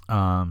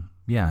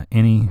 yeah,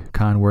 any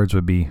kind words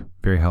would be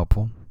very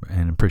helpful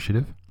and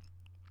appreciative.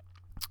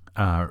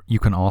 You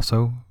can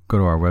also go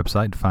to our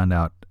website to find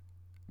out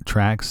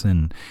tracks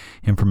and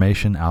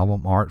information,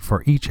 album art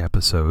for each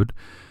episode,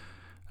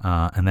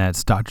 and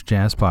that's Dr.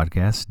 Jazz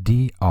Podcast,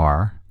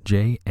 DRJAZZ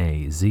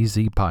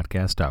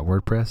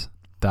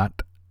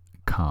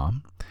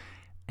podcast.wordpress.com.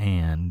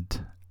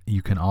 And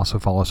you can also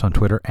follow us on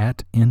Twitter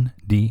at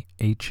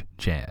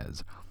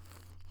NDHJazz.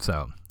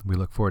 So we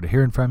look forward to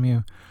hearing from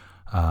you,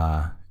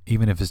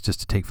 even if it's just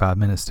to take 5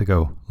 minutes to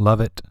go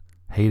love it,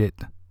 hate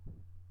it,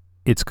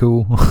 it's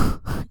cool,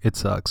 it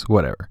sucks,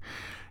 whatever,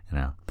 you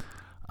know.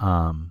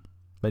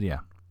 But yeah,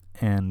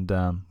 and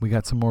we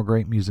got some more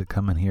great music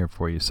coming here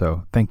for you.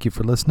 So thank you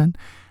for listening,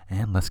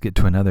 and let's get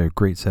to another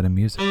great set of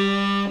music.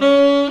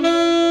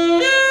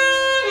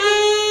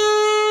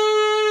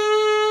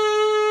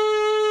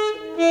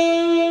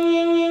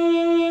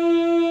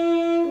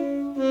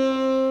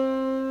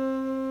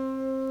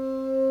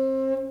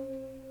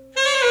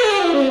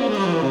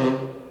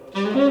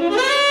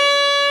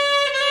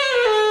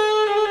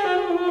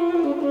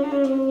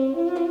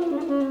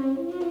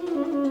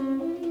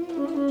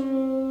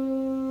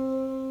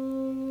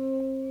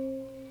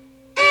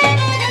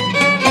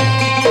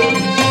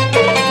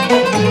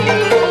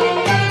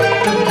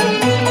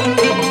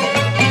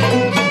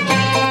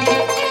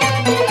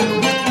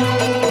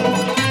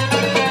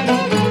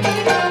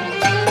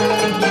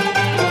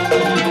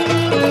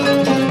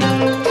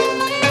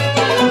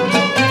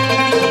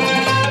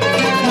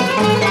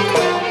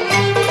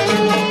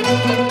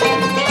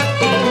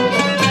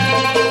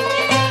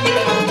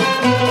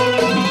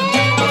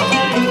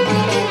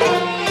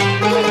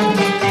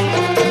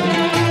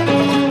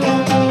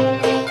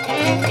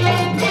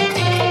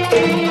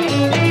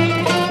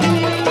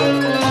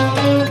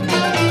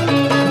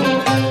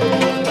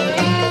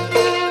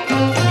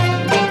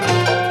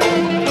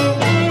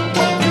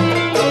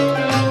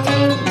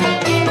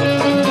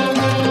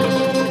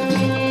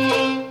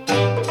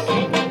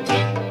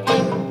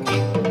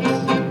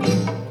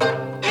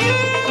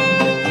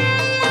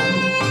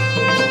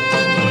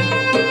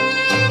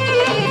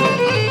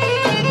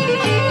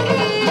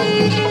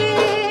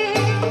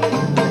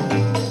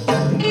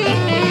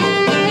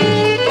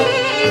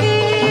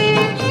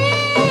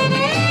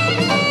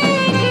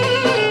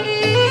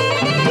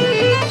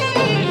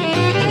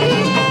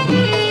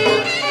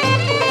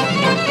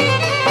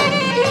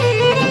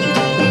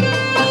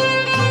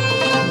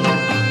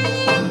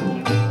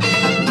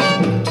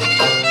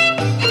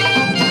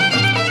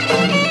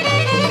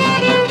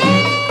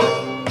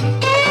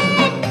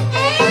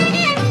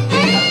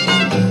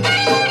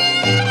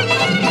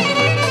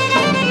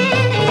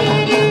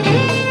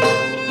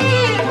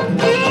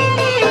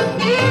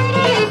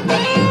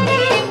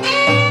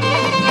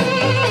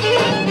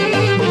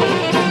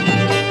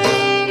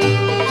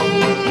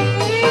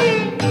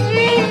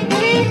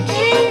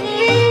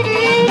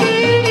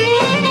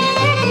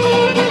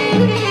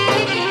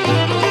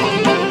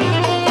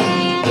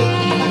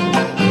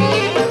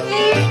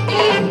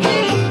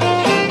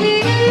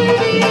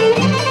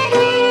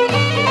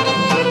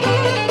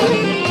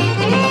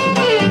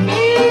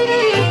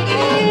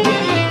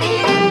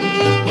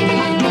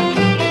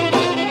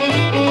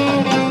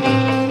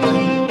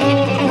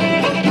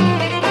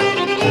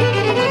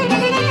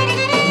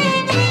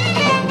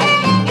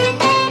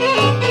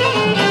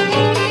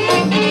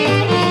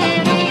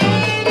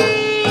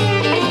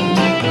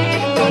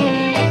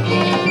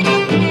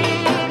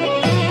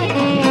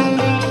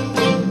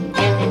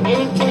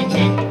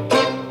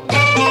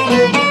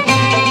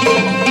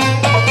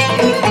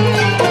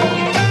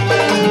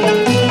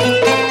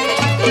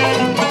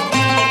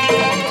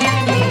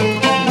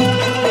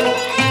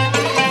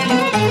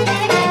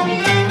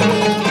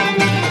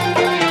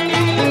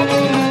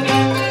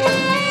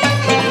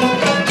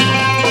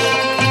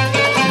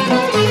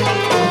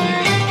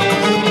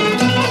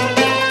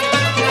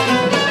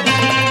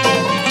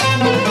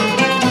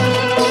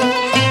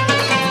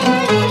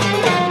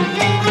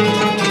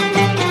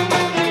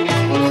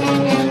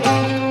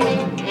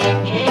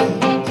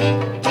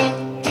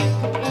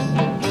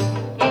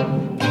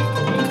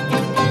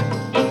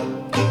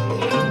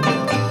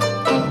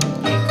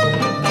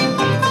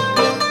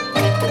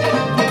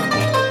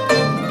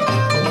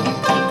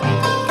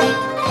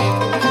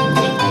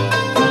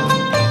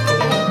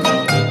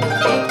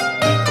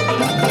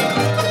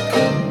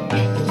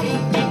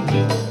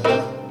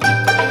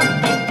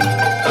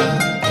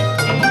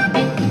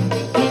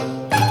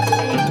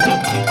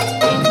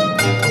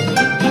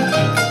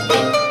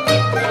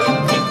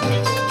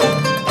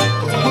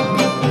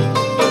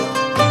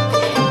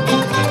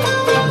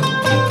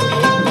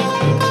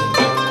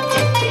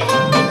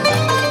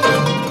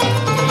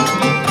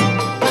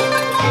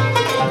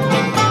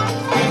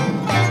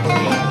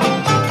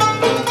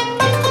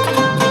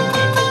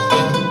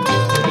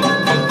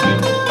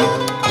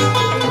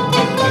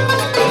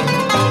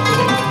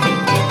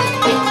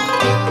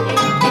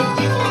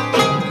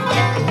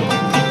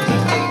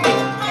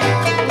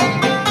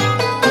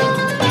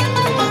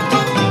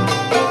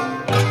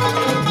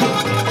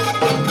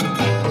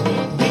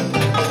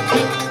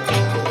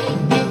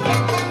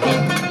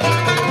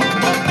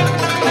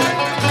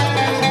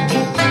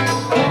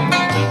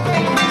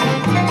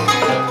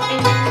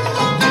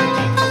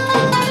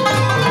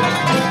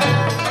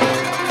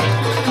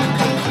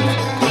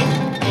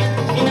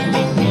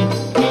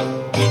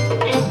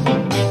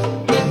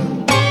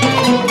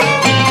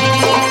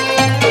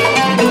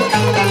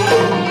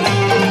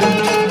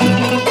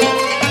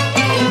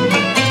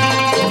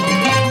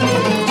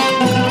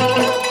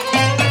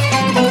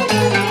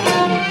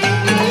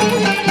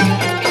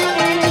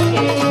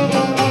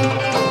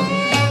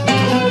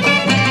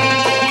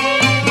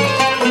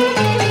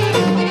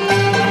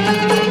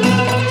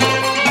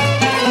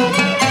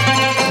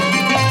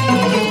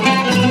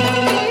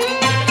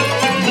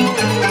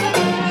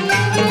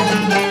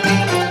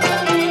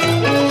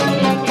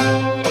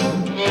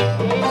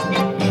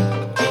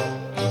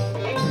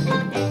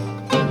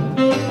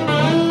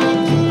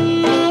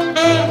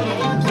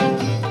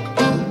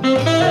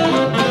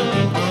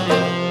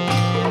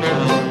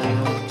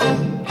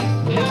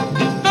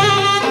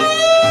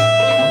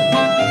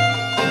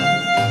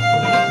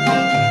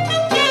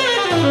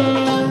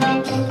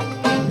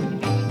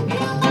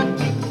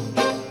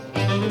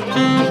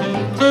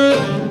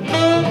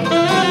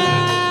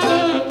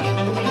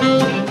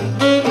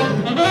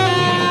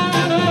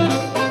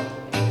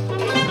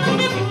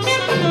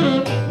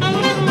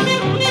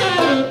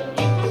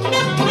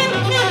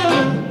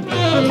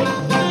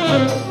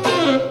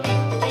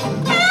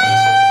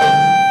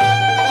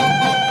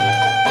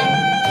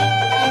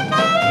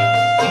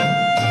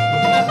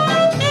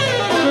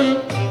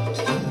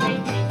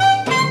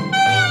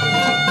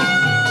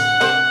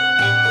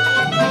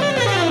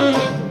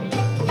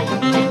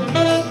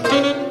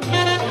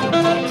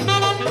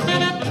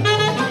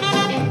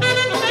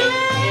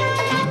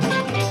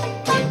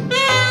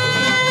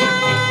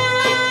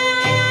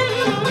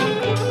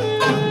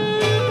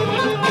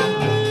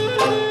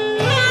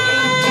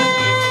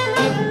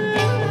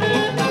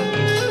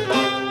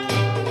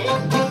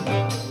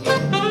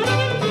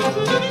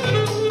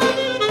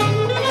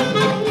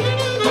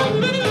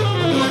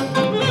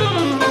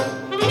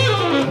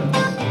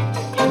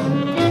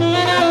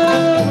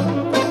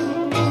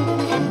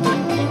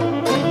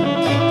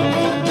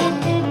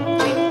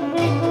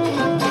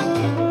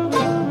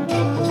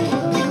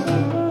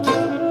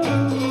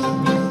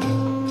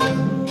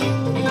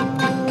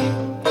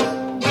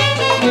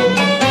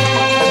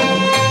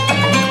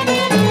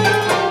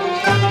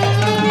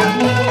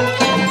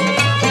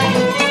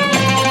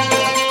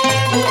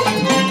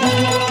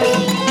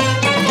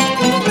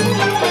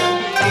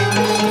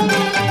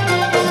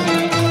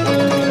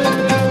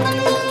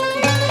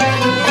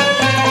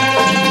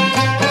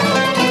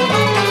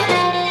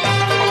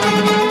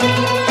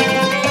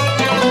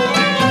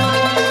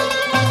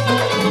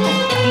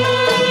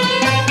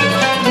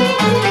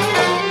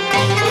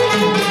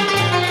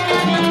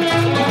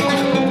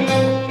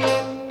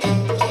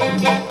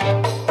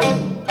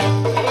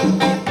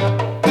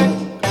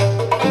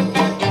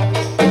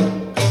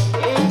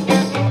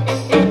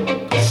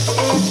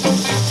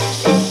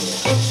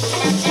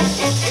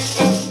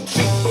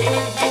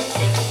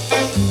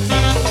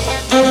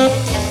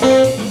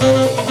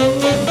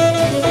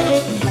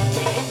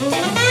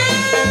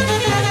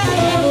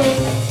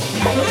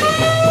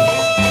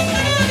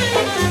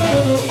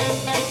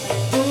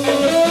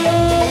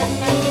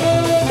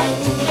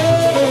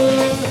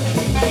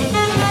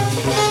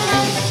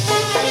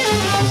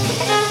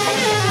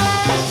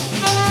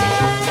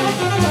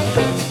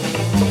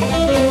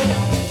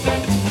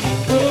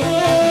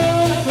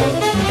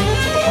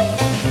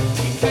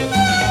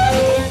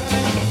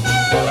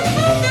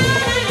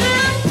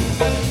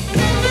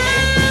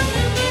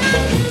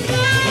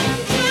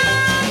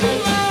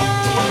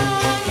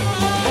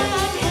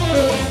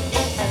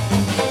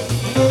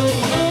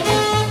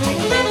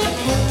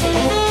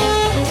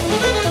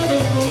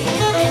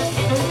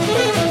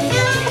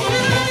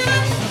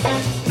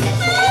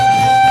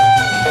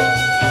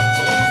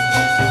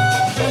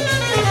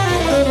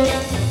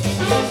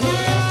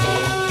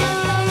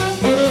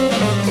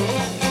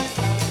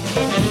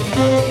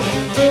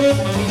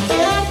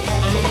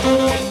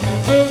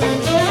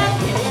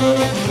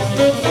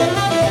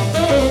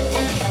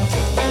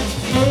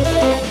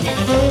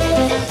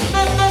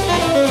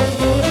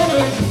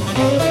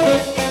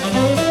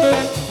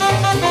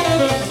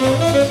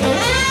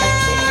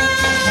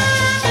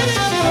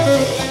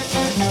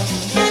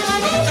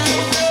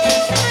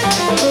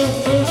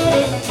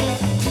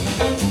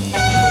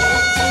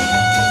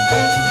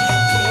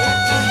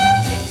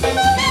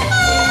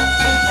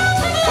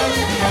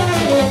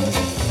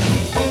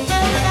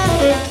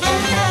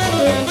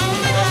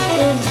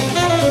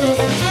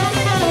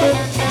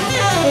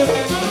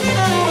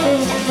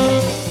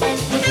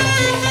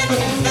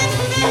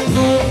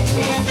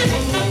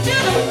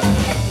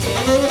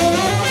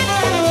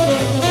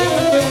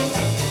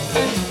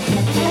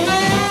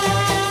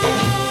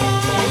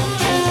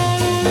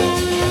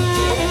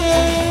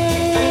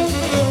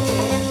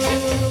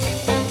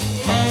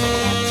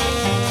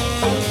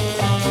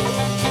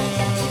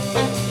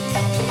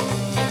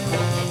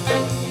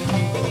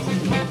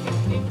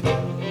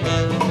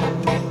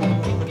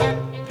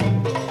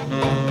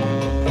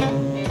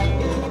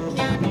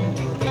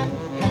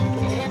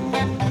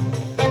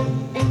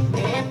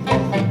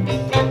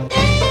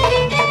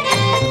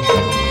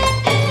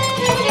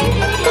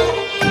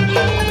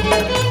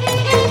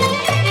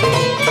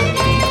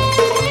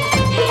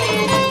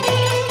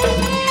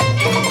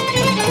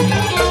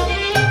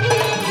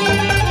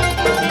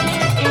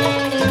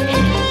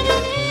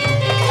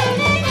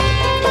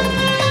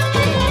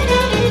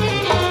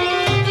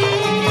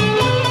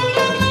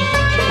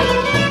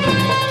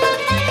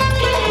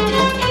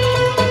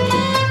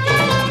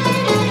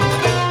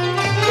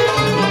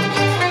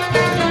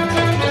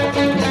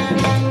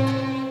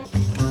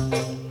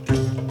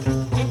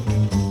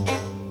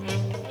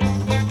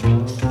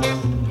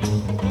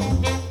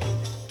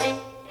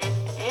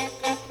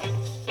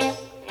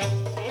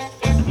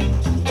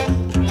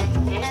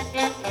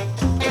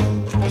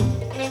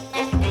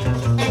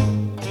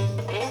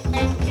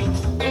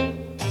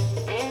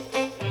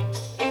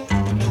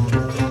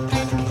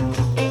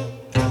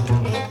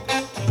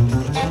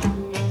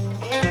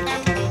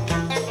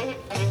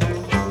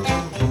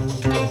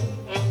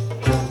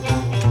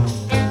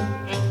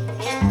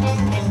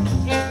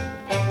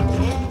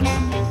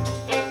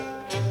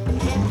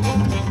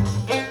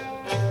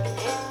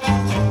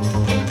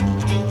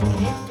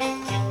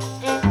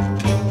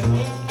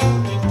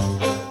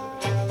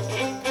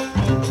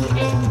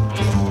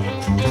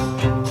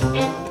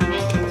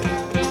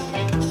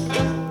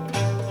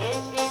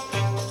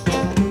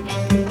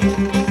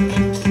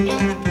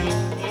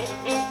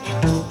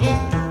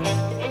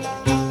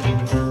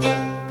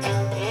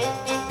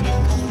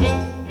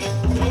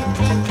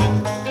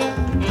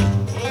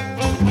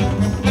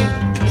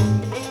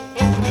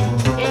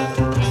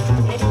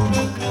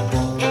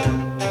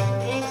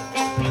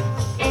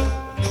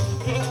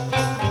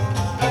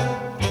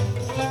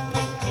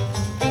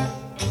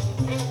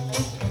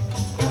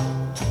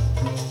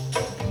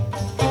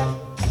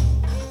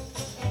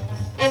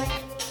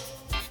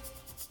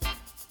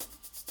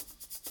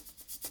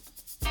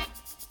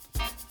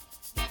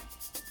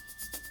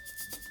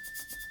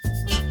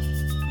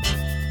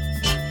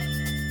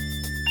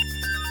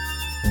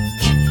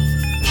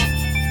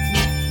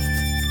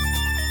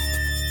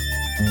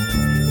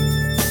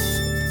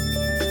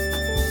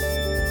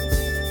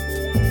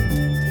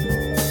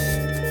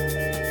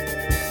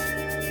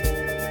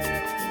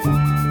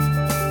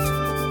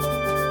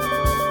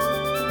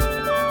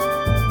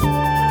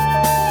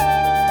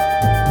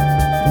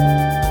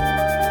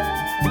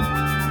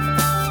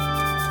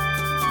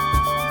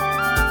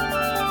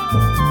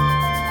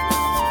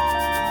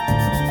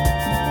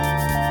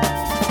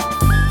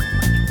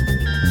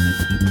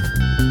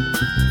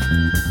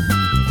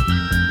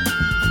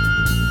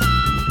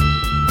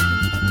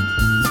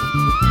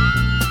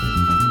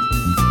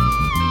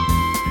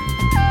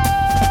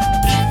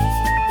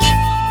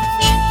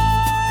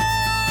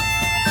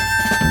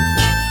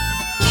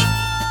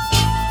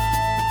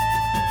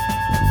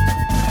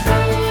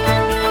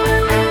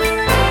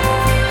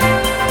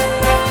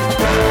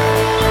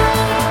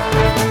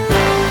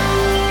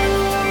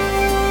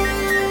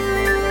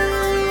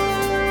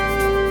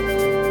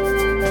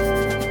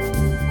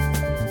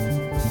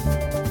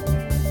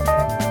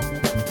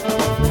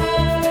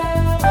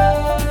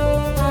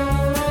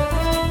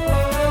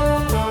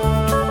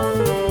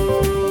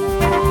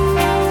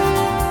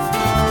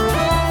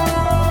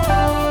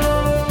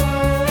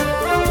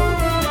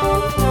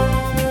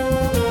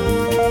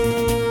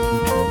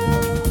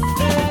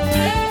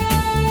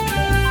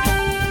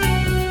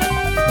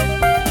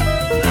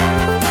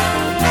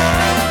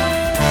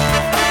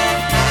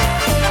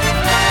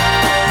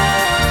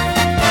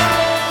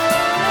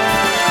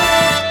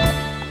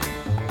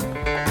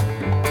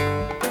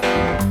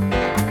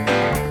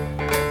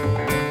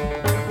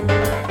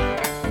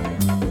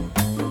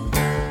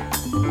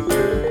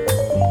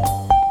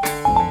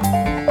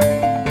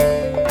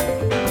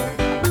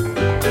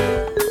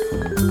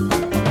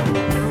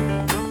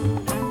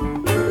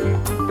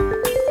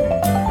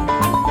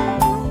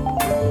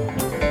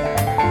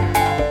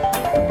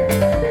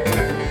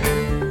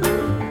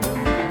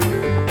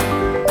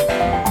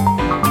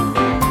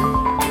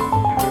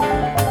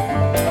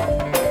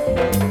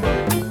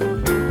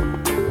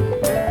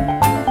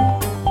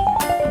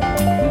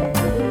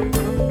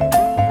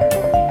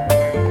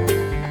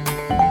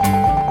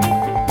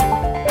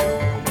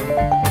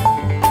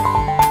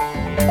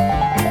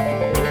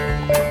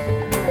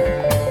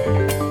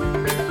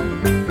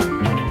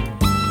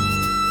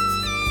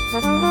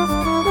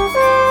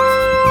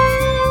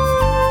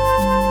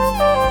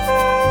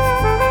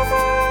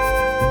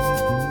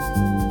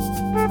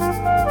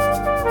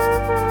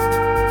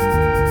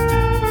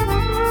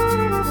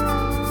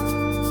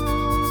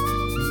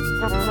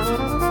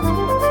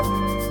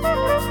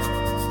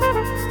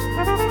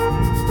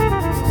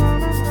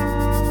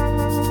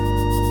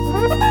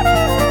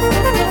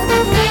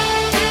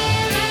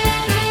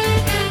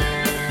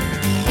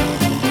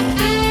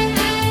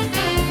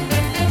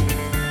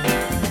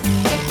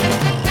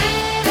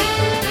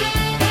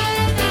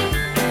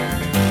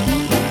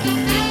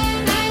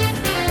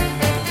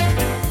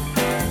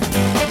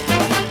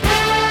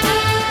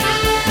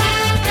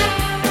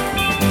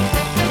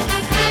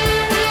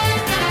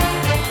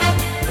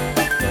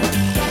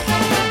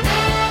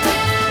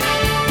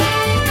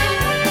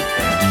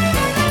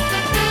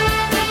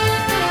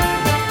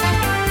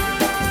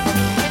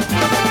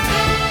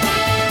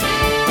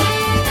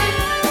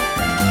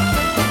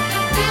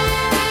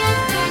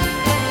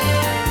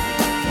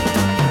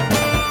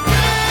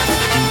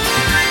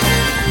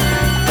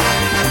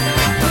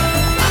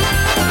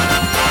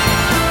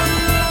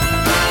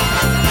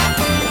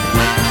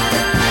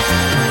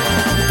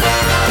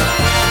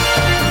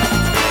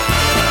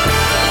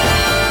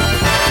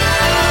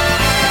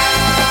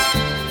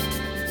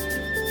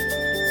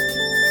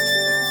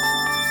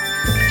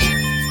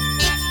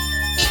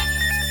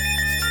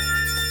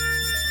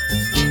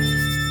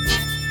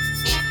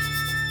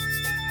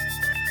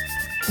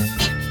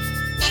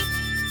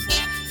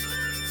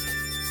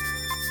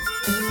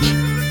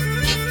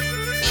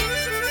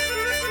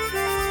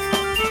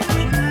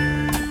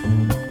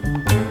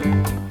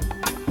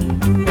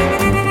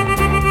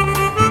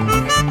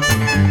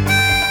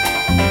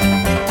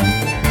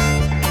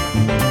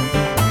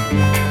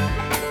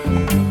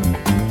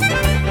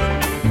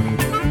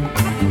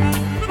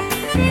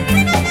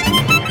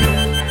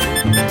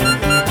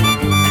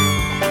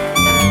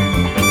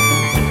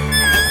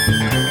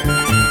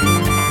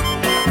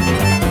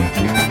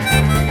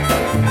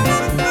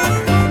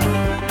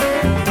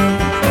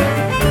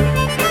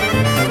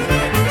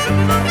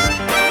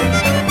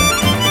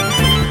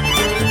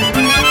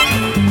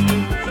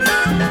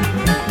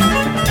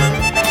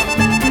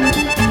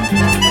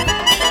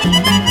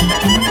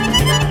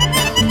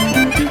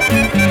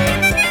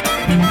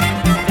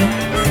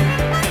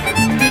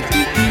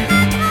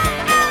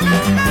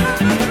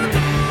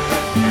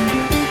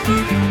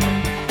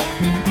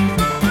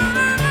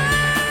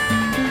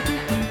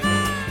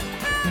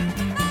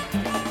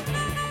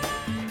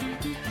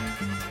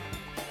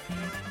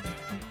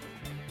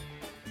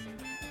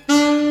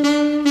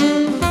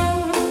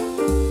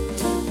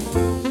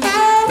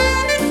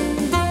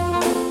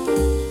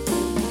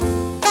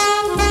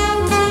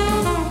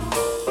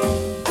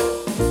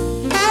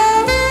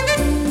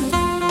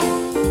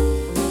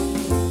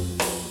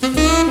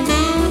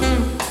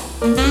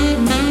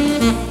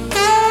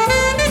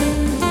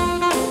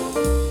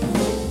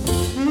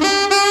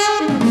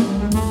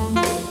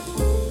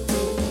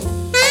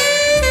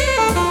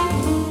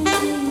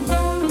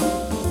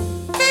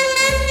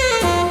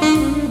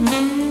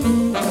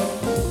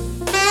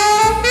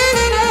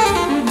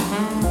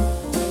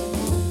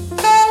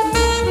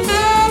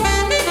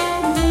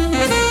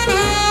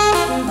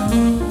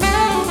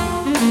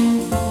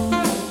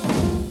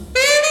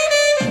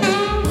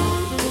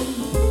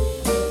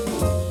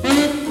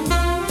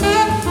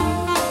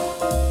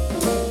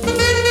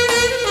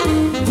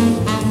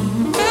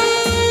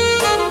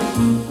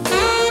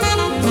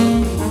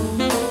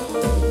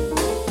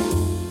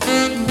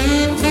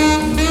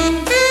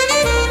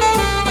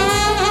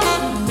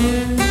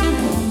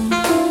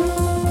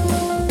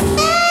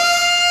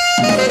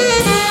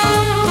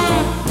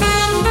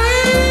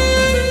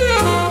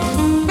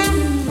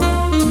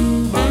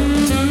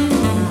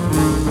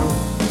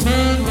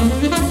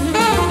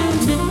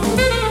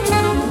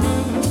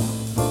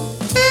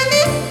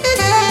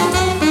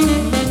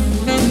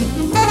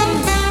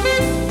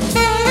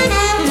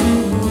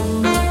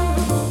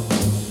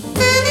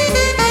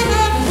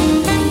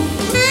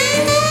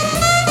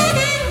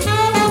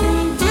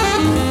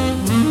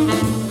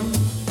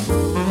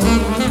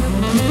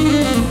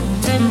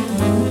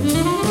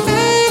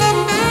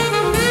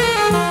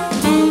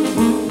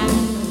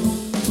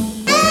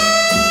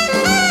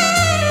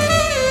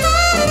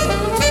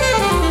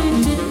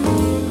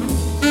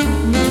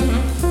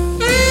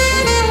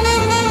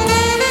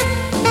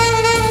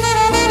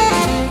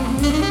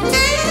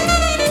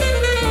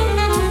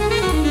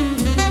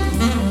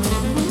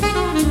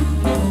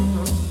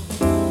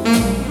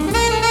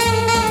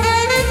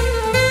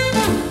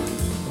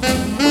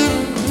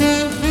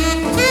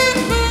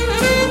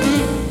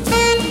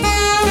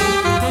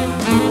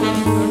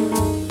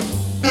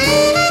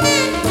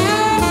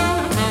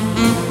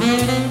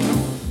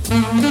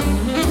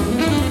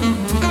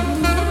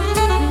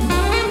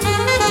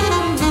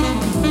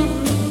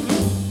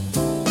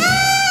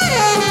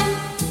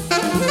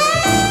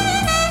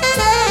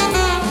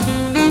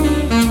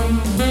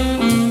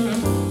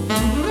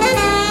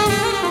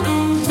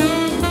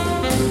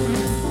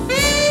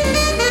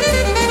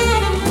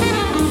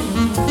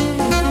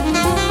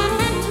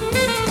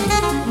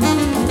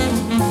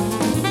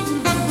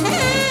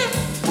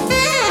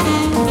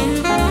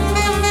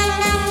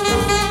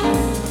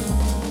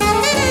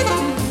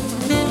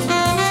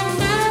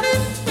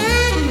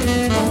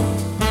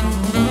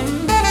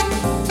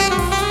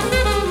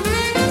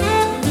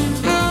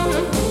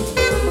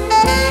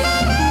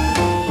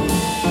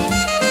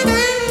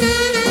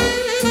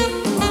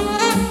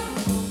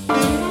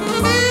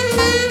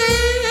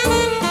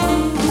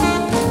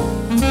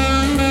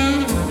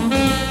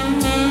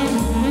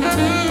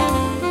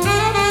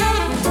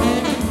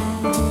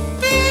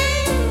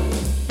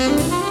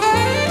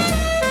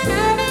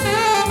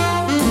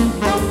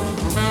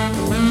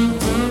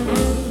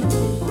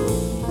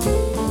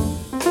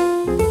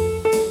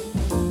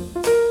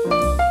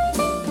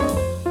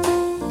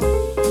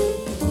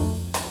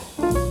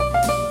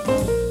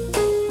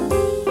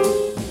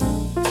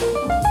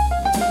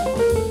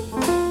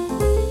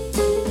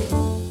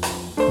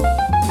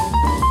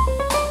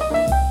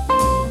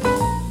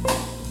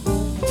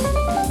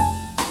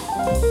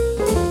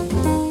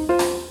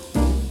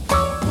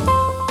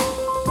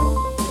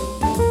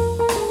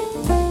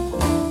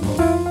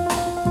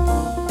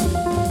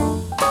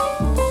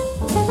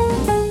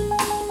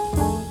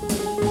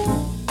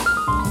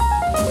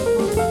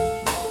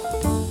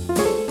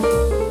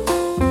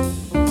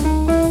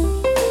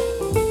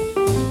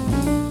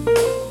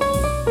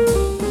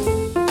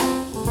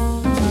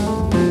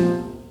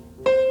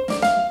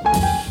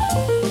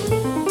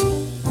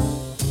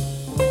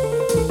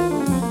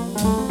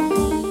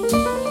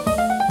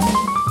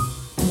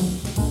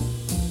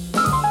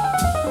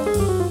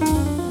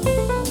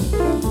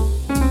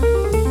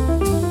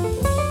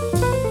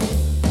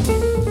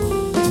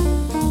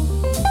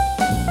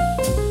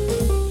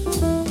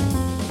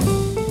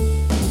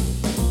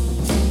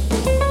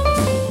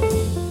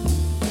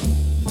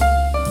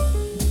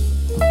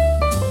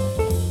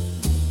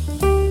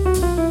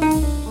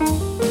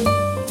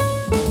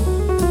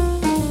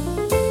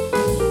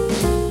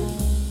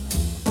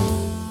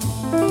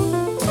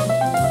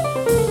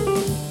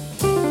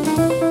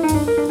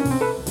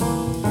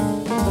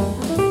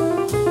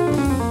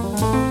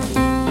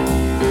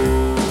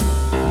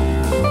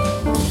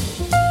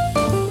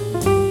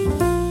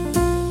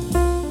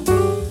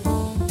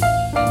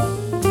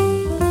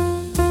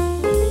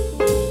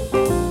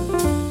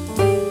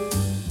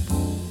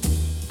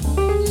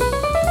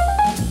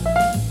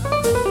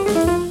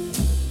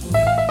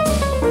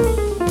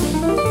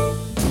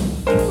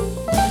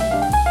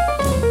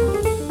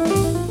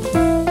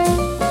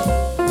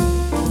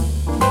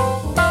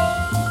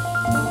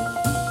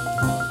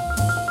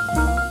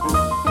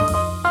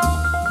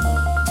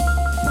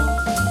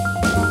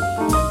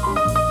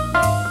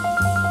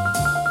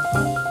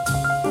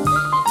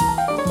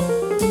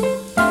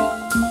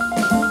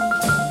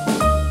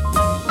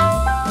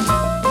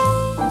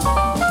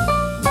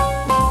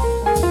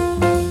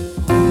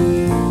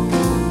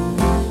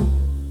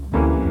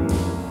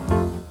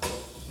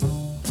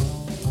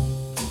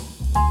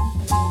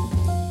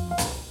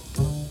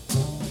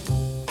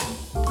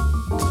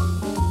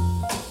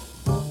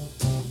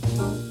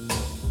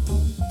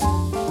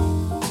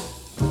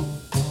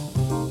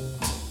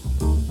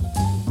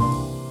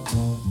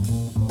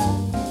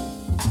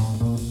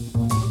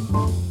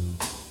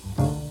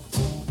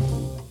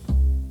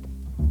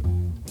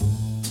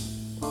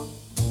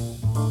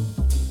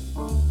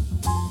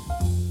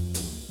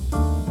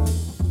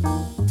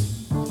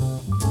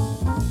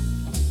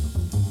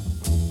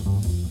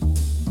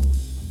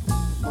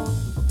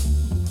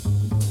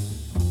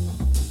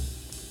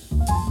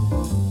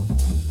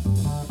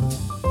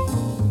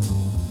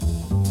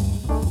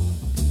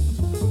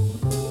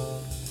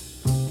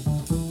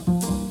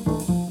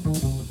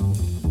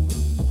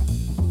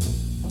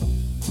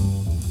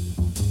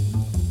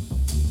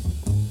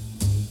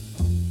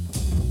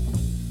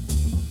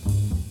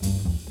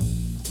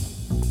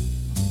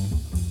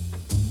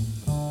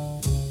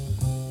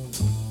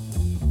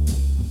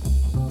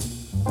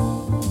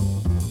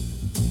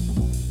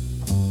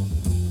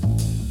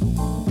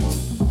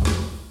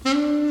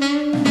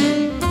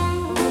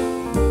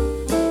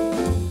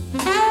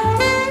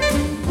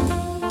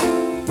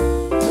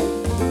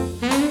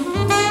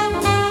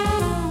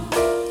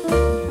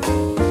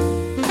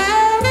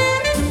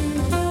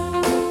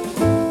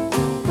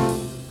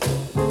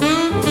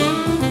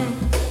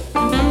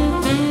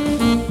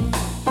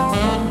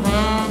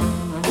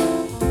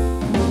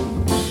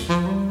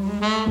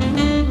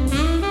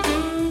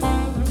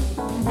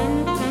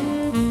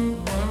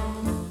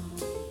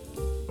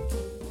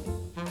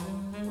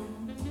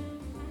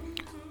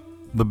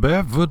 the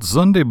Barefoot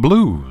Sunday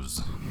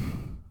Blues.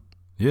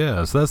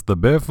 Yes, that's the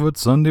Barefoot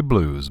Sunday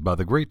Blues by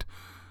the great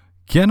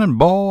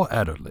Cannonball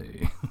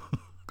Adderley.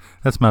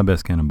 That's my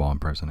best Cannonball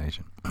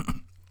impersonation.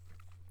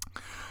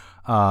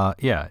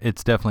 Yeah,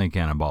 it's definitely a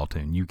Cannonball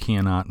tune. You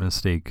cannot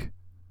mistake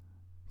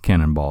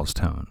Cannonball's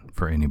tone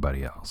for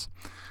anybody else.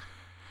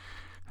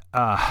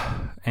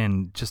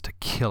 And just a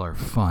killer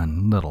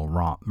fun little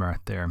romp right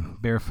there.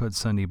 Barefoot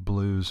Sunday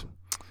Blues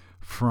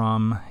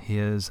from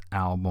his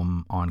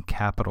album on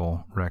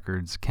Capitol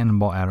Records,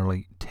 Cannonball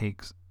Adderley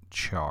Takes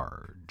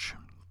Charge.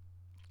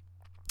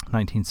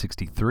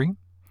 1963.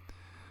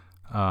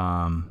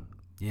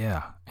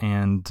 Yeah,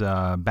 and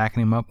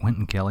backing him up,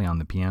 Wynton Kelly on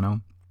the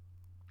piano,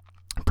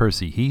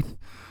 Percy Heath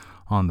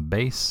on the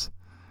bass,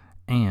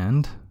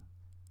 and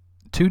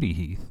Tootie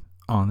Heath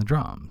on the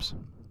drums.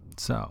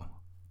 So,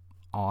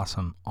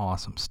 awesome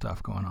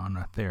stuff going on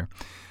right there.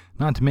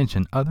 Not to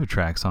mention, other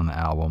tracks on the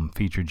album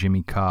feature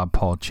Jimmy Cobb,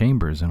 Paul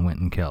Chambers, and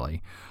Wynton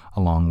Kelly,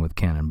 along with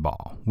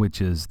Cannonball, which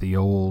is the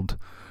old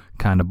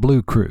kind of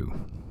blue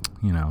crew,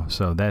 you know.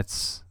 So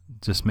that's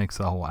just makes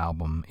the whole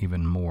album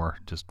even more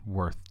just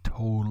worth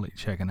totally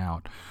checking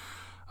out.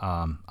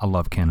 I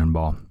love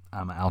Cannonball.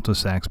 I'm an alto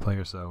sax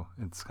player, so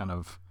it's kind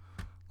of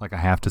like I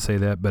have to say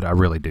that, but I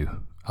really do.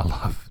 I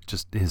love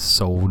just his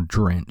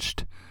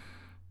soul-drenched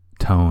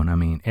tone. I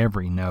mean,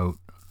 every note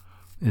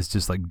is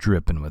just like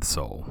dripping with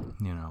soul,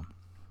 you know.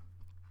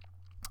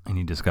 And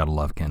you just gotta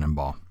love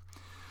Cannonball.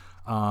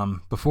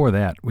 Before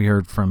that, we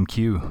heard from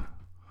Q,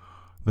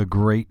 the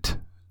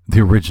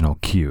original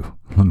Q.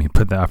 Let me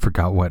put that. I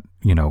forgot what,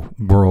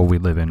 world we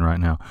live in right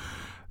now.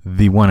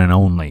 The one and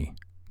only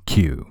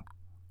Q,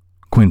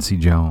 Quincy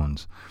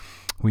Jones.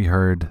 We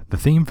heard the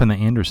theme from the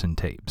Anderson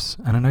tapes.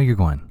 And I know you're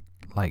going,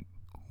 like,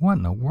 what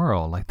in the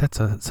world? Like, that's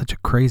such a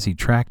crazy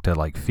track to,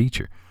 like,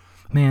 feature.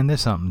 Man,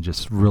 there's something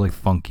just really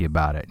funky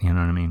about it. You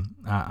know what I mean?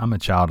 I'm a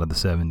child of the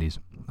 70s.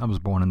 I was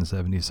born in the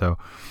 70s, so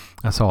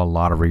I saw a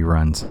lot of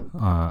reruns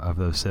of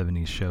those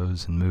 70s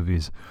shows and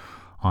movies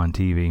on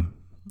TV.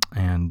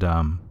 And,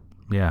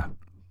 yeah,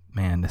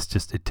 man,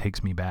 it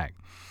takes me back.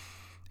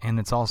 And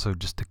it's also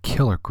just a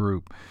killer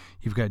group.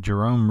 You've got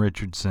Jerome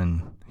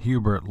Richardson,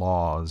 Hubert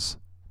Laws,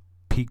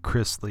 Pete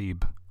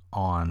Chrislieb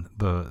on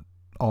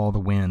All the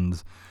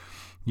Winds.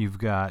 You've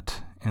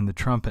got, in the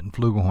trumpet and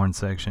flugelhorn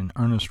section,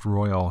 Ernest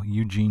Royal,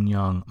 Eugene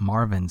Young,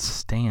 Marvin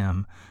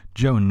Stamm,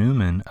 Joe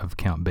Newman of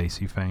Count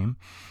Basie fame,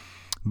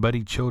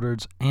 Buddy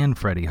Childers, and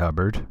Freddie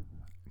Hubbard.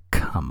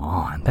 Come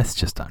on, that's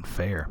just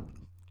unfair.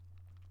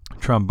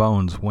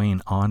 Trombones,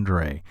 Wayne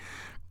Andre,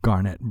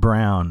 Garnett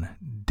Brown,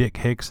 Dick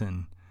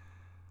Hickson,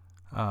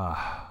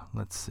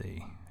 let's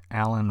see,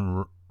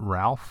 Alan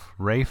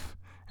Rafe,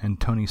 and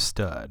Tony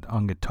Studd.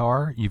 On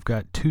guitar, you've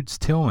got Toots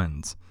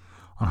Tillmans.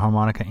 On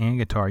harmonica and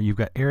guitar, you've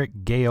got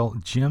Eric Gale,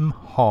 Jim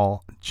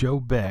Hall, Joe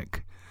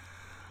Beck,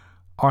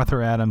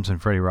 Arthur Adams,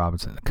 and Freddie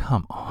Robinson.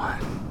 Come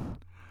on.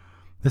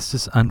 This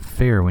is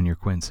unfair when you're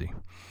Quincy.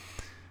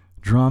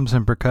 Drums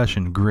and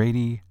percussion,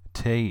 Grady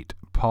Tate,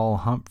 Paul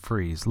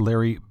Humphreys,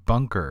 Larry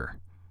Bunker,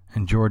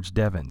 and George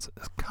Devens.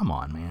 Come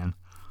on, man.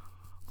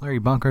 Larry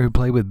Bunker, who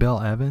played with Bill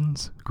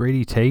Evans.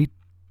 Grady Tate,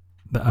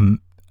 the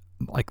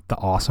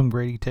awesome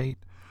Grady Tate.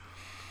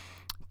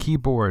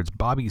 Keyboards,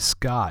 Bobby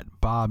Scott,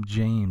 Bob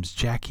James,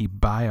 Jackie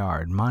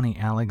Byard, Monty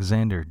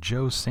Alexander,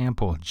 Joe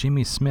Sample,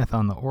 Jimmy Smith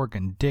on the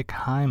organ, Dick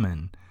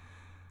Hyman.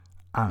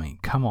 I mean,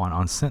 come on.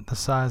 On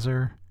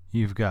synthesizer,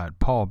 you've got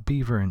Paul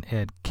Beaver and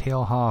Ed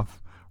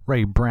Kalehoff,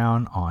 Ray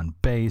Brown on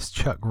bass,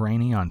 Chuck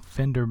Rainey on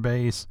Fender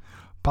bass,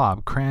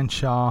 Bob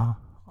Cranshaw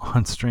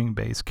on string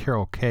bass,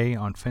 Carol Kay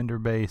on Fender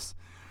bass.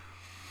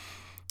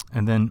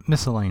 And then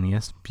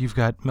miscellaneous, you've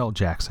got Mel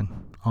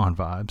Jackson on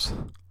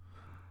vibes,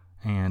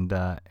 and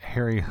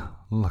Harry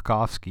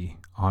Lukovsky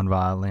on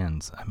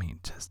violins. I mean,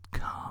 just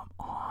come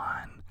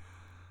on.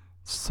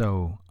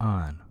 So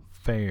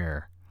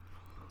unfair.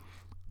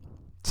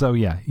 So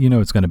yeah,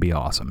 it's going to be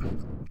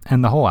awesome.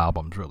 And the whole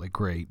album's really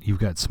great. You've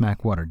got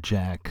Smackwater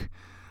Jack,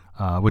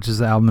 which is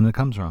the album it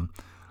comes from.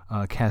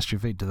 Cast Your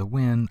Fate to the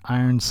Wind,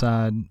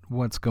 Ironside,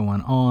 What's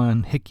Going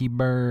On, Hickey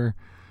Burr,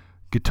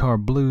 Guitar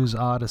Blues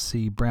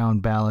Odyssey, Brown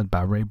Ballad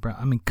by Ray Brown.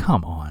 I mean,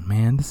 come on,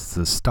 man. This is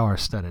a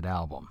star-studded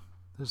album.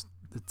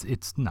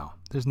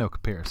 There's no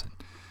comparison.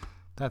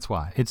 That's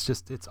why. It's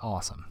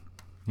awesome.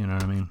 You know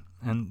what I mean?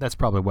 And that's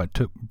probably what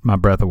took my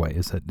breath away,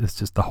 is that it's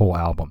just the whole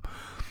album.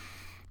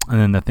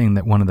 And then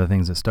one of the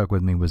things that stuck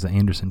with me was the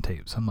Anderson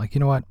tapes. I'm like, you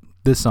know what?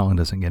 This song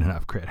doesn't get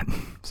enough credit.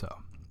 So,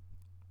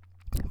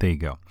 there you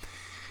go.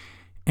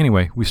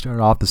 Anyway, we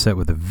started off the set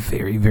with a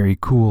very, very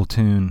cool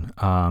tune,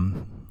 a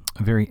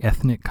very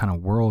ethnic kind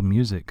of world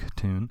music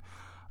tune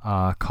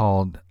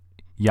called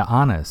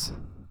Ya'anas,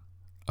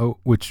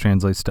 which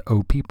translates to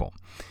 "Oh People."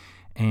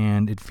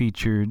 And it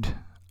featured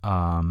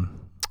Al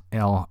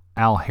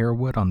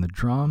Harewood on the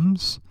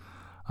drums,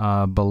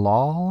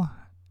 Bilal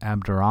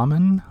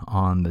Abdurrahman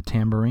on the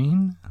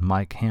tambourine,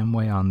 Mike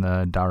Hamway on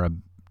the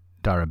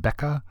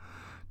darabeka,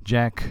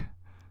 Jack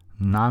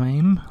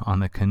Naim on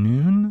the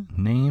qanun,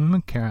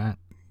 Naim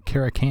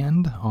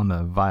Karakand on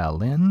the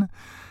violin,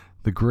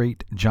 the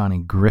great Johnny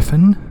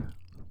Griffin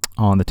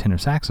on the tenor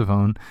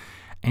saxophone,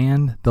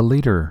 and the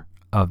leader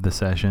of the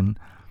session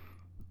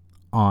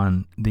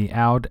on the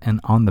oud and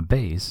on the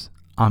bass,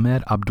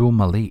 Ahmed Abdul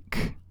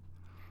Malik.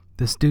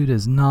 This dude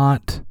is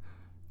not...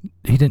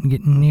 He didn't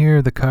get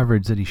near the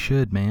coverage that he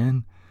should,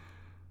 man.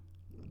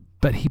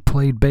 But he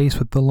played bass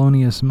with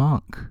Thelonious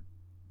Monk.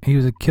 He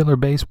was a killer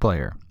bass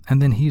player.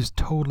 And then he's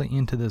totally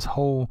into this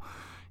whole,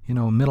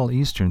 Middle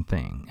Eastern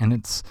thing. And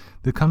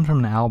it comes from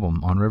an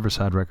album on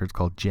Riverside Records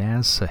called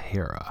Jazz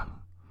Sahara.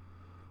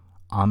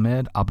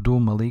 Ahmed Abdul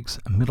Malik's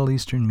Middle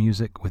Eastern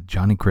Music with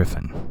Johnny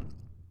Griffin.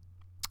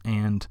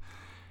 And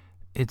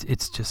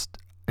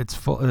it's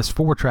full. There's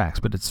 4 tracks,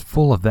 but it's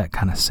full of that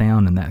kind of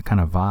sound and that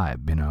kind of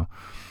vibe,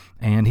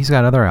 And he's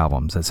got other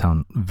albums that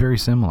sound very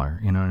similar,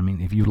 you know what I mean?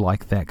 If you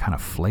like that kind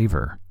of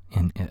flavor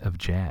of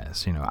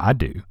jazz, I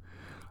do.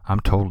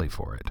 I'm totally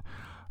for it.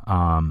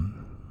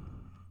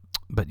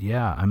 But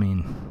yeah, I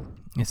mean,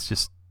 it's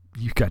just,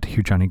 you got to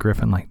hear Johnny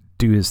Griffin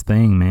do his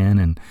thing, man,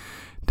 and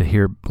to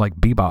hear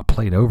bebop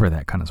played over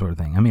that kind of sort of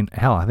thing. I mean,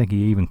 hell, I think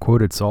he even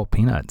quoted Salt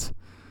Peanuts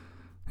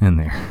in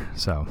there.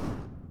 So,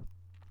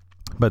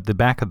 but the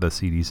back of the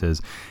CD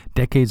says,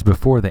 decades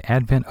before the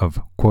advent of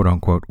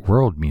quote-unquote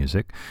world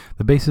music,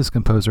 the bassist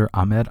composer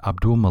Ahmed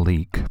Abdul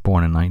Malik,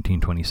 born in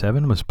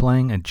 1927, was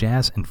playing a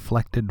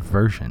jazz-inflected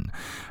version.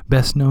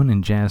 Best known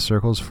in jazz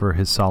circles for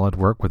his solid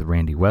work with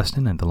Randy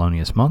Weston and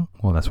Thelonious Monk.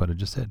 Well, that's what I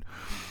just said.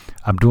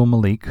 Abdul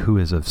Malik, who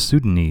is of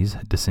Sudanese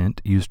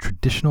descent, used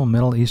traditional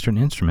Middle Eastern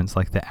instruments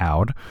like the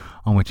oud,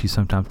 on which he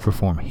sometimes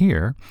performed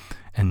here,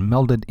 and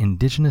melded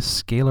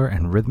indigenous scalar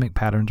and rhythmic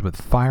patterns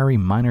with fiery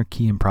minor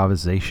key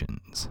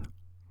improvisations.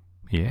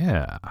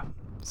 Yeah.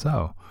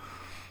 So,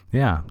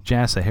 yeah,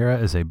 Jazz Sahara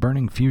is a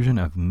burning fusion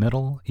of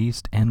Middle,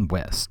 East, and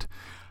West.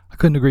 I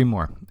couldn't agree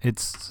more.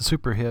 It's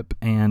super hip,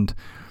 and,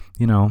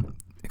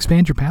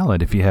 expand your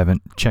palette if you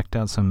haven't checked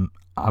out some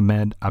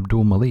Ahmed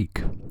Abdul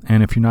Malik.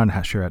 And if you're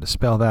not sure how to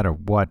spell that or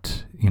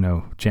what,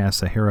 Jazz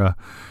Sahara,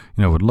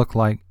 would look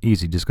like,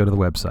 easy, just go to the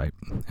website.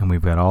 And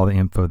we've got all the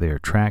info there,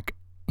 track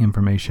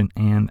information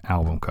and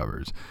album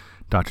covers.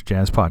 Dr.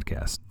 Jazz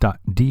Podcast,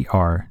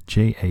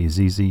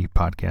 DRJAZZ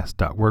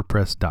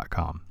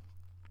podcast.wordpress.com.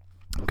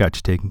 Got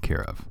you taken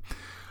care of.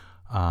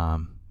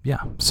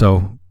 Yeah,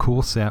 so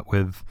cool set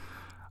with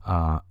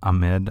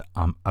Ahmed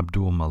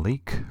Abdul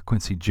Malik,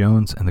 Quincy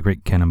Jones, and the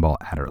great Cannonball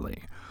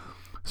Adderley.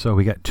 So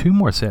we got 2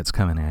 more sets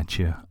coming at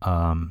you.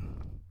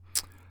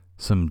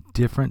 Some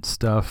different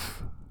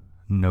stuff,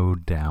 no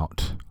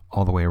doubt,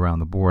 all the way around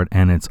the board,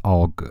 and it's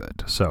all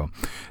good. So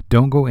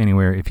don't go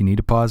anywhere. If you need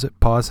to pause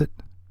it,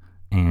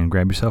 and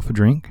grab yourself a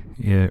drink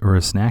or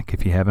a snack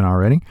if you haven't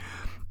already.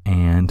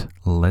 And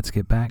let's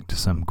get back to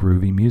some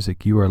groovy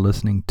music. You are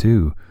listening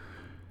to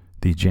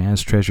the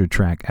Jazz Treasure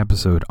Track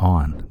episode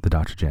on the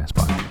Dr. Jazz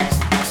Podcast.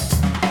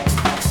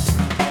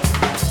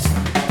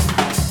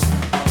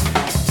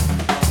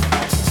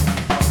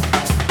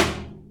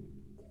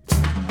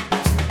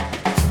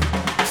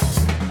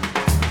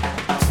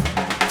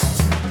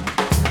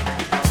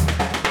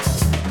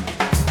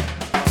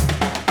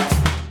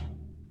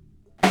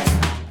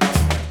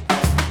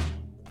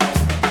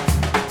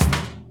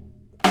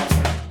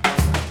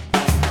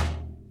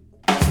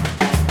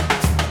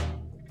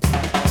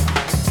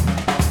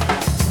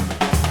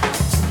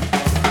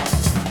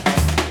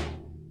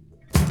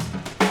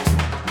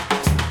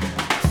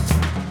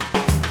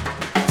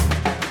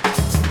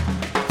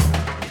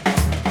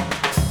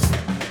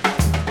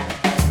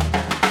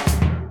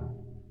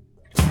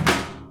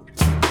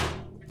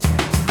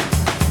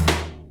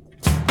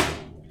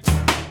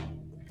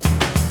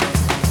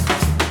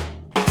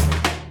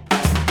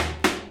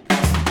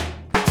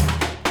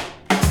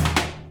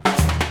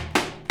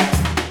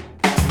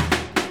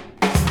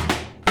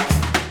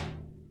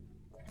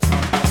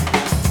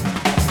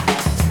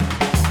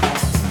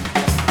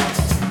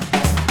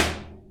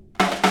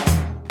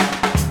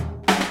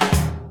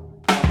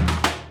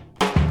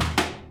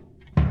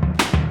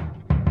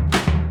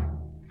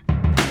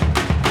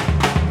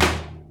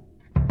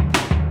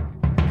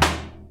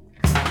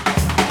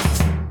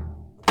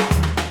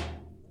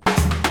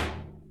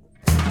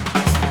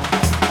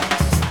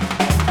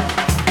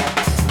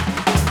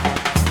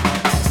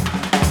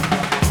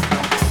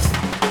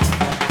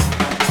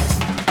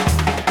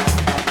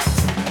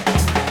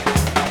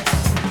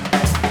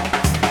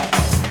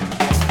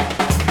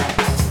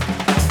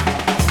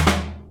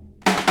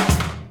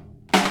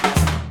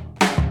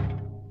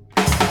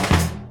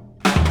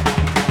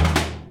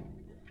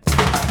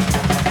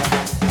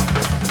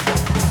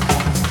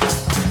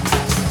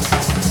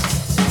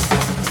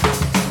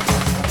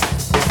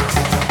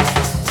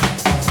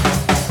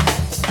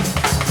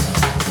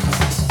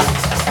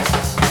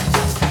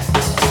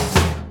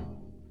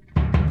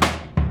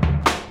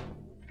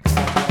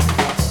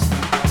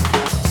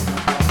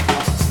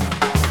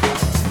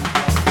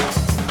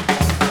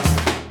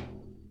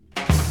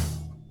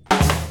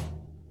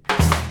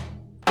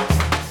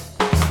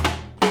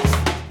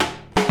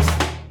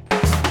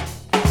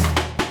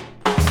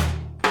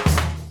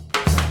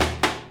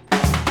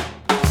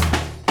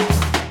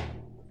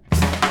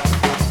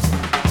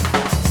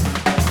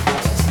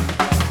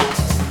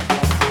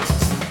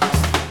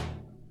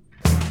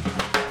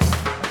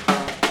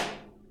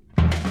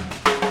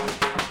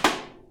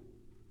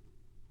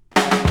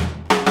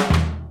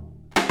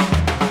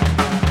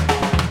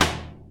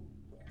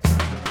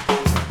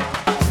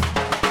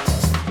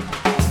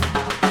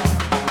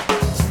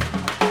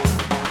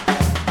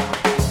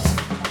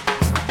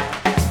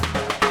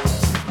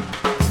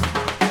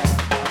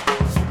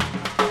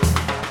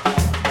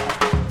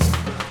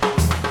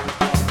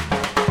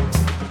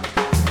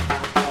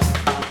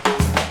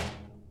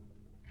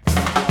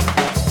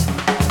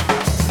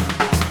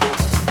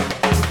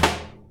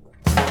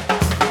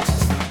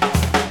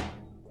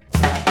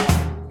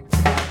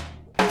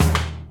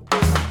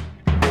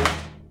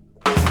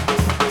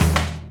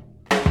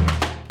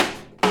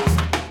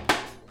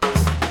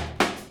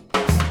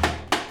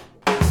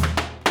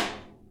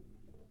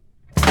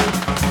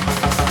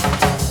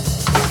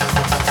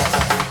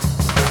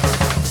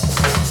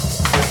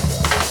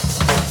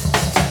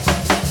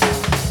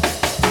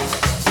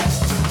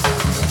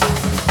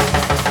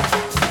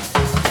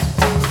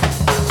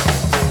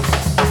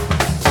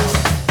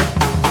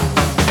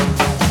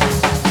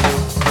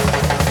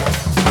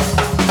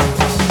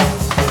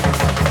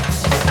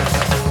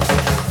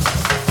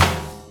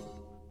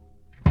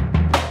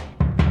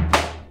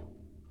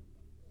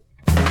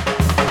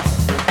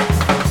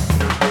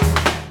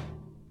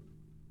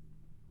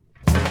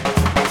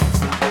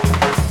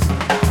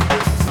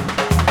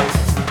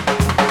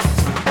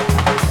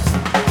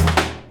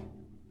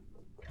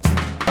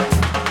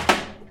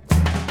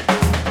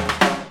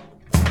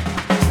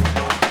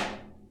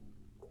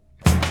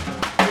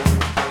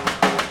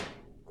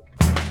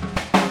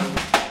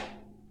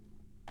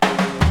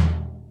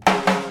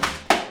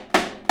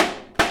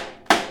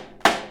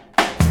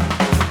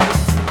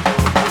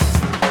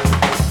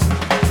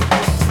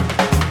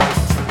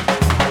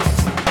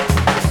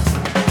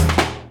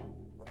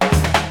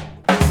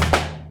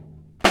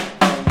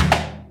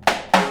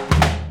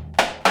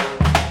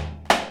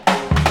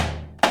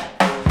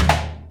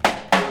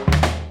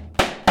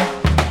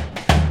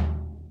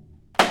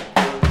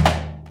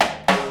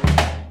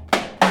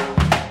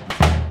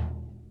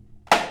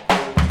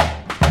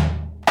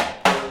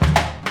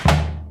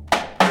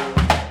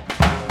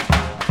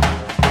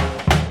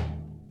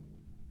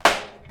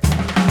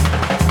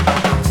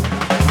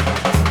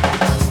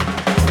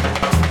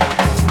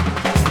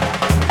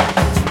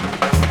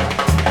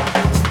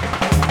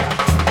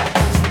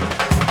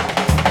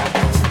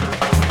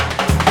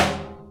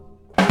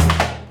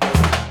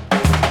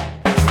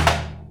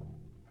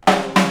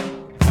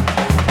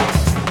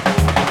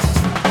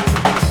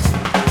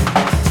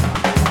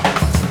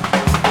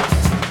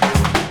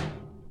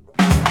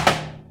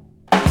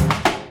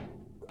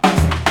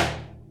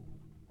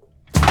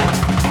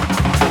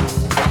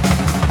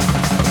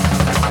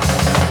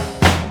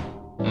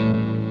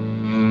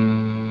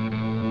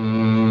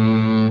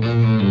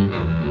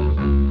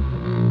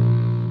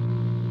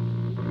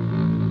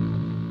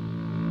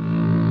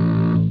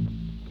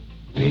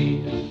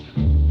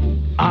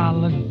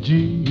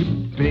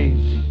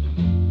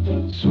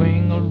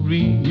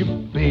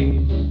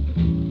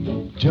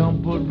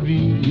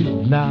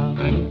 swing-a-ree now.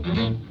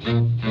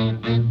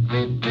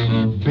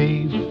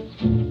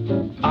 Bass-ology,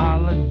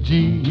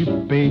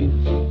 bass,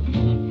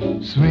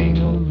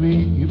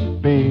 swing-a-ree,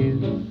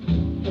 bass,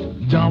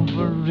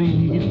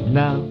 jump-a-ree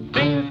now.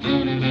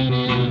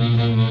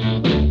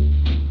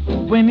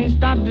 When he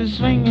started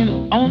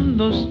swinging on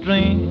those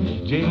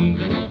strings, Jay,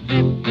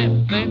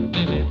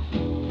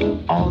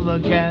 all the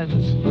cats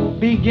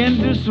begin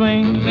to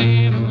swing.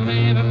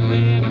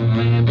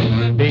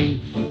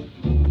 Bass-ology,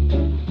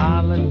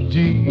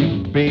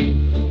 bass,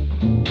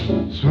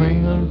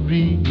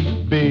 swing-a-ree,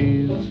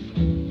 bass,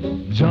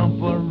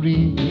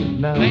 jump-a-ree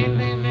now.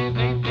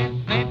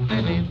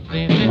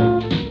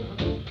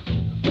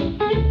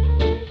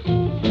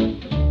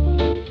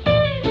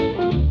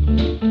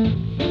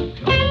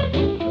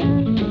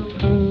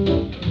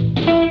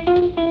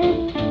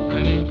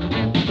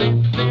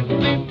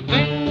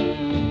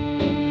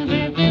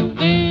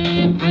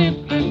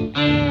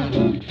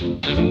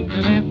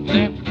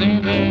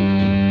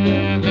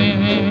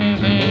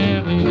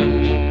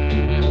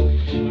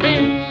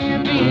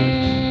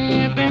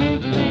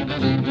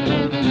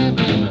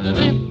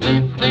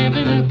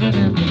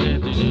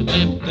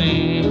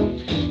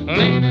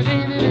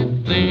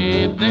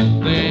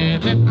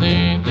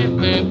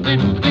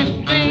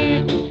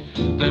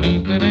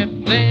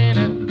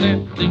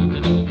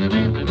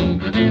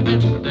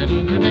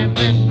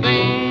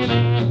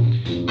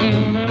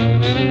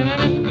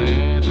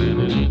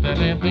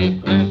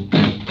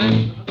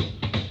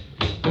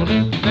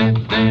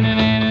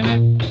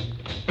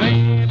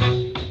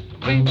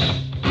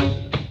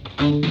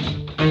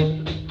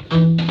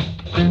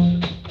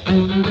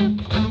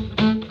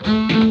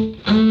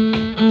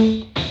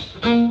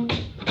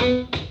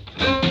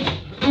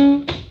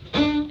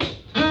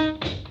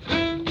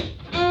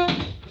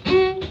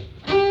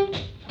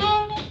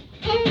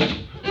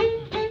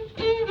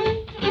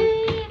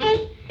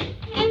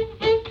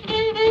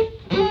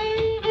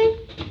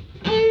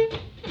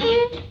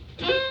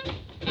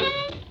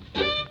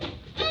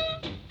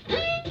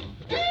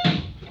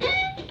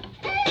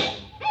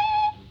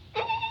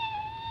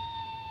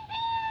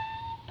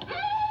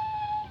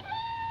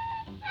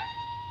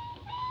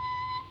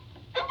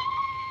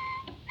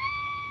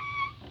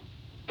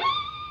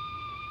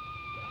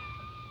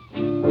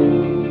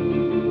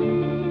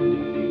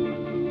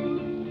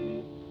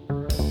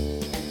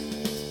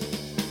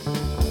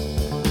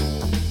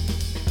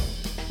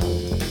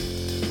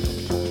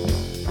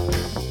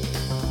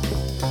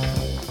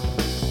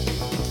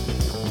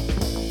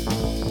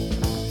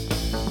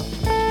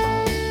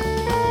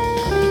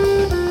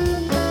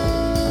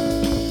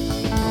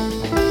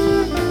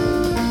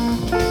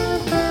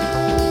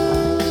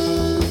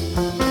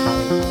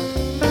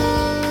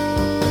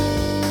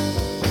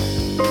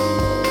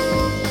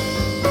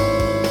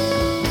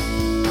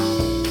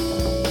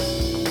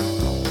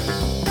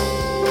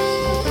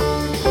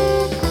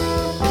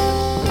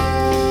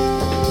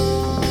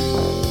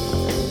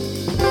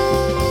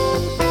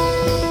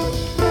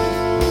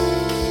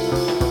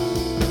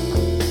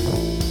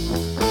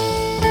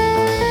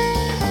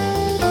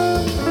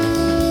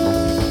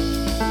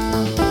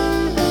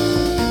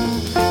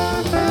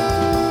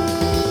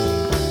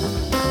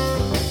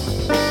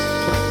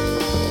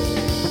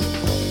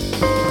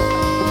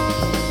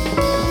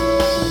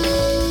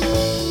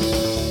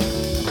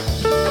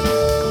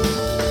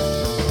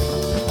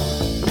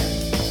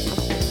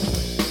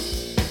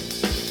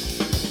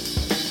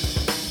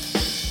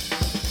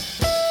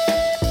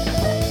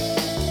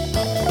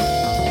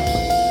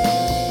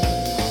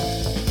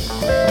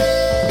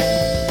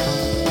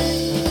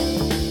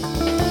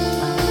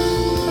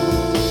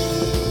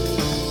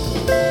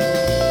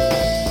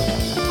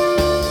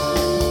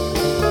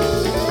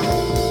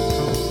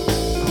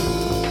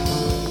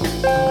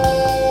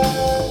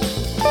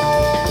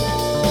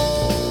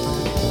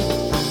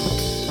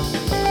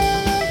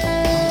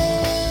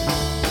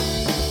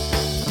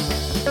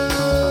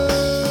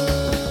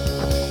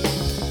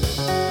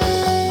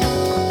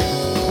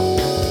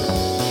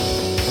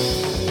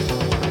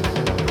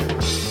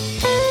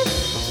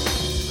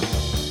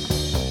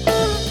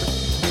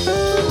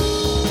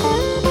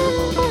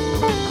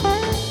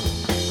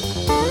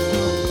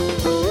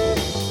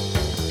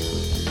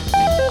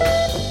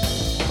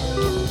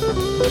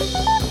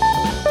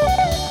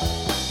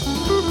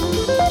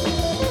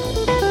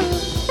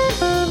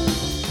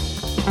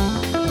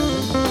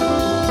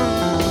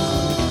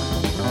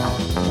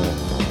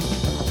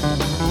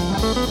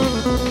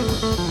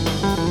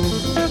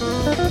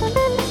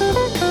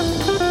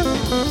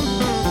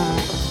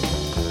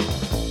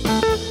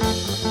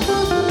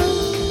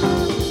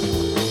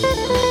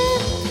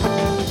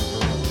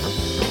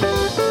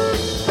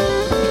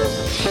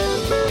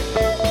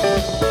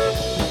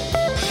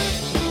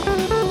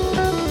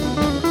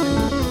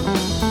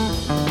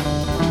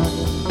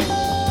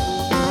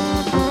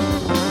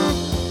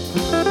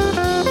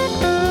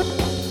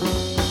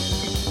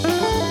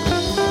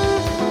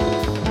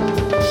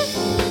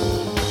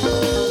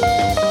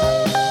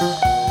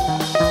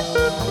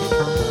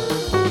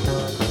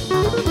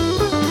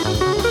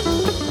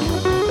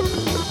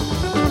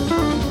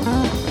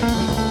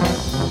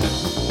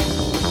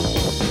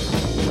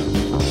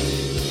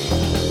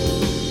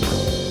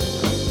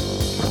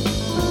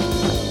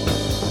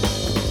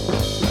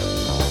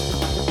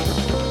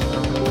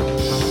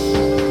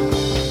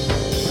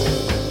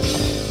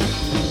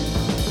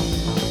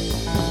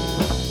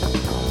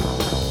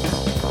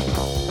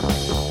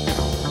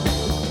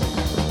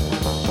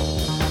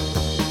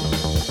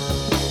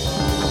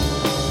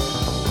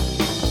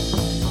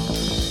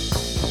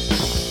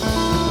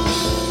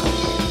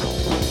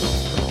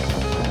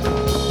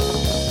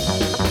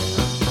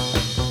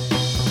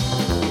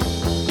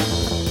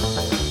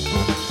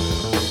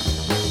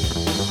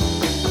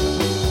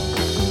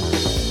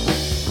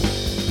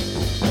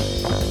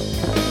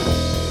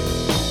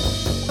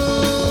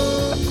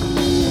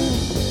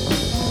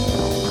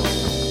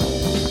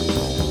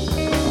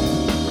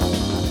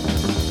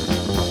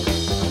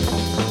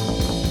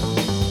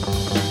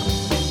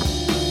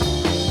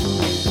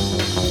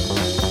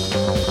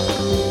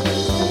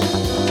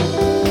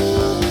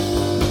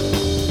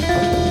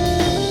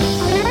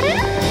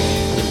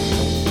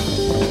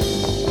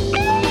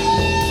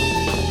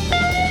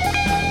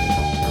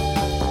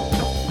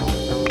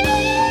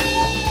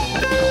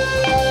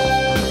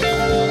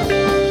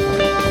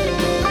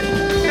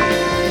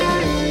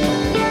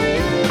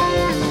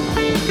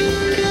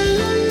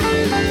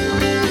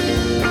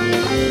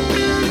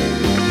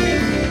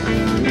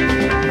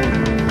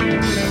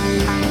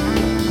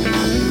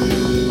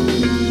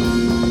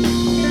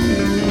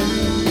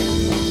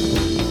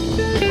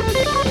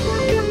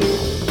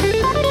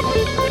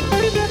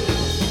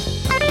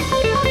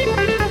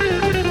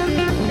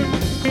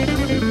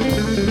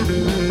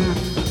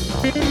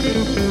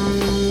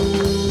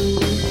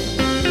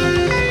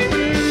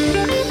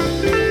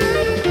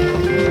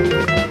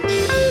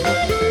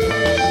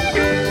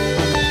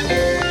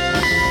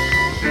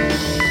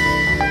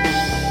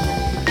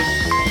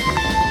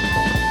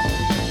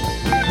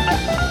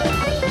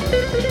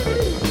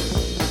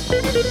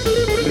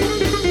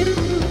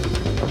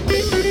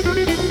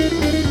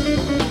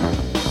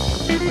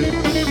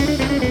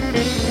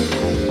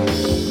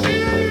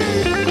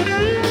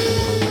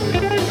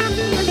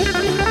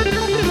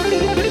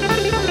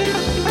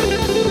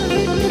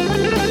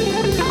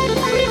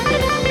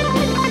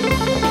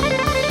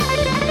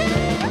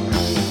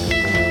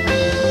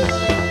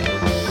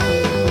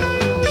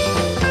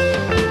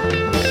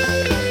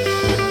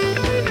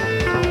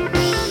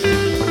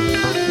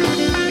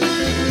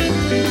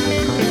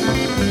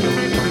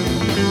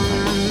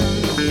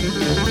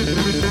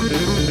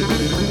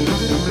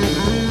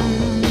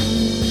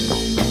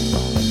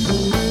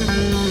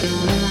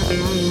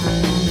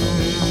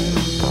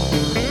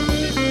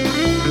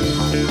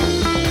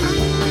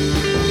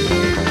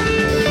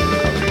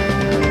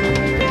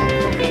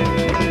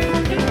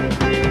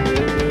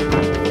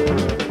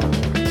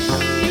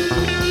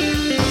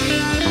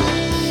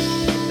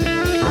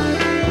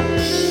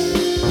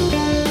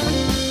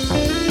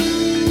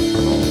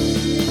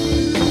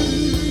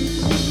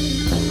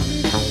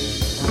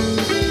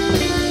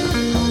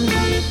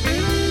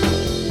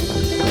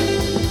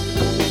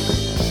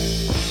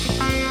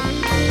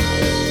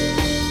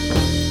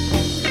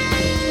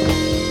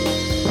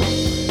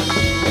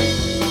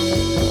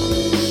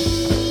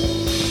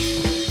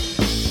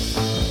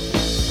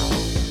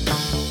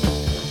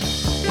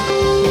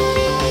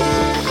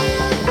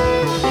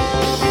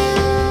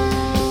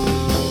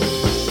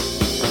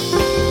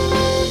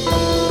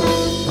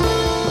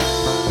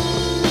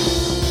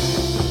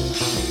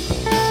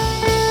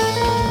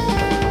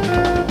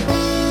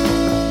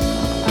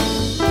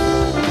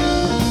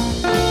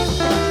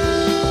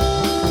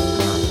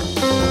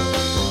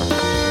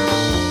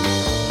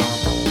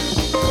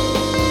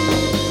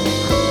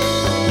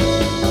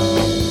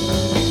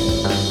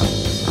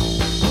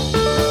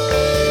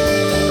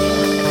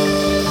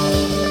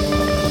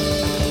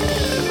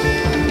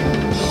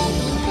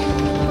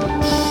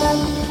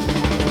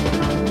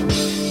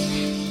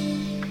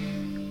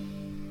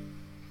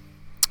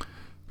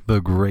 The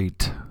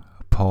great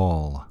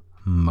Paul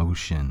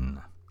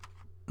Motion.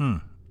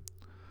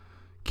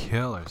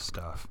 Killer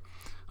stuff.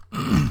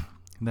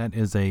 That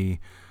is a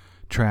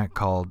track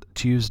called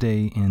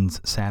Tuesday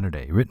Ends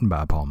Saturday, written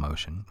by Paul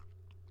Motion.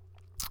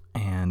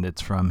 And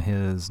it's from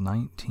his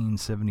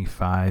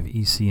 1975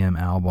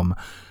 ECM album,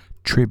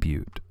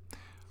 Tribute.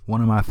 One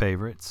of my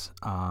favorites.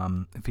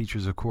 It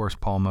features, of course,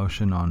 Paul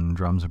Motion on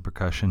drums and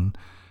percussion.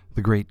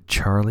 The great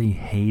Charlie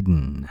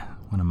Hayden,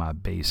 one of my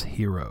bass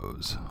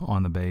heroes,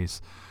 on the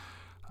bass.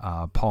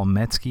 Paul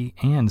Metzke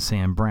and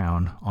Sam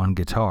Brown on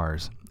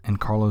guitars. And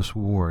Carlos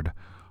Ward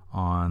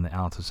on the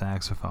alto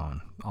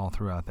saxophone all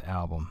throughout the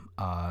album.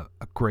 A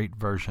great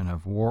version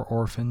of War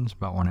Orphans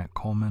by Ornette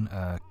Coleman.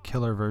 A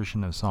killer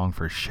version of Song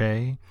for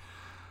Shay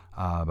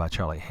by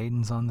Charlie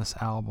Hayden's on this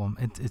album.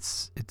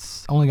 It's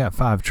only got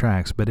 5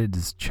 tracks, but it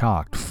is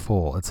chocked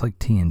full. It's like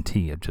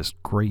TNT of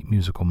just great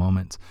musical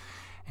moments.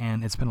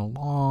 And it's been a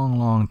long,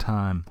 long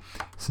time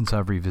since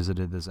I've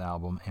revisited this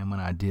album. And when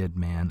I did,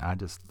 man, I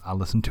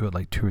listened to it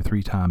like 2 or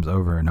 3 times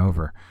over and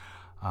over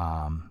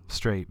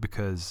straight,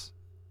 because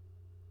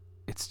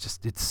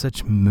it's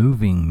such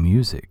moving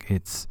music.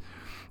 It's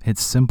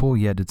simple,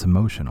 yet it's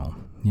emotional,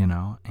 you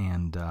know.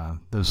 And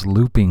those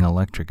looping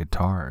electric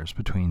guitars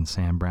between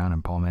Sam Brown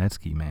and Paul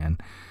Metzke, man.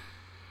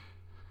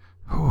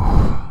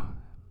 Whew.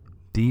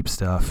 Deep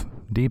stuff.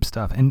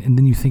 And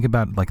then you think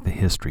about like the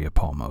history of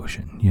Paul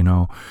Motion, you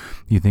know.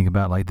 You think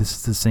about like, this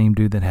is the same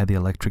dude that had the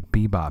electric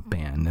bebop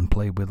band and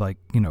played with like,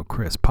 you know,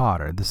 Chris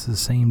Potter. This is the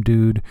same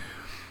dude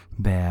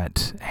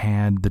that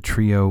had the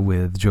trio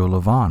with Joe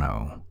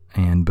Lovano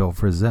and Bill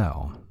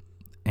Frisell.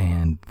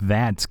 And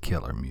that's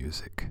killer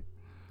music.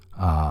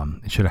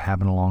 It should have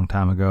happened a long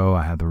time ago.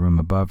 I Had the Room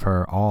Above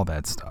Her, all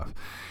that stuff.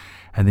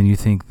 And then you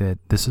think that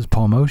this is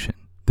Paul Motion.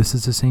 This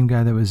is the same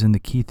guy that was in the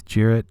Keith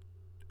Jarrett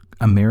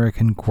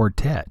American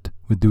Quartet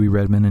with Dewey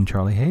Redman and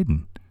Charlie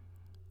Hayden.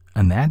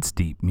 And that's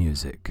deep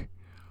music.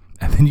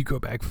 And then you go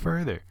back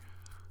further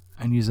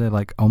and you say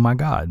like, oh my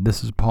God,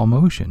 this is Paul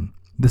Motion.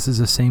 This is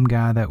the same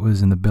guy that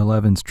was in the Bill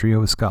Evans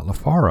trio with Scott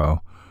LaFaro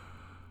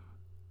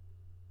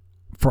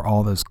for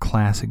all those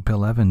classic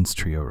Bill Evans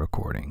trio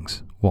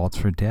recordings. Waltz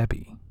for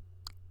Debbie,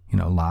 you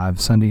know,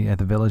 live Sunday at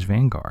the Village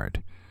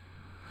Vanguard.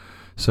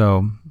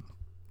 So,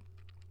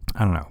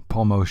 I don't know.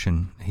 Paul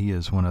Motion, he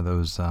is one of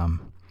those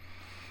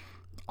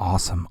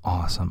awesome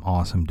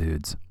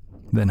dudes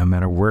that no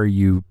matter where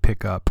you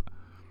pick up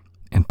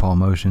in Paul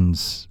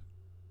Motion's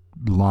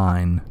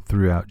line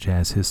throughout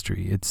jazz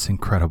history, it's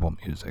incredible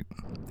music.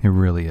 It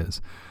really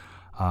is.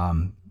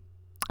 And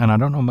I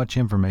don't know much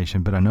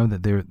information, but I know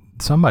that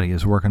somebody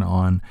is working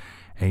on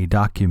a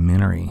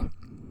documentary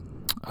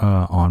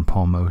on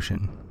Paul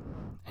Motion,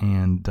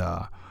 and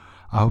I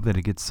hope that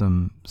it gets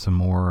some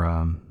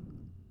more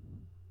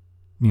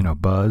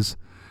buzz,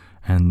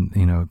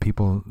 and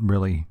people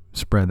really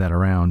spread that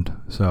around.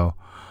 So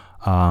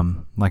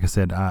like I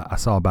said, I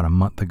saw about a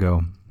month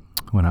ago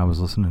when I was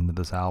listening to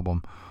this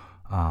album,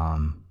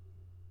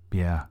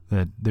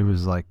 that there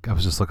was I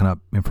was just looking up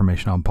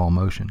information on Paul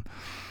Motion,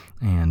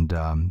 and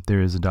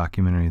there is a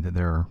documentary that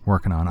they're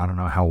working on. I don't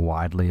know how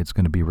widely it's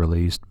going to be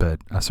released, but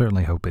I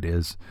certainly hope it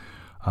is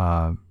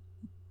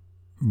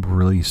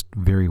released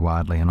very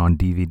widely and on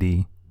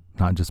DVD,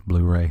 not just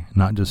Blu-ray,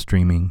 not just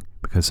streaming,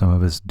 because some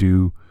of us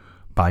do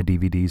buy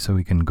DVDs so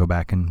we can go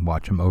back and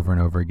watch them over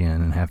and over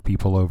again and have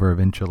people over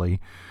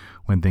eventually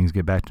when things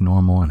get back to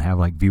normal and have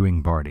like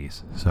viewing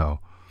parties.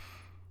 So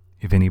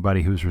if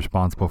anybody who's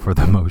responsible for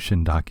the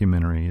Motion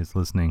documentary is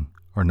listening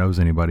or knows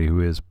anybody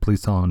who is,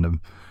 please tell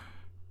them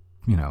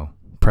to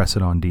press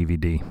it on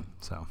DVD.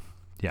 So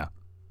yeah,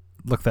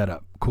 look that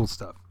up. Cool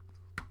stuff.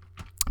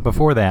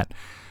 Before that,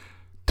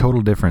 total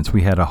difference.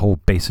 We had a whole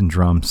bass and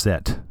drum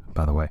set,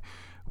 by the way.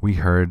 We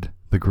heard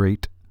the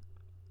great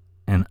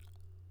and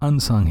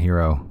unsung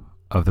hero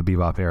of the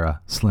bebop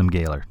era, Slim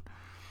Gaillard.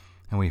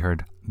 And we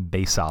heard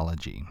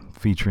Bassology,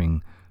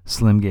 featuring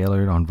Slim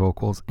Gaillard on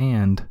vocals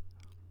and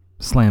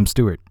Slam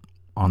Stewart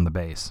on the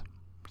bass.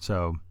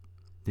 So,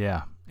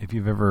 yeah, if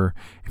you're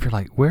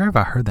like, where have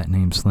I heard that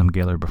name Slim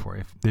Gaillard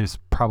before? There's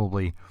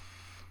probably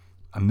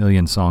a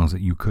million songs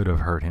that you could have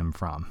heard him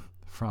from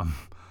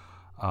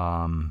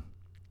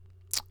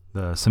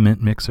the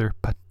Cement Mixer,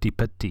 Putty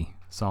Putty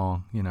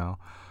song,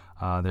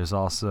 there's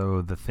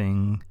also The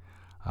Thing,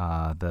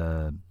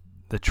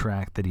 the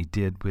track that he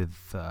did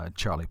with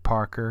Charlie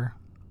Parker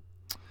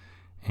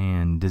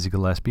and Dizzy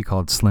Gillespie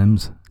called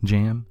Slim's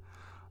Jam.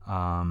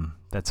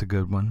 That's a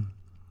good one.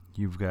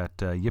 You've got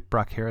Yip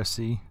Rock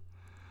Heresy,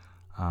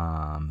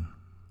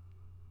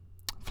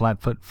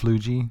 Flatfoot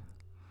Flugie,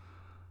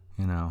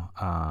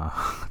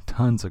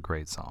 tons of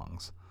great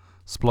songs.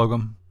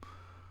 Splogum,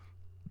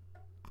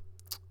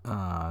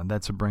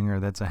 That's a Bringer,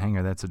 That's a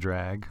Hanger, That's a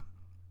Drag.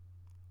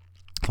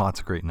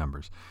 Lots of great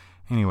numbers.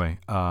 Anyway,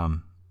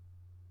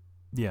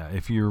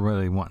 if you're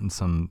really wanting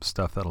some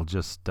stuff that'll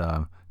just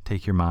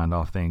take your mind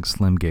off things,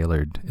 Slim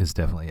Gaillard is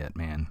definitely it,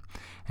 man.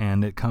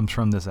 And it comes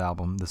from this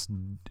album, this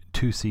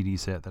 2 CD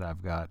set that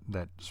I've got,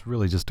 that's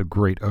really just a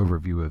great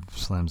overview of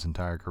Slim's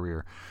entire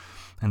career.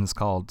 And it's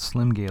called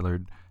Slim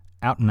Gaillard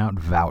Out and Out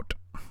Vout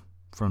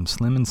from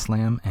Slim and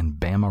Slam and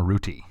Bama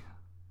Ruti.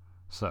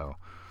 So,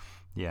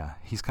 yeah,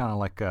 he's kind of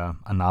like a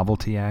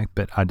novelty act,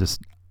 but I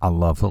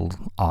love little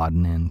odd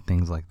and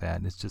things like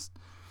that. It's just,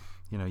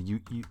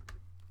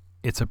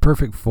 it's a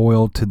perfect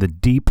foil to the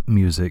deep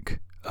music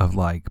of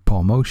like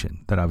Paul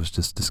Motion that I was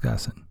just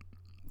discussing.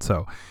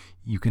 So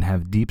you can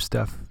have deep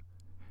stuff,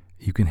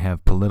 you can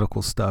have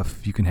political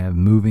stuff, you can have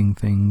moving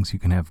things, you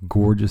can have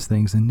gorgeous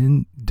things, and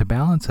then to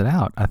balance it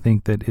out, I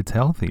think that it's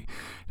healthy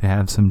to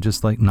have some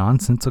just like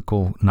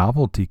nonsensical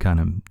novelty kind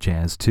of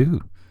jazz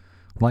too,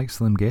 like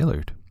Slim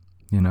Gaillard.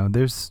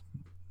 There's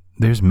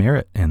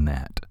merit in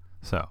that.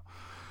 So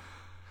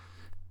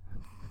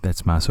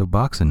that's my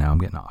soapbox, and now I'm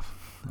getting off.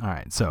 All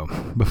right, so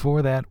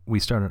before that, we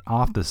started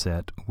off the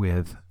set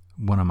with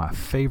one of my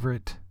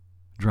favorite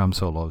drum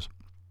solos,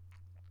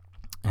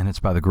 and it's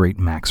by the great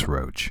Max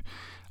Roach.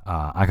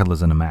 I could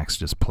listen to Max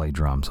just play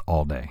drums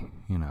all day.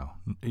 You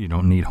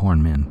don't need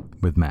hornmen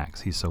with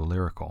Max. He's so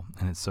lyrical,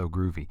 and it's so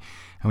groovy.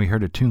 And we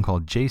heard a tune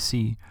called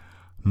J.C.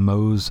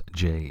 Moe's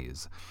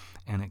Jays,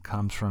 and it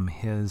comes from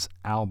his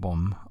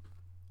album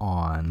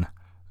on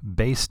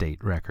Bay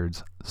State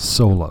Records,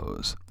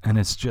 Solos. And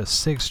it's just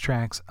 6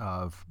 tracks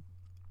of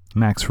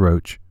Max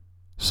Roach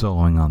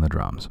soloing on the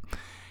drums.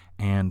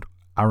 And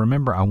I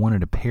remember I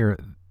wanted to pair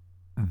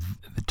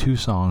the 2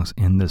 songs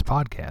in this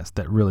podcast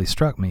that really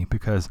struck me,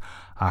 because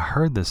I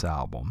heard this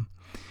album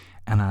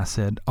and I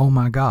said, oh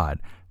my God,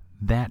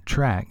 that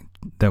track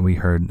that we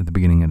heard at the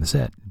beginning of the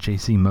set,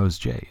 J.C. Moe's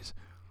Jays,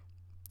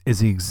 is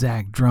the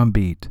exact drum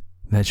beat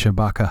that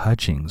Shabaka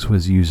Hutchings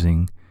was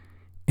using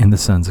in The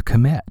Sons of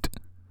Kemet,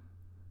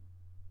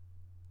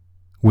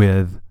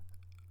 with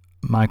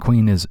My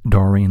Queen is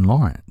Doreen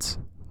Lawrence,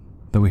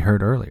 that we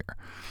heard earlier.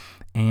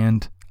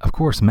 And of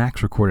course,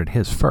 Max recorded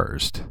his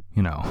first,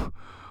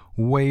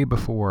 way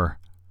before,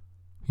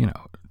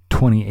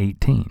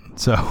 2018.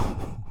 So,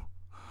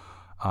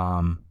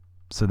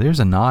 so there's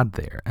a nod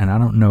there. And I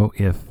don't know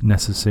if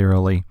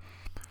necessarily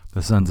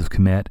the Sons of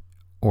Kemet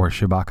or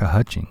Shabaka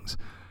Hutchings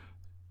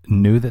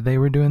knew that they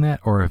were doing that,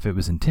 or if it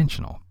was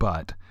intentional,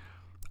 but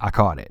I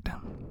caught it.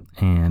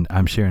 And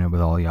I'm sharing it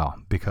with all y'all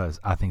because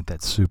I think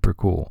that's super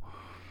cool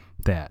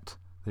that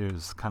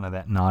there's kind of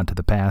that nod to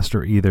the past,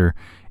 or either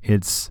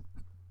it's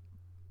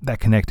that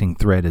connecting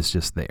thread is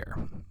just there.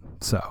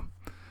 So,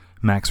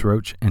 Max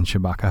Roach and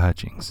Shabaka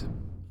Hutchings,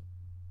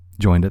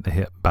 joined at the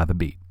hip by the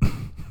beat.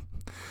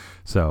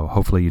 So,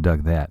 hopefully you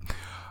dug that.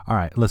 All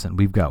right, listen,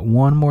 we've got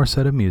one more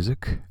set of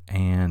music,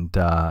 and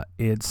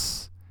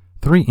it's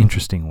 3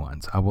 interesting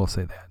ones. I will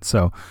say that.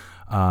 So,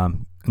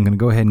 I'm going to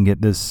go ahead and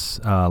get this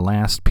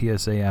last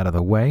PSA out of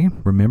the way.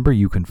 Remember,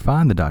 you can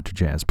find the Dr.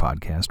 Jazz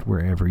Podcast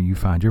wherever you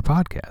find your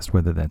podcast,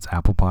 whether that's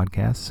Apple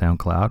Podcasts,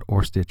 SoundCloud,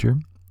 or Stitcher,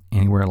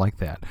 anywhere like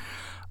that.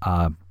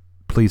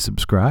 Please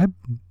subscribe,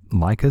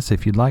 like us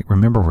if you'd like.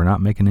 Remember, we're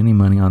not making any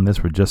money on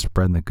this. We're just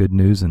spreading the good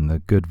news and the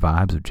good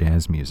vibes of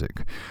jazz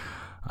music,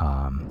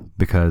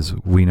 because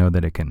we know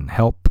that it can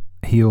help,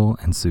 heal,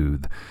 and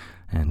soothe.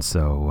 And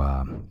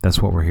so that's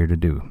what we're here to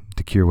do,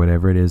 to cure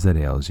whatever it is that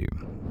ails you.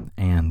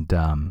 And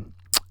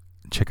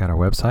check out our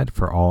website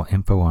for all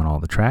info on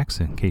all the tracks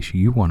in case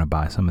you want to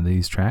buy some of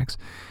these tracks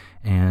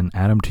and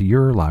add them to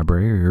your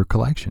library or your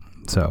collection.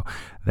 So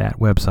that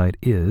website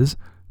is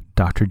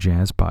Dr.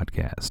 Jazz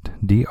Podcast,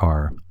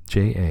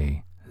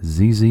 DRJAZZ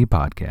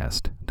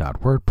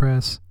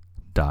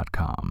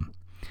podcast.wordpress.com.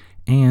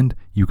 And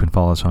you can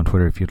follow us on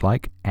Twitter if you'd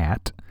like,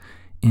 at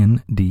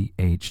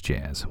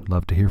NDHJazz.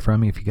 Love to hear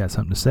from you if you got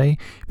something to say.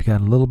 If you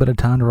got a little bit of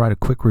time to write a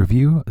quick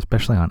review,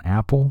 especially on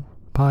Apple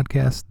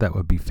Podcasts, that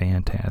would be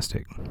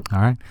fantastic. All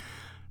right,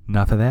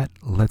 enough of that.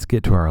 Let's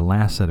get to our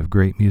last set of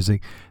great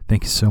music.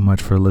 Thank you so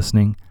much for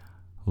listening.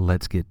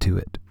 Let's get to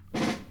it.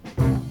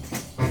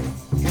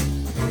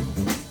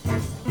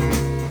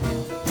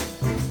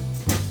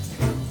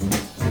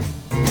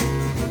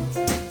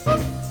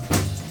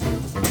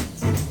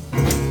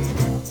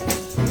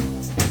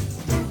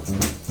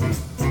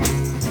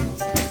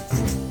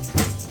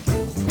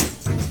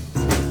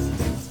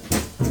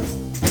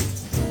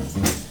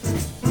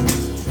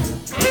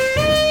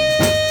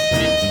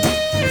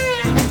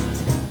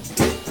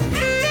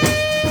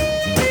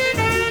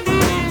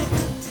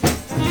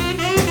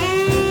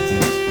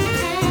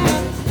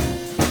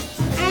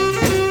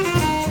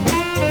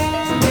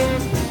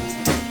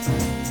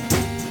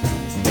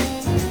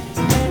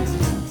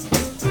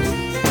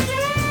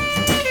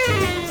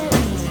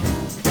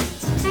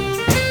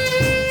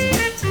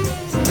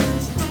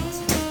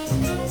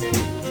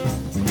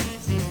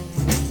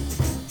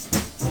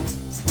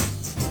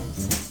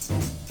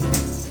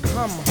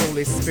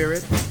 Holy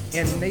Spirit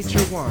in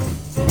nature one,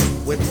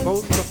 with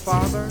both the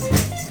Father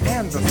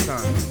and the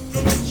Son.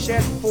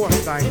 Shed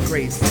forth thy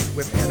grace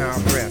within our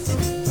breast,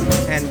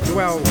 and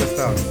dwell with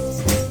us,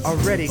 a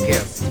ready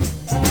guest,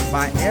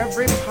 by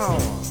every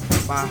power,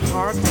 by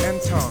heart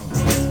and tongue,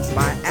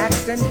 by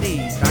act and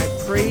deed, thy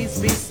praise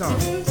be sung.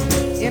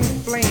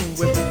 Inflame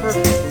with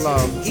perfect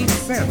love each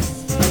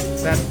sense,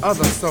 that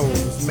other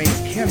souls may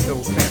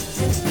kindle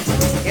thence.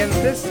 In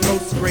this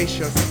most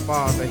gracious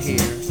Father here,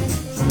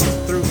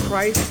 through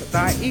Christ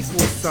thy equal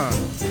Son,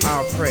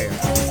 our prayer,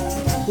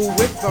 who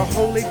with the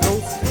Holy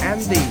Ghost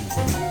and thee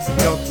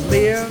doth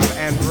live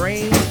and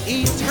reign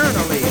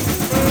eternally.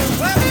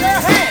 Clap your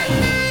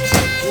hands!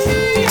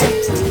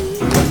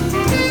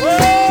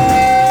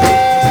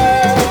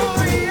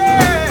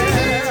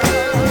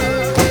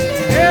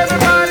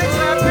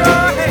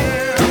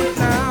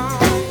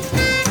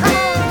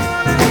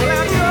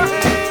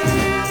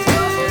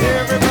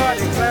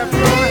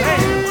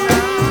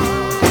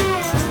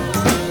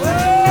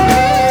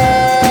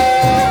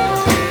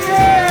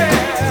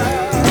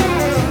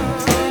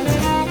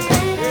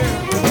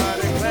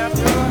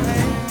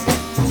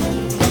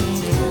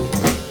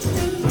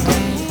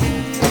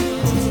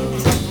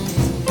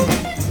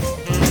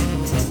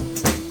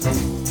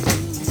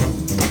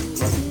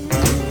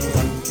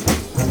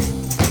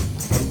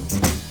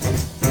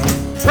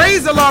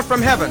 Praise the Lord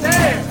from heaven.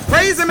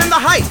 Praise him in the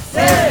heights.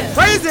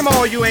 Praise him,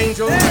 all you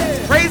angels.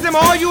 Praise him,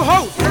 all you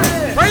hosts.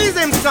 Praise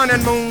him, sun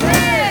and moon.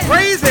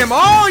 Praise him,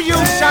 all you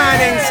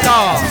shining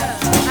stars.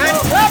 And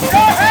clap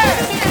your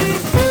hands.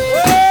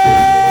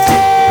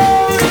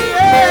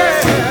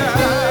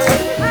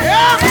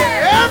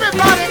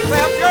 Everybody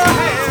clap your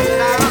hands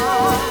now.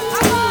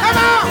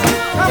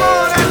 Come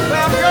on and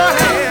clap your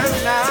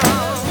hands now.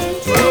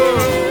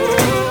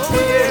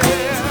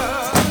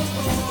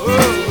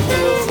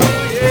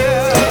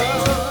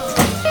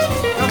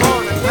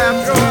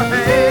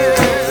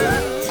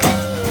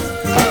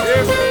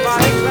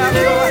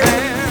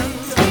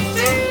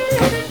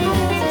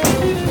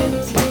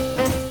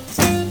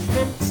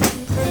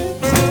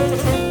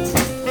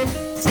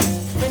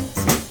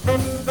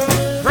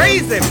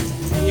 Praise him,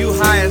 you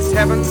highest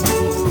heavens,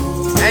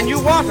 and you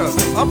waters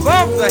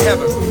above the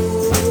heavens.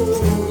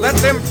 Let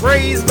them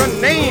praise the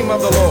name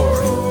of the Lord.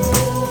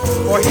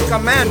 For he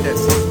commanded,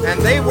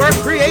 and they were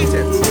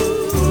created.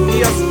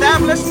 He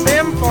established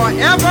them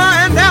forever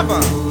and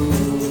ever.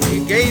 He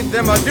gave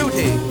them a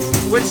duty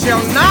which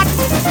shall not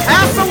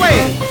pass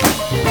away.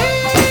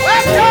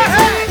 Clap your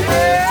hands!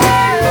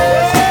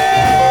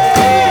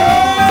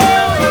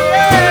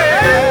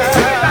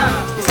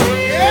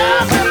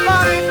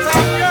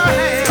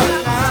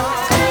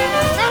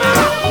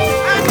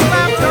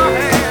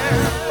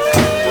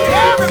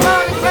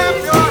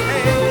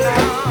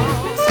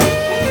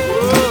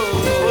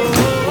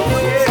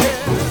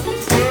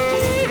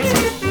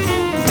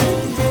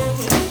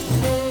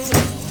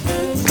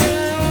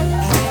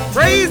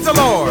 Praise the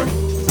Lord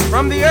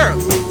from the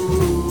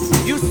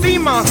earth, you sea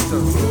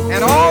monsters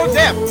and all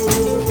depths,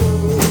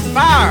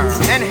 fire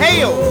and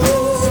hail,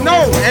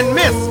 snow and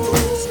mist,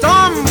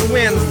 storm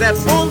winds that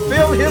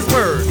fulfill his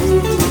word,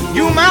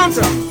 you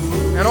mountains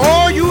and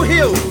all you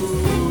hills,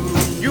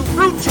 you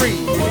fruit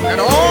trees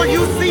and all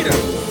you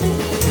cedars,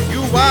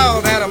 you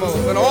wild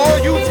animals and all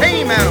you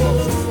tame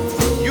animals,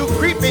 you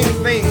creeping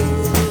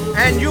things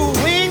and you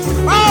winged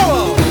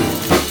fowls.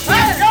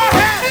 Clap your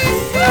hands!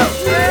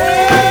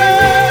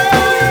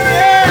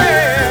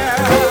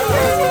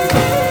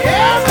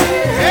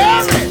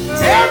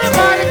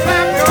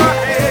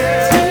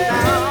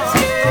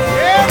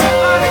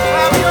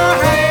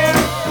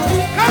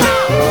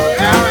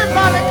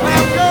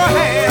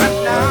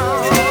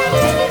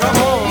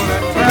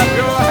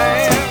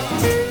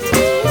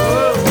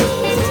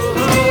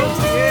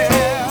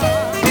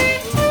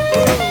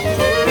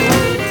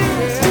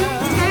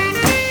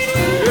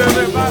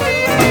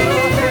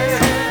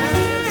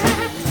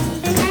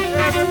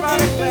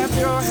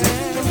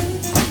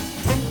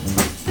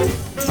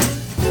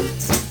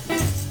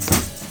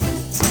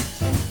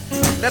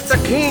 Let the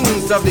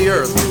kings of the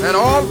earth and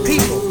all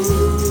people,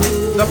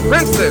 the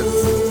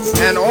princes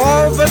and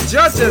all the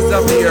judges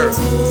of the earth,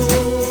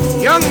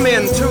 young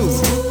men too,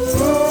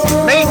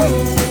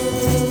 maidens,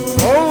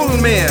 old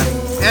men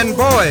and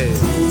boys,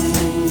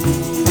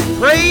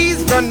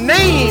 praise the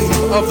name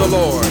of the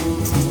Lord.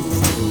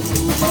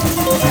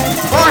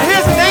 For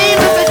his name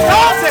is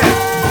exalted.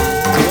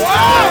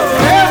 Whoa!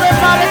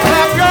 Everybody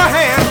clap your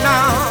hands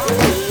now.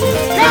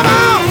 Come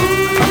on!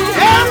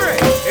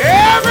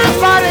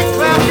 Everybody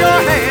clap your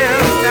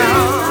hands now.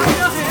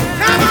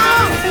 Come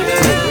on!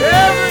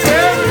 Everybody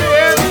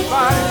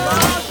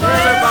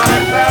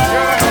clap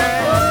your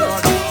hands.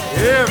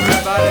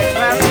 Everybody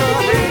clap your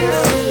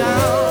hands now.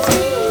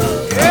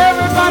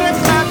 Everybody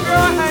clap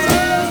your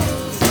hands.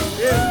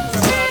 Everybody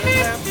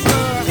clap your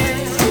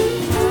hands.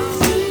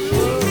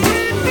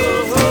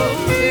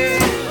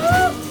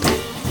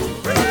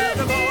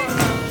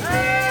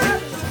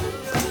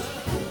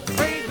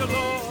 Praise the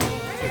Lord.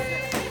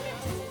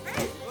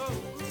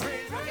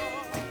 Praise the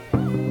Lord.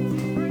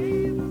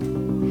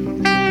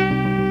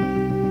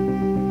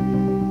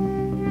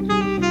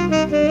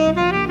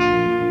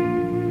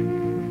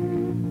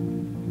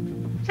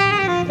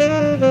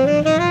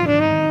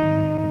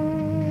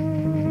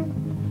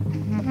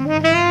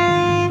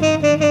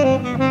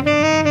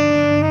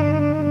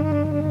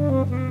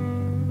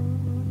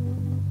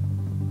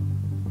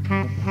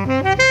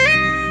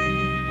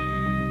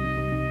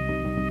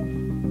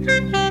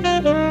 Thank you.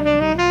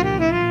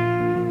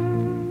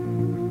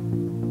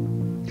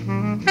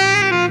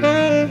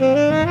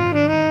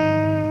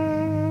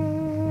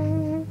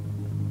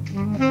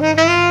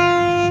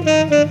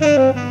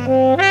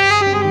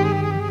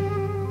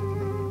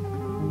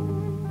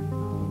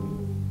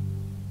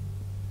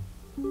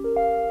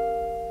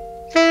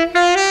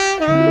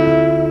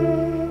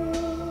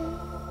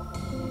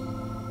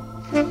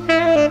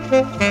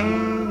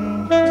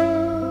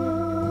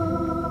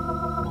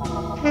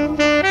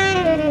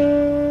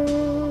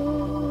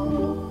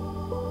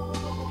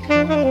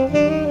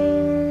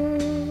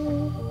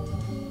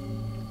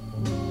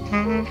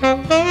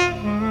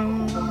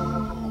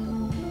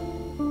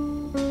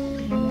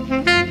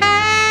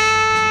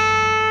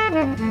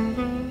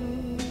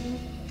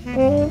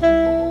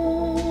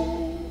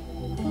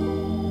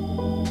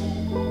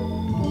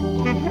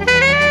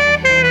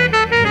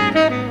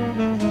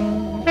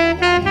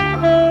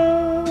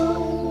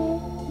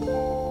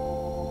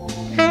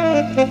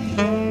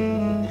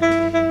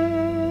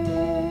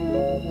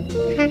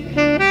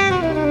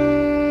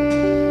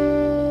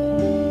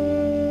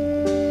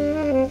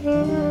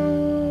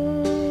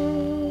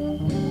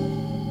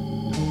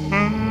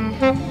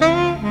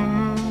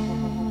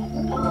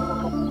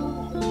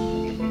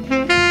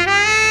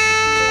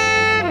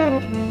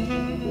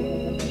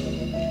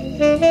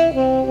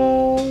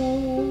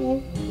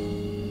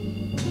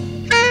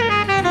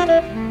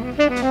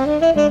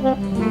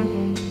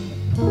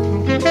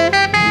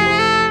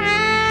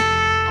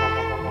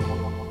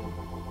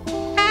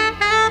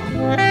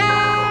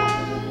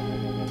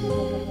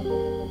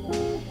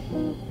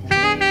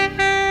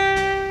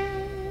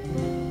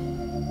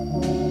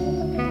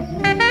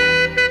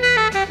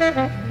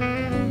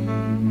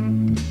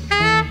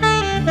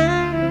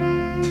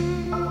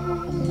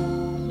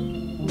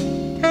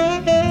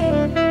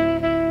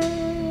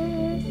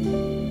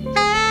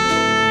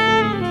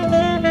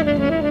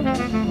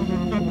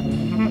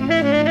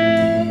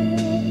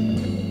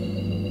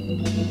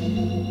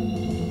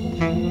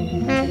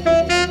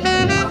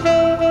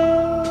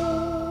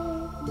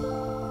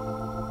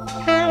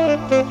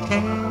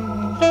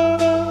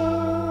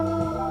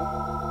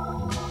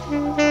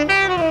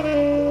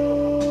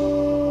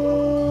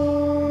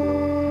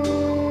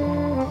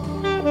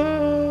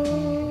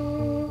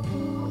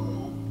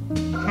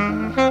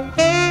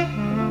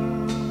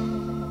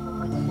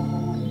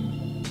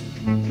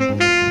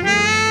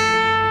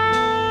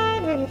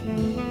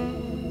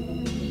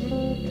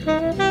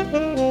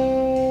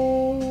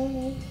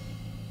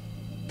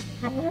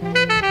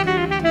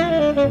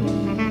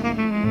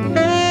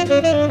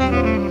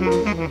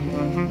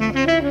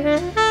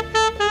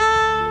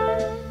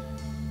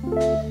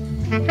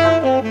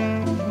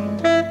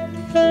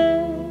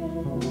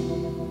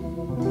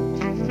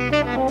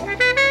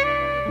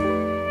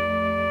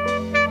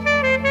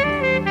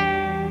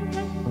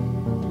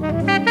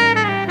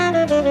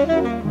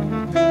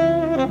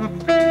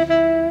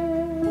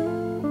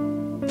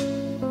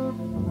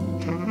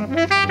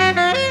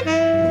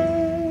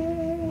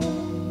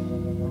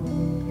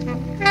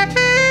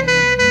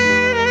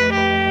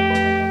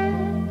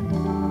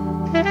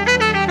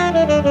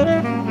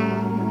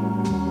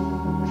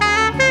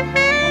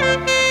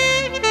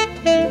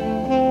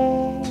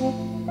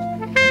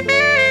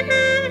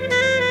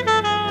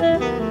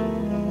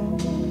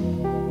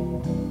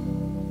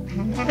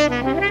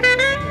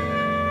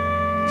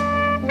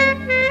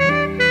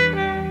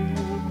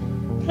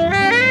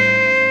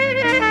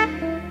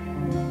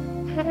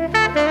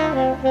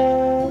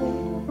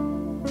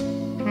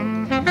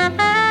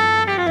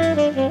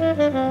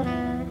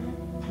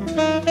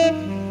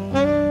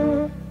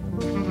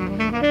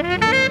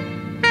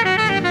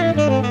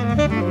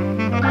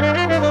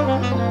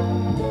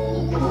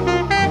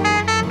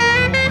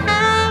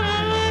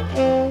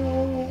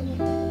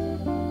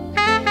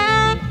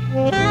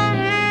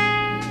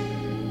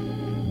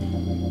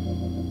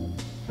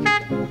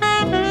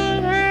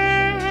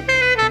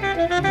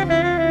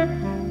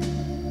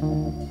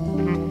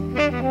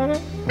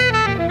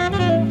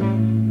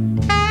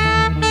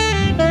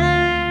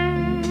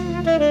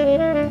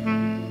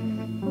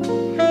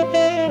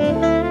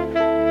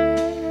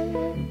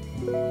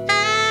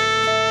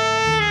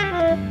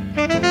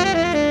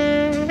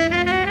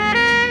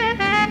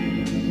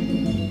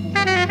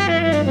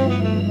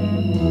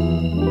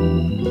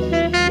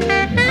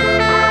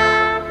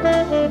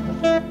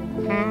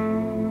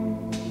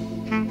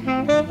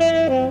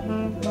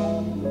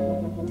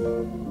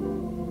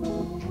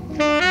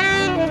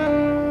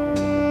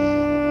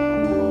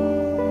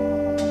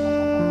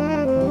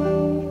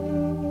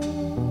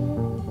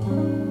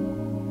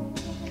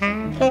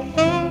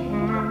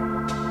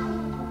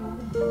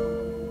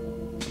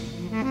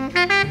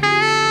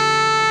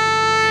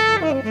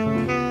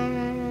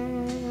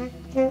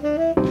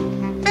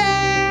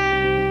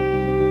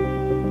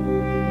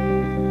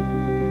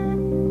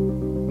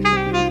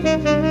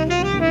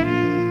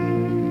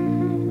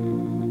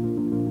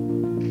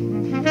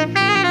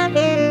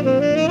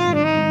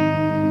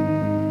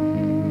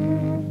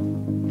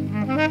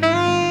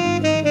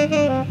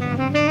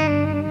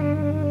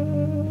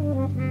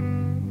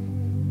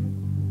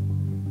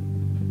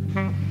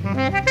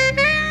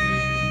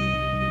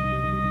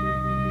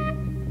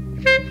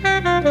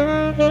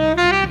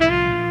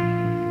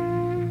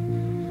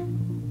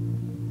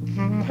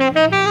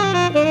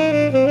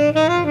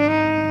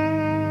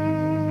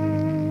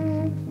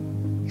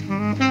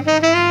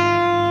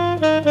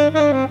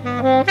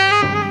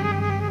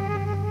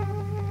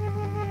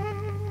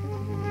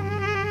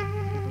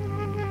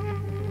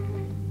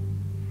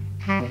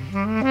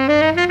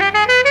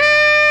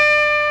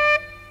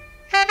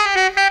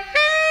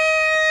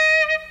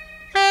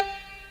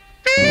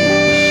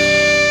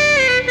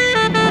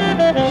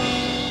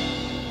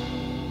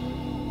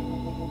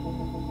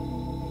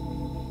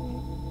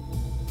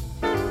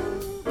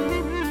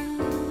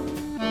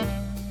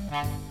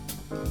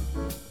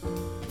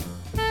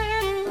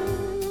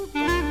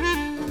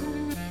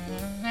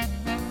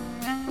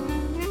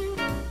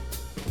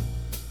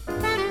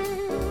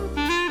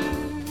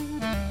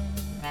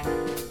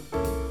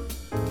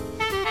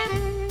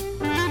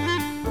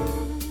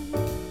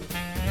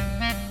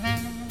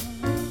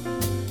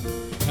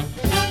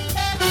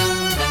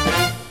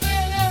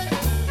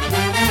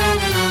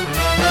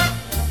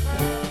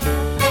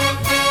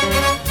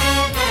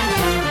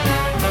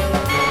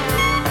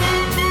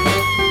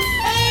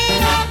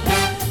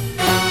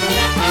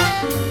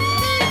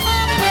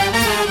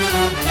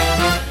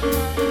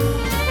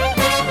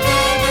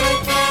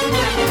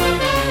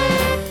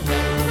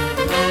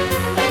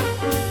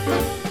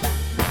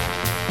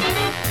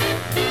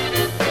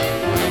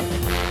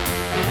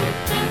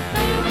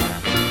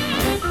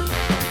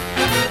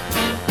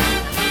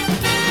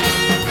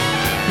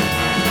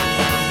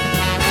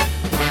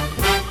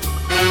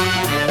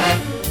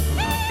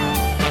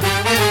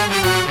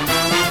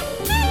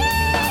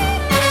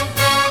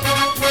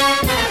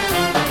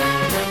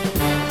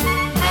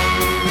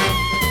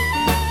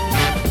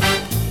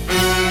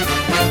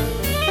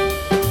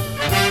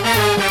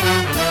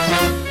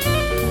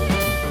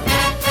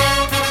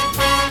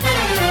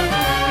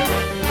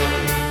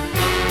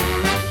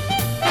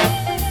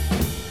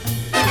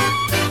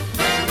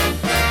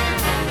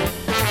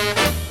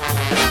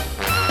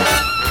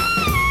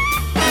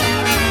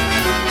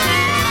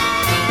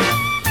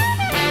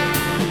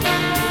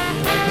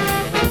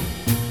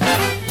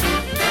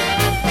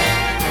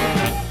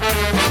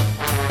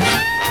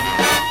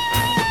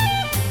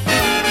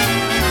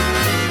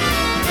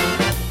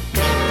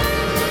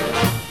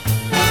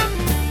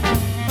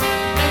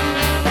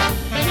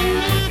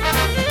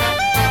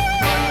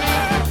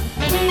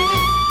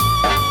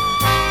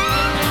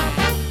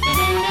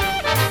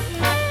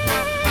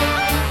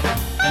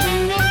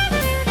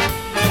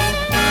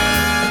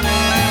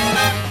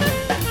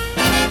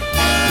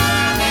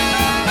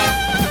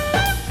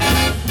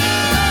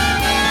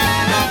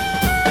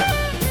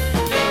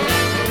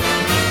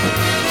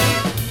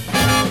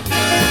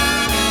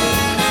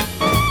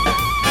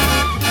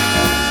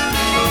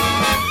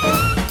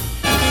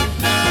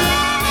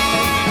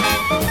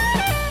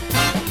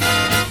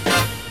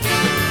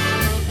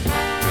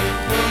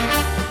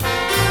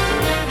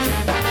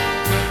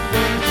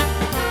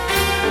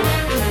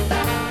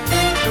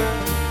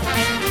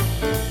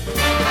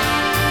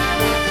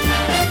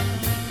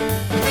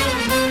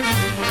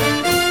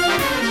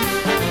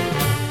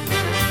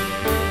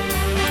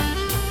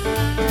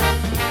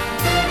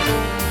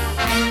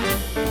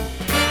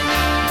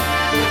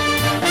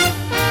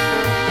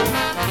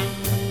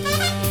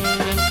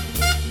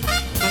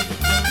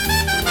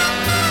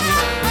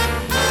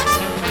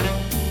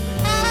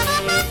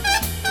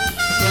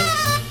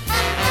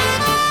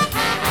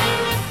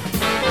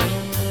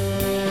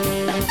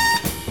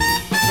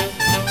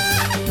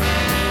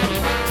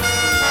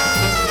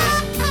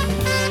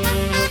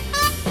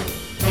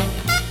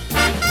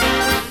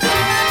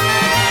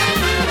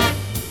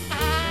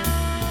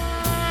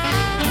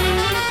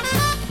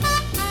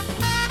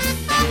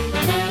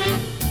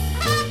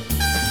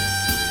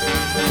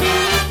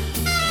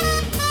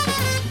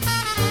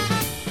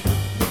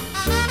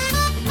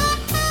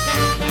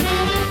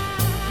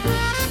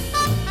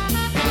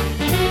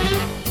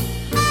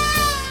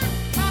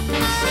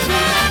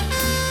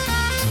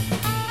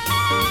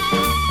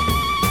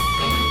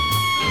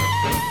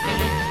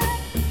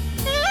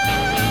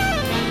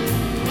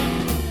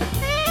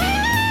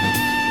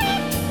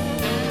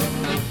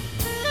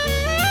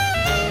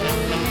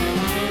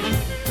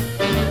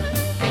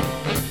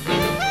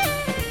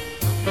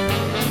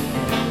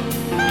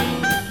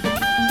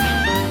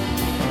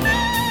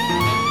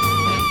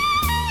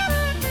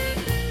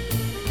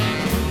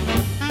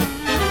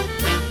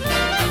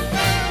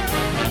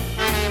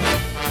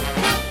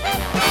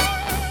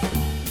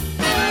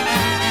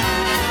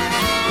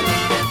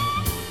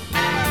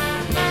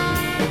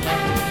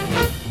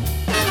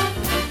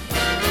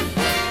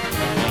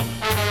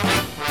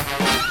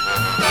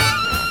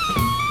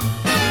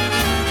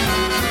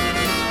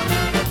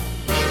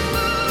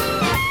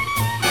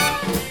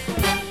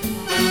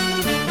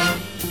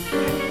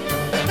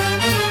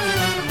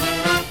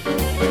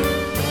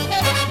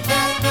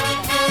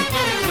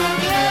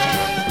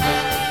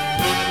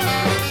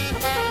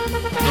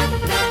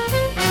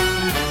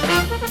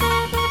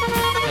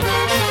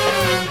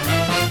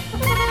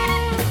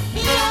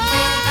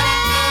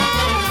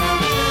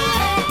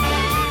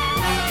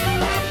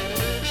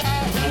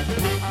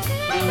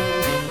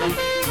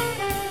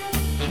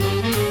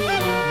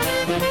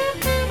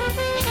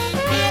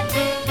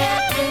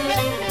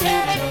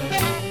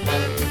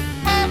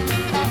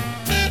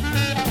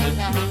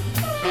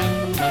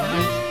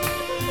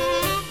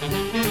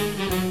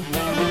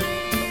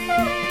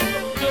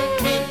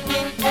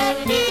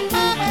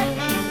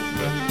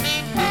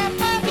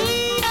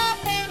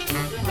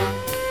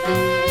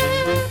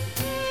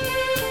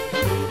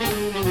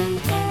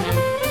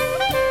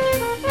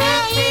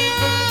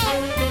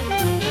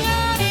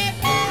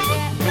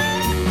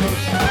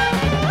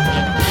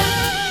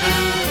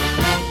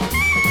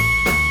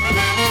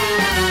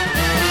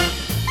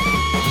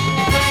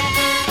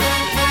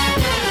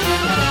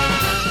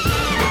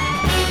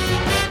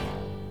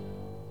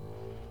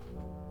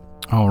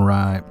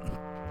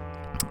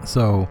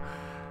 So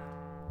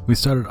we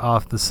started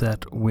off the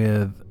set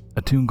with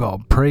a tune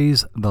called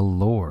Praise the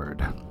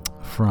Lord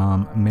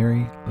from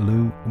Mary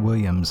Lou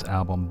Williams'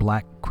 album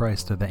Black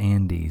Christ of the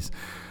Andes.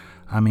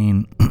 I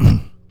mean,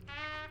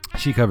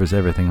 she covers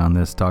everything on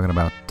this, talking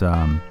about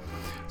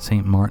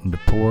St. Martin de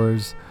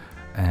Porres,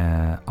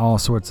 all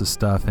sorts of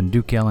stuff. And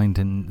Duke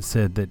Ellington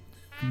said that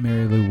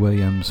Mary Lou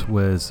Williams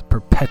was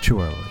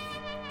perpetually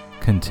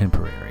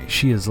contemporary.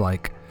 She is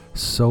like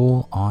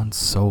soul on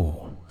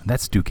soul.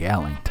 That's Duke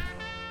Ellington.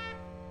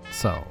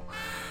 So,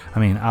 I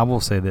mean, I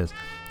will say this,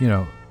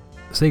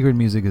 sacred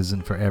music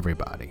isn't for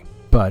everybody.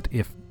 But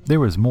if there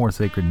was more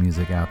sacred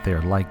music out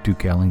there like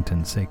Duke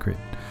Ellington's sacred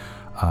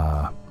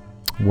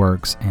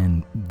works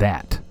and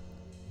that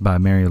by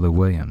Mary Lou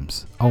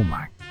Williams, oh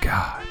my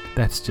God,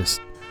 that's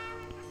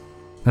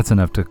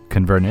enough to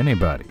convert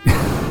anybody.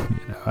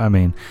 I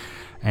mean,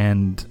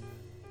 and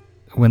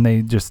when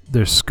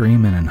they're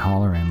screaming and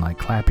hollering like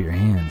clap your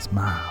hands,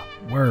 my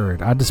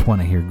word, I just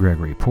want to hear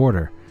Gregory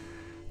Porter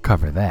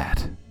cover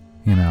that,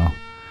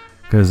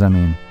 because I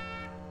mean,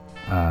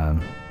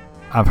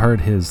 I've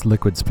heard his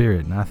Liquid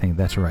Spirit, and I think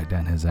that's right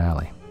down his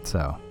alley.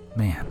 So,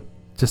 man,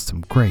 just some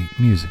great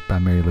music by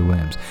Mary Lou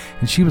Williams.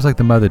 And she was like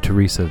the Mother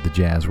Teresa of the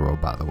jazz world,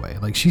 by the way.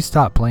 Like, she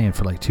stopped playing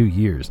for like 2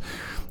 years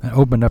and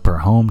opened up her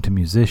home to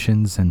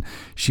musicians, and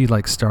she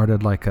like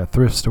started like a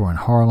thrift store in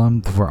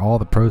Harlem where all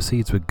the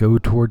proceeds would go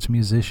towards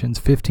musicians.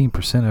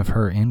 15% of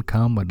her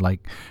income would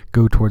like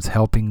go towards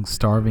helping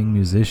starving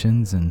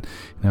musicians and,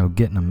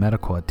 getting them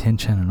medical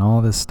attention and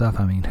all this stuff.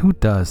 I mean, who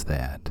does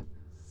that?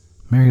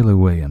 Mary Lou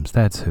Williams,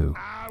 that's who.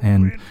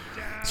 And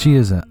she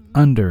is an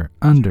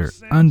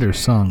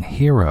undersung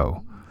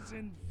hero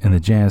in the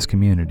jazz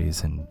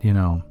communities. And,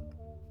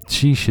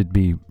 she should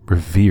be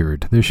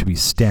revered. There should be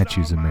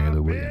statues of Mary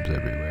Lou Williams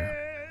everywhere.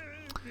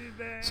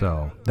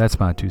 So, that's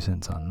my 2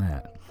 cents on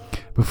that.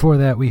 Before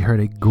that, we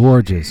heard a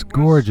gorgeous,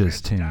 gorgeous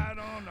tune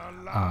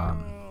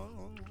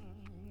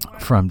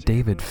from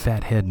David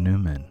Fathead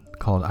Newman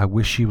called I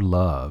Wish You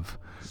Love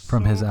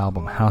from his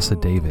album House of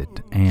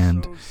David.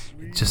 And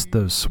just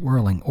those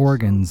swirling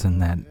organs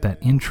and that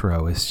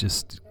intro is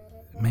just,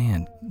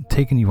 man,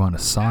 taking you on a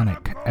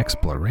sonic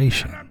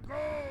exploration.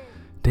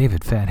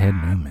 David Fathead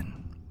Newman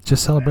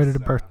just celebrated a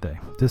birthday.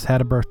 Just had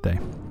a birthday.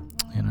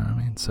 You know what I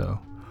mean? So,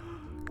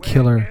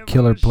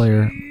 killer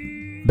player.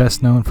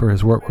 Best known for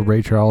his work with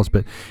Ray Charles,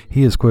 but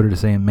he is quoted as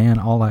saying, "Man,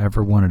 all I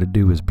ever wanted to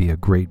do was be a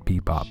great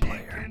bebop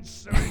player."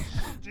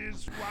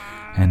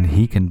 And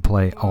he can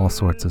play all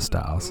sorts of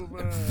styles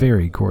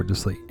very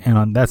gorgeously.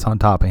 And that's on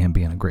top of him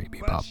being a great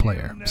bebop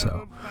player.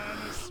 So,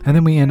 and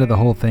then we ended the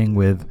whole thing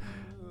with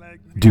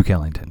Duke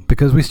Ellington,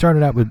 because we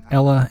started out with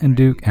Ella and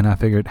Duke, and I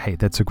figured, hey,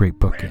 that's a great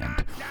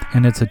bookend.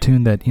 And it's a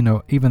tune that,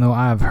 even though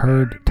I've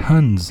heard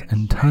tons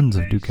and tons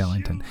of Duke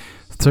Ellington,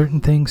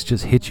 certain things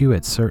just hit you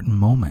at certain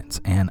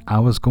moments. And I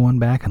was going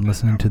back and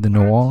listening to the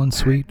New Orleans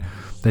suite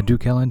that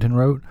Duke Ellington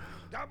wrote,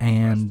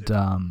 and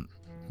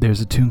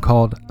there's a tune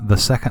called The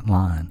Second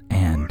Line,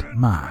 and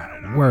my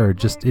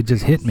word, it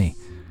just hit me.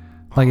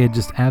 Like, it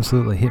just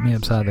absolutely hit me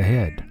upside the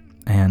head.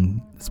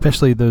 And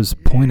especially those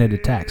pointed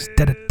attacks.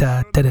 Boom,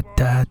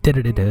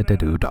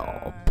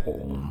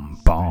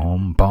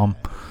 boom, boom.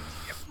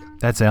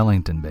 That's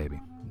Ellington, baby.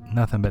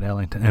 Nothing but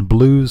Ellington. And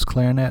blues,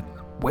 clarinet,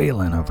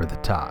 wailing over the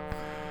top.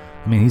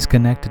 I mean, he's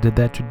connected to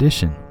that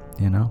tradition,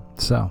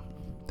 So,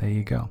 there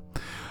you go.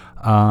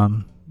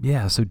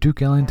 So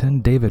Duke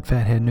Ellington, David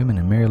Fathead Newman,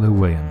 and Mary Lou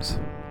Williams.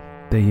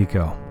 There you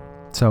go.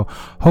 So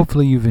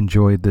hopefully you've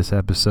enjoyed this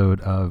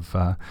episode of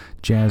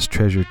Jazz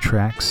Treasure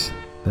Tracks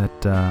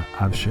that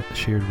I've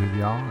shared with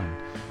y'all,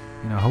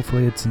 and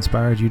hopefully it's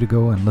inspired you to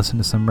go and listen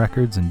to some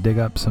records and dig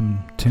up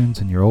some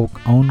tunes in your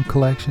own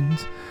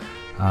collections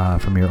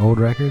from your old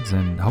records,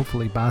 and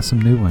hopefully buy some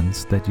new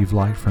ones that you've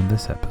liked from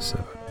this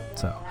episode.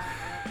 So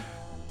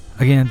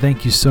again,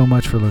 thank you so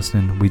much for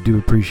listening. We do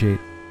appreciate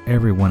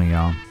every one of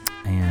y'all,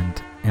 and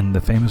in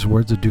the famous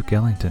words of Duke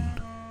Ellington,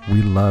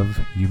 we love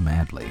you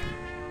madly.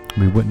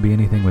 We wouldn't be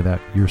anything without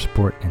your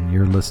support and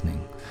your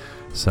listening.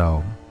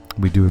 So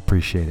we do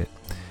appreciate it.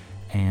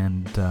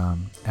 And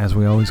as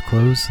we always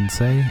close and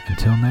say,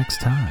 until next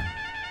time,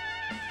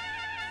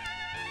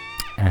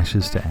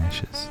 ashes to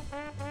ashes,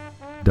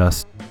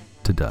 dust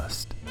to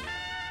dust.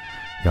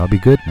 Y'all be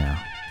good now,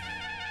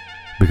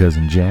 because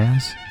in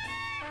jazz,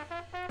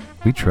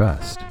 we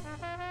trust.